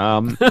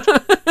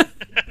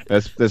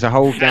 There's a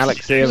whole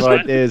galaxy of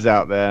ideas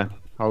out there.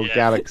 Whole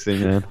galaxy,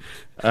 man.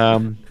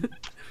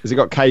 Has it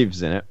got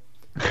caves in it?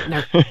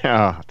 No.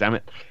 Oh, damn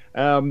it.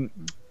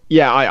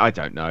 Yeah, I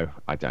don't know.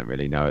 I don't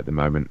really know at the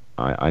moment.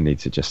 I need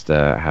to just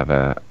have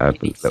a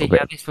little bit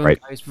how this one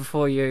goes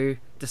before you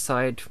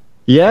decide.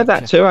 Yeah,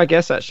 that too, I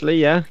guess,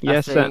 actually. Yeah,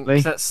 certainly.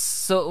 That's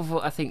sort of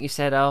what I think you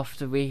said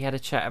after we had a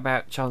chat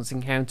about Chance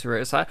Encounter.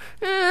 It's like,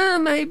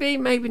 maybe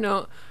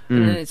not.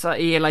 And then it's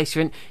like a year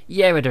later, and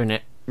we're doing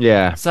it.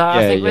 Yeah. So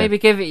I think maybe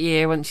give it a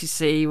year once you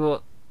see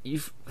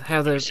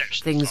how the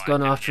thing's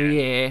gone after a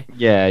year.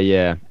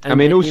 Yeah. I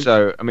mean,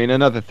 also,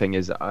 another thing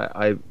is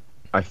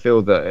I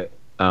feel that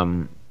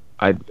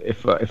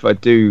if I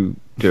do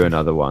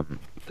another one,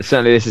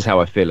 certainly this is how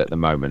I feel at the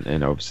moment,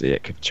 and obviously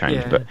it could change.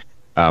 Yeah. But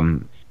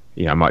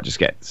I might just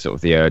get sort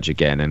of the urge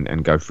again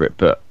and go for it.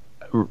 But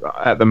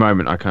at the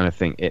moment, I kind of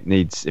think it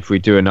needs. If we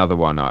do another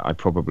one, I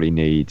probably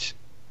need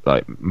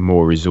like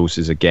more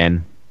resources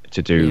again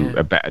to do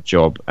a better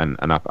job. And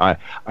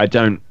I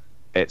don't.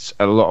 It's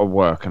a lot of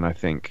work, and I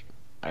think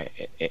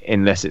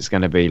unless it's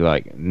going to be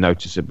like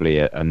noticeably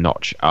a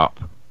notch up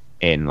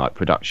in like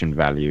production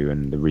value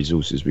and the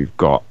resources we've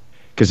got,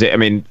 because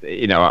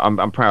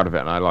I'm proud of it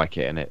and I like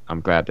it, and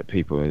I'm glad that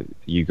people,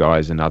 you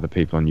guys and other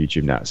people on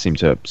YouTube now seem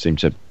to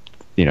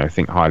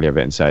think highly of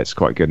it and say it's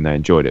quite good and they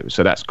enjoyed it,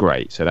 so that's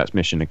great, so that's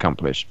mission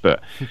accomplished.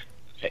 But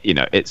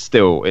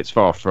it's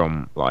far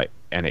from like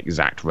an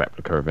exact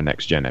replica of a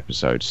next gen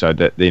episode, so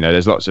that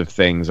there's lots of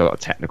things, a lot of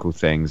technical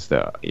things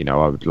that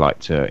I would like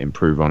to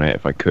improve on it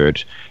if I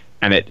could,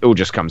 and it all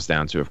just comes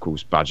down to, of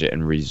course, budget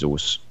and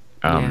resource.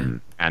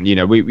 And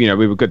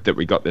we were good that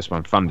we got this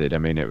one funded. I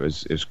mean, it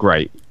was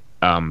great,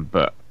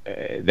 but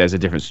there's a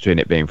difference between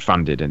it being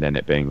funded and then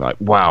it being like,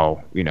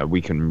 wow,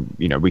 we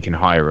can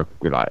hire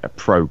a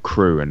pro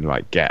crew and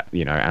like get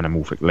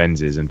anamorphic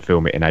lenses and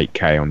film it in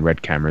 8K on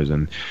red cameras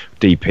and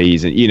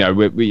DPs,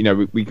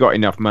 and we got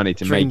enough money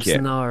to Dream make it.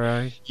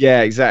 Scenario.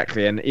 Yeah,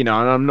 exactly. And and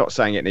I'm not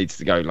saying it needs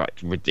to go like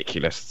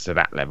ridiculous to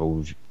that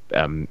level,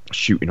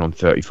 shooting on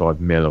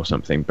 35mm or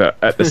something, but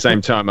at the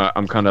same time,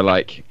 I'm kind of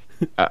like,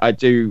 I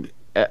do.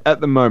 At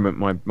the moment,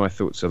 my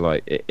thoughts are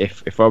like,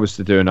 if I was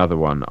to do another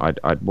one,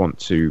 I'd want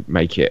to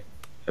make it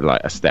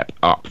like a step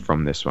up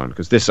from this one,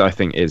 because this, I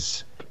think,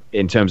 is,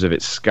 in terms of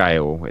its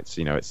scale,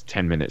 it's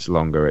 10 minutes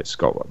longer, it's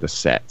got the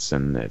sets,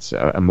 and it's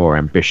a more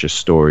ambitious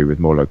story with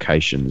more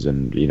locations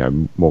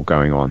and more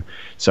going on.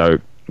 So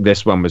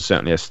this one was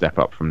certainly a step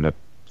up from the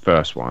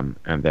first one,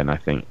 and then I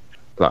think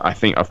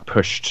I've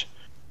pushed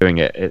doing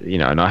it,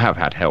 and I have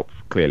had help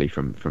clearly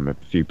from a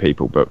few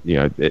people, but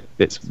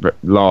it's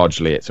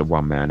largely a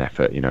one-man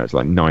effort. It's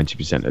like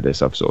 90% of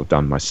this I've sort of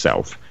done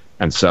myself,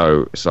 and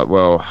so it's like,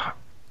 well,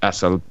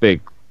 that's a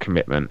big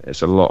commitment,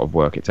 it's a lot of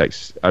work, it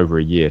takes over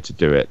a year to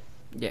do it.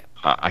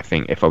 I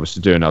think if I was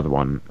to do another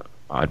one,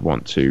 I'd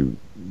want to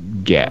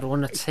I'd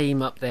want to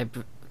team up there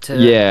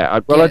to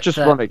I'd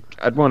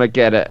want to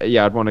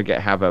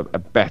get have a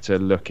better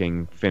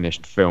looking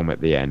finished film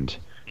at the end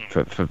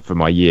for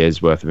my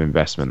year's worth of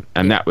investment,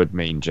 and that would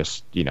mean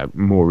just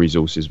more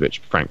resources, which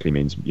frankly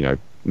means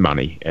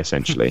money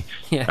essentially.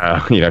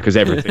 Because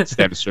everything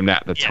stems from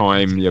that. The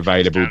time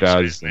available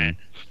does. And,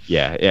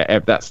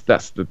 that's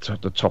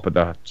the top of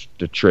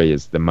the tree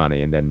is the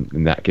money, and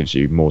that gives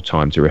you more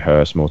time to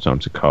rehearse, more time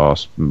to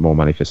cast, more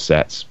money for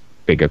sets,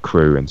 bigger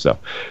crew and stuff.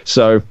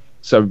 So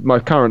my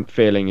current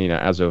feeling,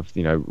 as of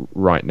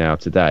right now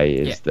today,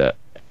 is that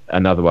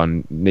another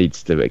one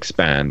needs to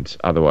expand,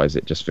 otherwise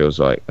it just feels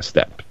like a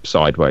step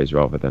sideways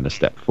rather than a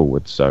step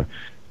forward. So,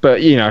 but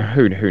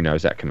who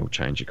knows, that can all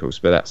change, of course,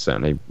 but that's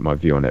certainly my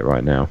view on it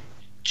right now.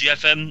 Do you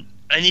have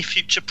any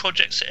future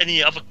projects,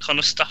 any other kind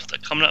of stuff that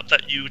are coming up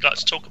that you would like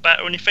to talk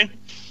about or anything?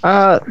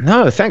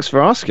 No, thanks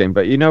for asking,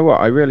 but you know what,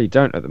 I really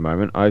don't at the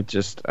moment. I've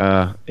just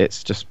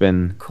it's just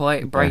been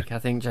quite a break, I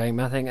think,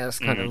 Jamie. I think that's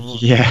kind of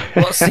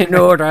what's in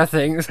order, I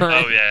think.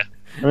 Oh yeah,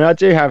 I mean, I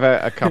do have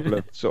a couple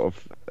of sort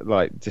of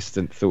like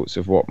distant thoughts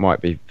of what might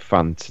be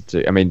fun to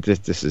do. I mean,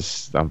 this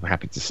is, I'm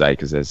happy to say,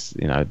 because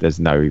there's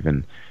no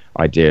even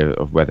idea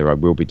of whether I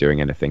will be doing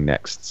anything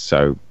next.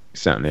 So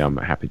certainly I'm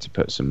happy to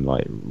put some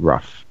like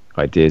rough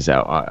ideas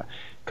out,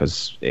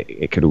 because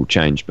it could all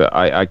change. But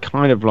I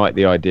kind of like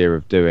the idea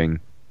of doing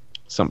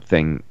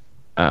something,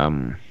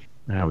 how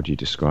would you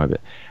describe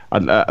it?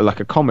 Like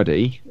a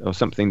comedy or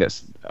something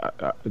that's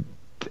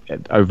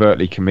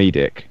overtly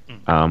comedic,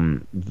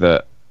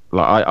 that,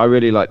 like, I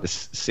really like the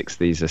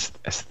 60s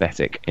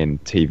aesthetic in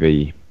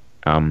TV,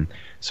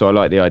 so I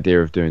like the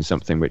idea of doing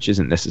something which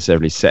isn't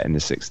necessarily set in the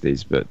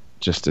 60s, but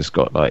just has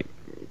got like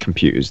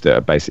computers that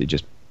are basically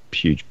just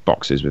huge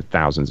boxes with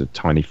thousands of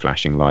tiny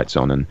flashing lights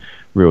on and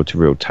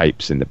reel-to-reel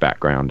tapes in the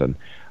background. And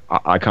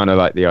I kind of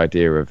like the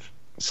idea of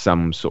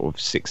some sort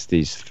of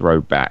 60s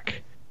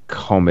throwback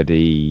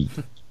comedy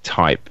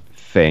type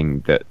thing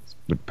that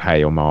would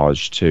pay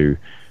homage to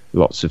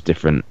lots of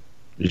different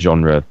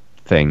genre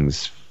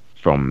things,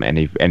 from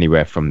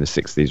anywhere from the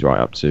 60s right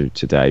up to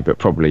today, but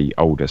probably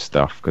older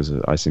stuff, because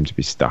I seem to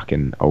be stuck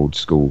in old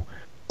school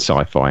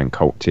sci-fi and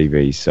cult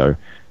TV. So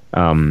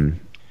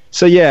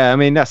yeah, I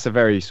mean, that's a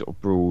very sort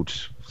of broad,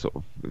 sort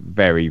of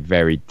very,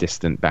 very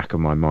distant back of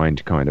my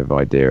mind kind of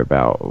idea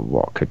about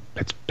what could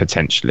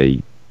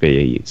potentially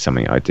be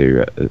something I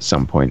do at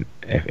some point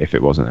if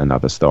it wasn't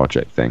another Star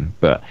Trek thing.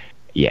 But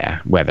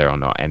yeah, whether or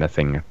not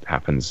anything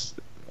happens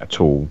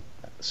at all,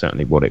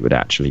 certainly what it would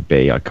actually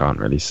be, I can't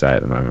really say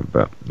at the moment.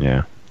 But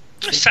yeah,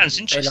 that sounds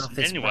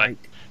interesting anyway.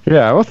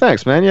 Yeah, well,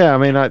 thanks, man. Yeah, I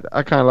mean, I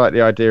kind of like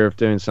the idea of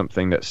doing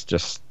something that's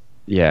just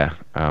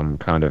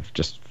kind of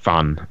just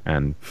fun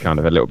and kind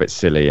of a little bit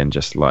silly, and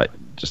just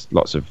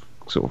lots of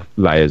sort of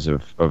layers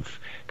of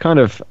kind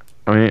of,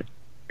 I mean,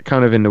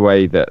 kind of in the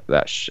way that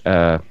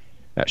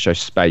show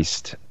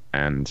Spaced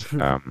and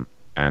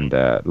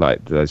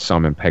like the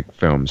Simon Pegg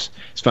films.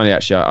 It's funny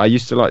actually. I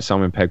used to like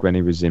Simon Pegg when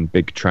he was in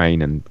Big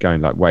Train and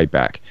going like way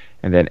back,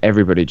 and then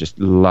everybody just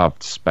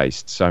loved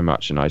Spaced so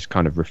much, and I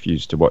kind of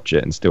refused to watch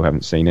it and still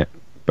haven't seen it.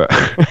 But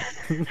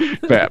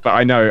but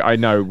I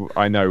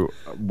know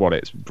what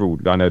it's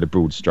broad. I know the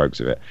broad strokes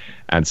of it,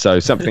 and so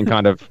something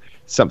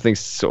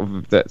sort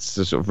of that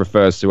sort of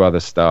refers to other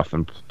stuff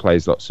and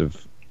plays lots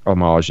of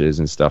homages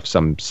and stuff.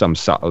 Some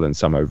subtle and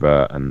some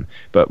overt,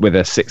 but with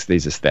a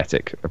 60s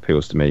aesthetic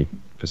appeals to me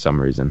for some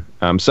reason.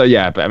 So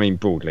yeah, but I mean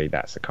broadly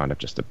that's a kind of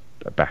just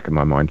a back of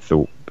my mind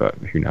thought. But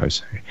who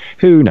knows?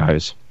 Who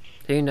knows?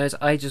 Who knows?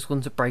 I just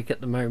want a break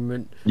at the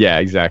moment. Yeah,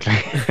 exactly.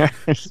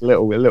 Just a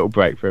little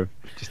break for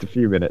just a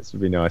few minutes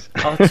would be nice.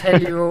 I'll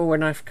tell you all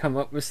when I've come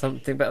up with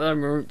something, but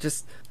I'm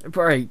just a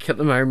break at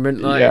the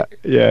moment. Like,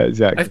 yeah,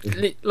 exactly.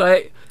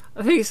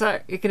 I think it's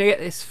like you're gonna get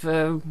this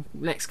for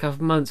next couple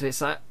of months.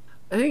 It's like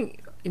I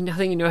think in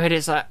your head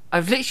it's like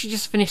I've literally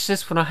just finished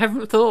this one. I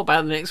haven't thought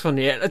about the next one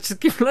yet. I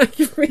just give me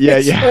yeah.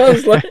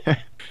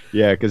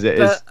 Yeah, because it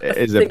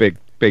is a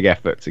big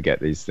effort to get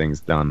these things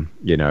done,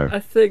 you know. I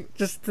think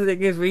just the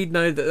thing is we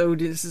know that the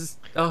audiences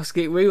ask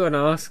it, we want to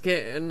ask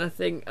it, and I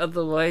think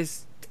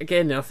otherwise,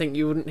 again, I think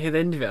you wouldn't hear the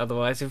end of it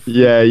otherwise if we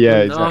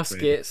didn't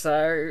ask it.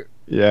 So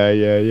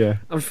yeah.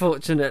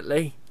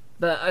 Unfortunately,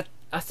 but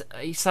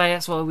you say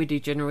that's why we do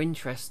general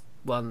interest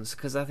ones,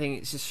 because I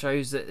think it just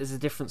shows that there's a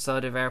different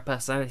side of our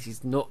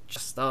personalities, not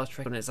just Star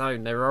Trek on its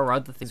own. There are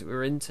other things that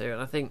we're into,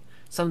 and I think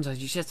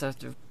sometimes you just have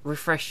to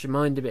refresh your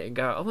mind a bit and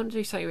go, I want to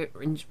do something a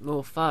bit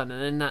more fun,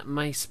 and then that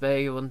may spur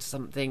you on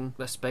something,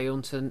 let's spur you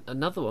on to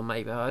another one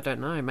maybe, I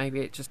don't know,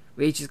 maybe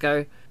we just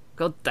go,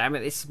 God damn it,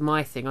 this is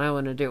my thing, I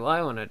want to do what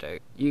I want to do.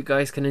 You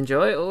guys can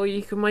enjoy it, or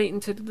you can wait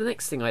until the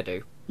next thing I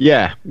do.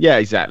 Yeah,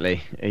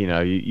 exactly. You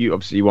know, you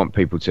obviously want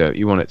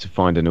it to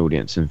find an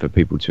audience and for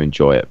people to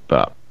enjoy it,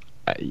 but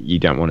you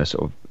don't want to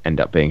sort of end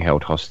up being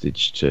held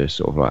hostage to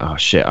sort of like, oh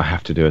shit, I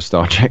have to do a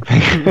Star Trek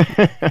thing.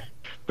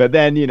 But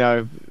then, you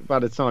know, by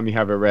the time you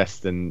have a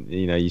rest and,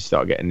 you know, you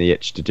start getting the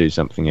itch to do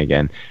something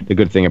again, the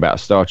good thing about a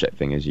Star Trek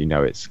thing is, you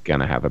know, it's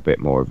going to have a bit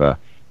more of a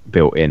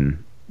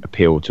built-in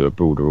appeal to a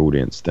broader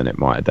audience than it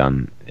might have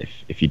done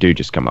if you do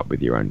just come up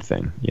with your own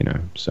thing, you know.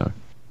 So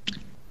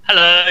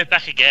hello,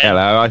 back again.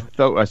 Hello, I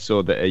thought I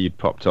saw that you'd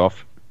popped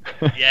off.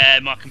 Yeah,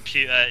 my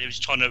computer, it was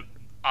trying to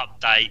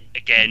update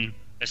again.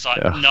 It's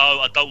like, no,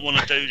 I don't want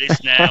to do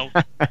this now.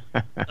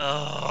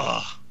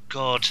 Oh,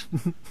 God.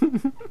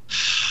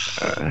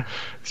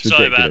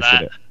 Sorry about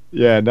that.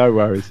 Yeah, no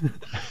worries.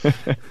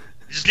 It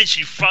just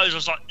literally froze. I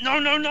was like, no,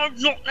 not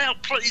now,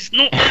 please,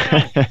 not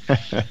now.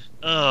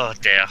 Oh,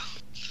 dear.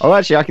 Oh,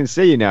 actually, I can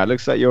see you now. It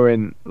looks like you're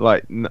in,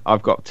 like,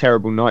 I've got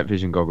terrible night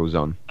vision goggles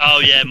on. Oh,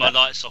 yeah, my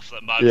light's off at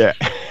the moment.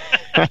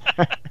 Yeah.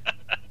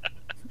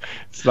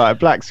 It's like a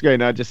black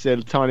screen. I just see a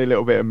tiny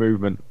little bit of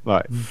movement.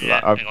 Like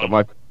I've got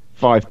my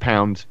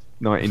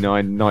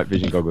 £5.99 night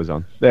vision goggles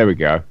on. There we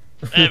go.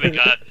 There we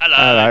go.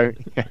 Hello.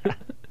 There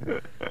we go.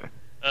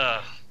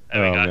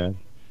 Man.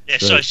 Yeah.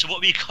 So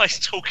what were you guys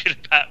talking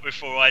about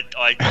before I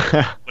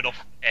went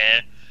off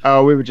air?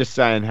 Oh, we were just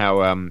saying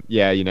how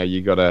you know,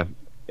 you gotta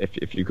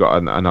if you've got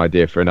an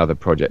idea for another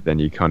project, then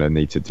you kind of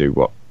need to do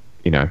what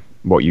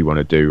you want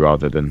to do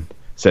rather than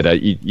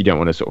that you don't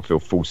want to sort of feel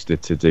forced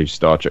to do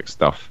Star Trek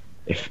stuff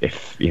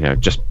if you know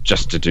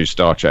just to do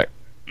Star Trek.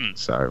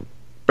 So,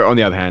 but on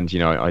the other hand, you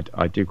know,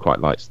 I do quite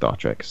like Star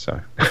Trek, so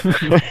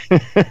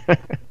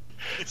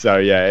so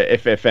yeah,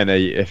 if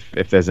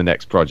there's a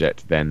next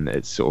project, then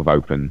it's sort of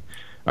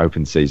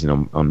open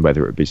season on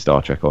whether it be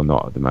Star Trek or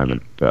not at the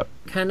moment. But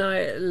can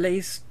I at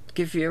least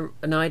give you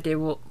an idea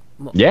what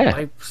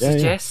I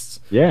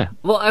suggest? Yeah.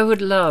 What I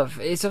would love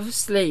is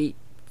obviously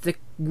the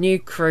new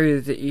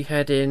crew that you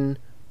had in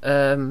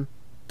the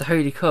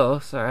Holy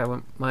Corps. Sorry, I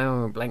went my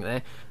own blank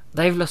there.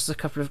 They've lost a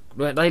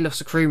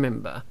crew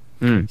member.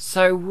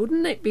 So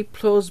wouldn't it be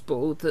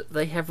plausible that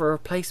they have a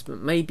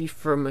replacement, maybe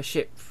from a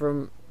ship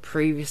from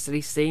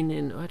previously seen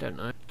in, I don't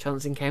know,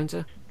 Chance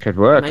Encounter? Could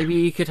work. Maybe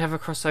you could have a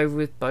crossover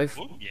with both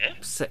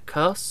set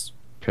casts.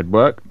 Could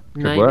work.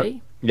 Work.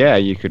 Yeah,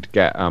 you could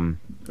get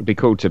it'd be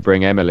cool to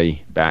bring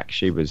Emily back.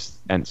 She was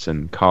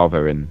Ensign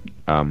Carver in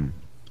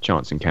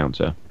Chance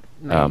Encounter.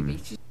 Maybe.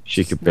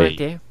 She could be.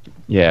 Idea.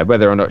 Yeah,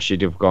 whether or not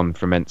she'd have gone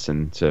from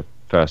ensign to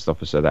first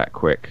officer that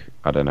quick,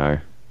 I don't know.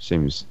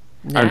 Seems.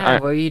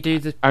 Well, you do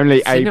the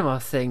cinema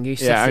thing. You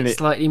set it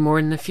slightly more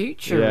in the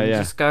future and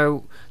just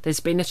go, there's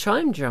been a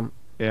time jump.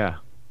 Yeah.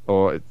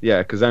 Or,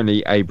 because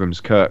only Abrams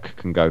Kirk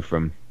can go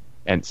from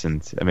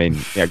ensign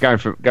going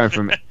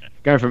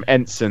from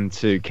ensign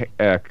to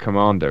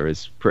commander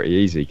is pretty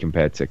easy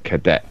compared to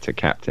cadet to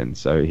captain.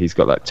 So he's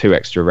got like 2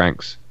 extra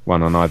ranks,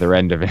 one on either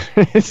end of it.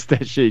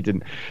 That she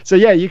didn't. So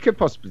yeah, you could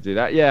possibly do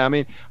that. Yeah, I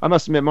mean, I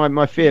must admit,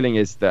 my feeling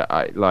is that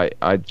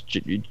I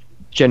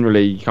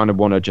generally kind of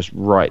want to just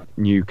write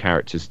new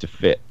characters to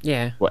fit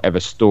whatever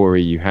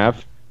story you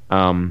have.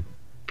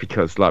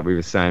 Because like we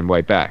were saying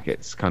way back,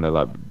 it's kind of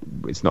like,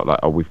 it's not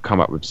like, we've come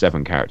up with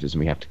 7 characters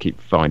and we have to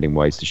keep finding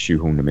ways to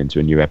shoehorn them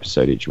into a new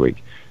episode each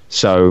week.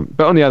 So,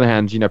 but on the other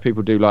hand,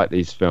 people do like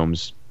these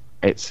films,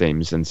 it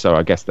seems, and so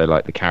I guess they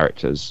like the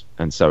characters,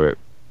 and so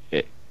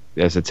it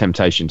there's a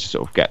temptation to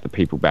sort of get the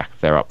people back if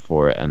they're up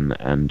for it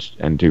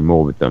and do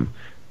more with them.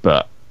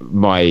 But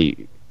my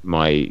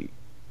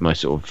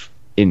sort of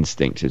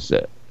instinct is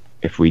that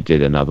if we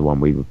did another one,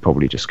 we would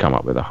probably just come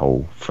up with a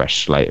whole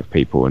fresh slate of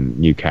people and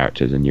new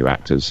characters and new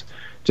actors.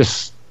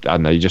 Just, I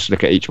don't know, you just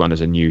look at each one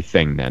as a new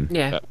thing then.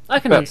 Yeah, I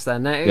can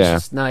understand that. It was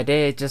just an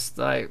idea, just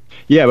like...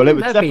 Yeah, well, it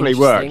would definitely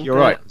work. You're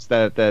right.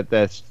 but-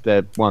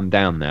 They're one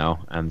down now,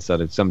 and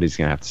so somebody's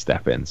going to have to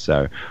step in.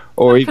 So,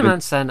 or I even... can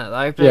understand that,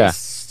 though, but Yeah.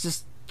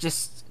 it's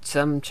just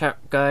some chap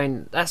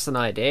going, that's an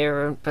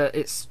idea, but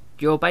it's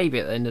your baby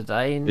at the end of the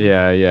day. And...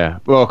 Yeah.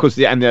 Well, of course,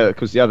 the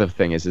other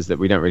thing is that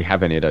we don't really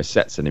have any of those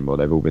sets anymore.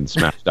 They've all been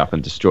smashed up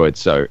and destroyed.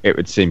 So it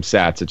would seem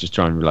sad to just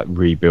try and like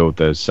rebuild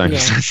those same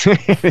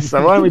sets.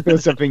 So why don't we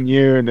build something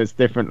new and that's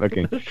different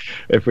looking?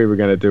 If we were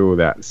going to do all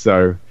that,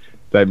 so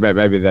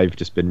maybe they've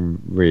just been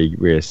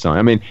reassigned.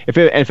 I mean,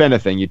 if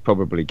anything, you'd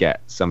probably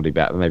get somebody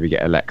back. Maybe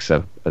get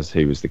Alexa as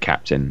who was the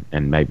captain,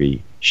 and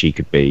maybe she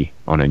could be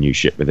on a new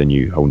ship with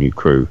a whole new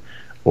crew,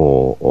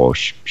 or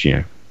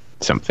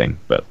something.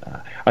 But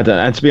I don't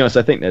know. And to be honest,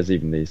 I think there's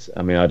even these.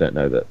 I mean, I don't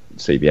know that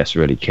CBS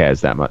really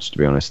cares that much, to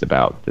be honest,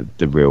 about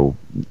the real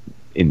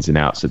ins and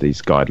outs of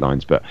these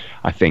guidelines. But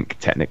I think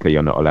technically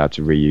you're not allowed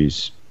to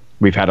reuse.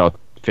 We've had our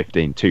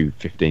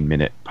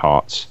 15-minute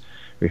parts.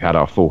 We've had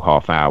our full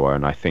half hour,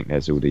 and I think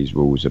there's all these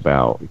rules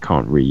about we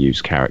can't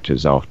reuse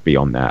characters after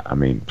beyond that. I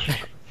mean,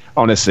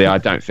 honestly, I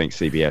don't think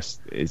CBS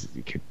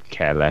could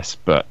care less.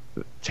 But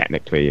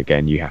technically,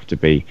 again, you have to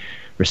be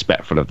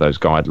respectful of those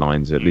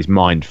guidelines, at least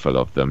mindful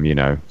of them.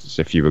 So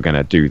if you were going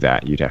to do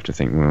that, you'd have to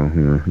think,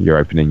 well, you're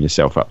opening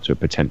yourself up to a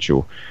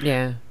potential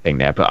thing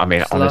there. But I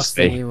mean, it's honestly, the last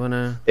thing you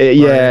wanna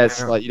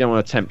it's like you don't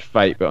want to tempt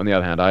fate. But on the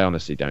other hand, I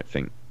honestly don't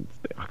think,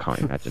 I can't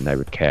imagine they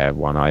would care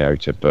one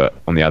iota. But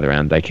on the other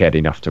hand, they cared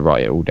enough to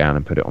write it all down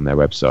and put it on their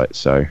website.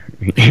 So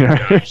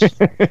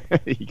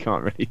you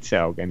can't really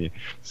tell, can you?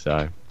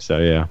 So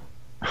yeah.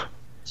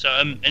 So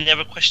any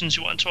other questions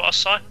you wanted to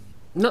ask, Si?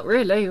 Not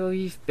really. Well,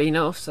 you've been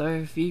off,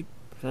 so if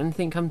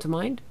anything come to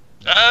mind?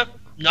 No,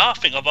 I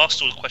think I've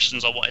asked all the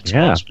questions I wanted to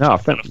Yeah, ask, which no, I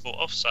I've kind think- of thought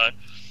of. So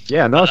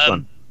Yeah, nice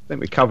one. I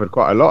think we covered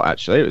quite a lot,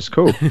 actually. It was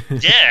cool.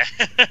 yeah.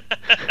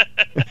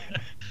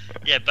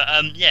 Yeah, but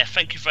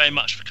thank you very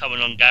much for coming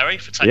on, Gary,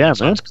 for taking Yeah, the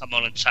time man. to come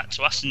on and chat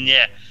to us.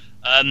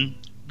 And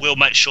we'll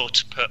make sure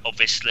to put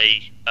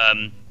obviously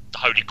the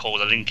Holy Call,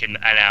 the link in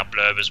and our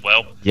blurb as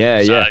well.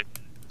 Yeah, so, yeah.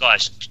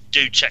 guys,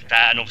 do check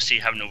that, and obviously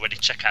you haven't already,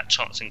 check out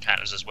Chance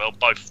Encounters as well.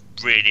 Both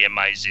really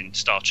amazing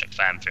Star Trek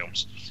fan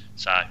films.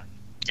 So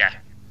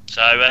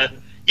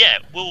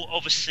we'll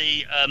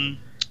obviously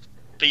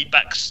be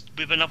back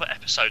with another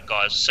episode,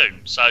 guys,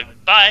 soon. So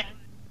bye.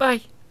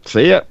 Bye. See ya.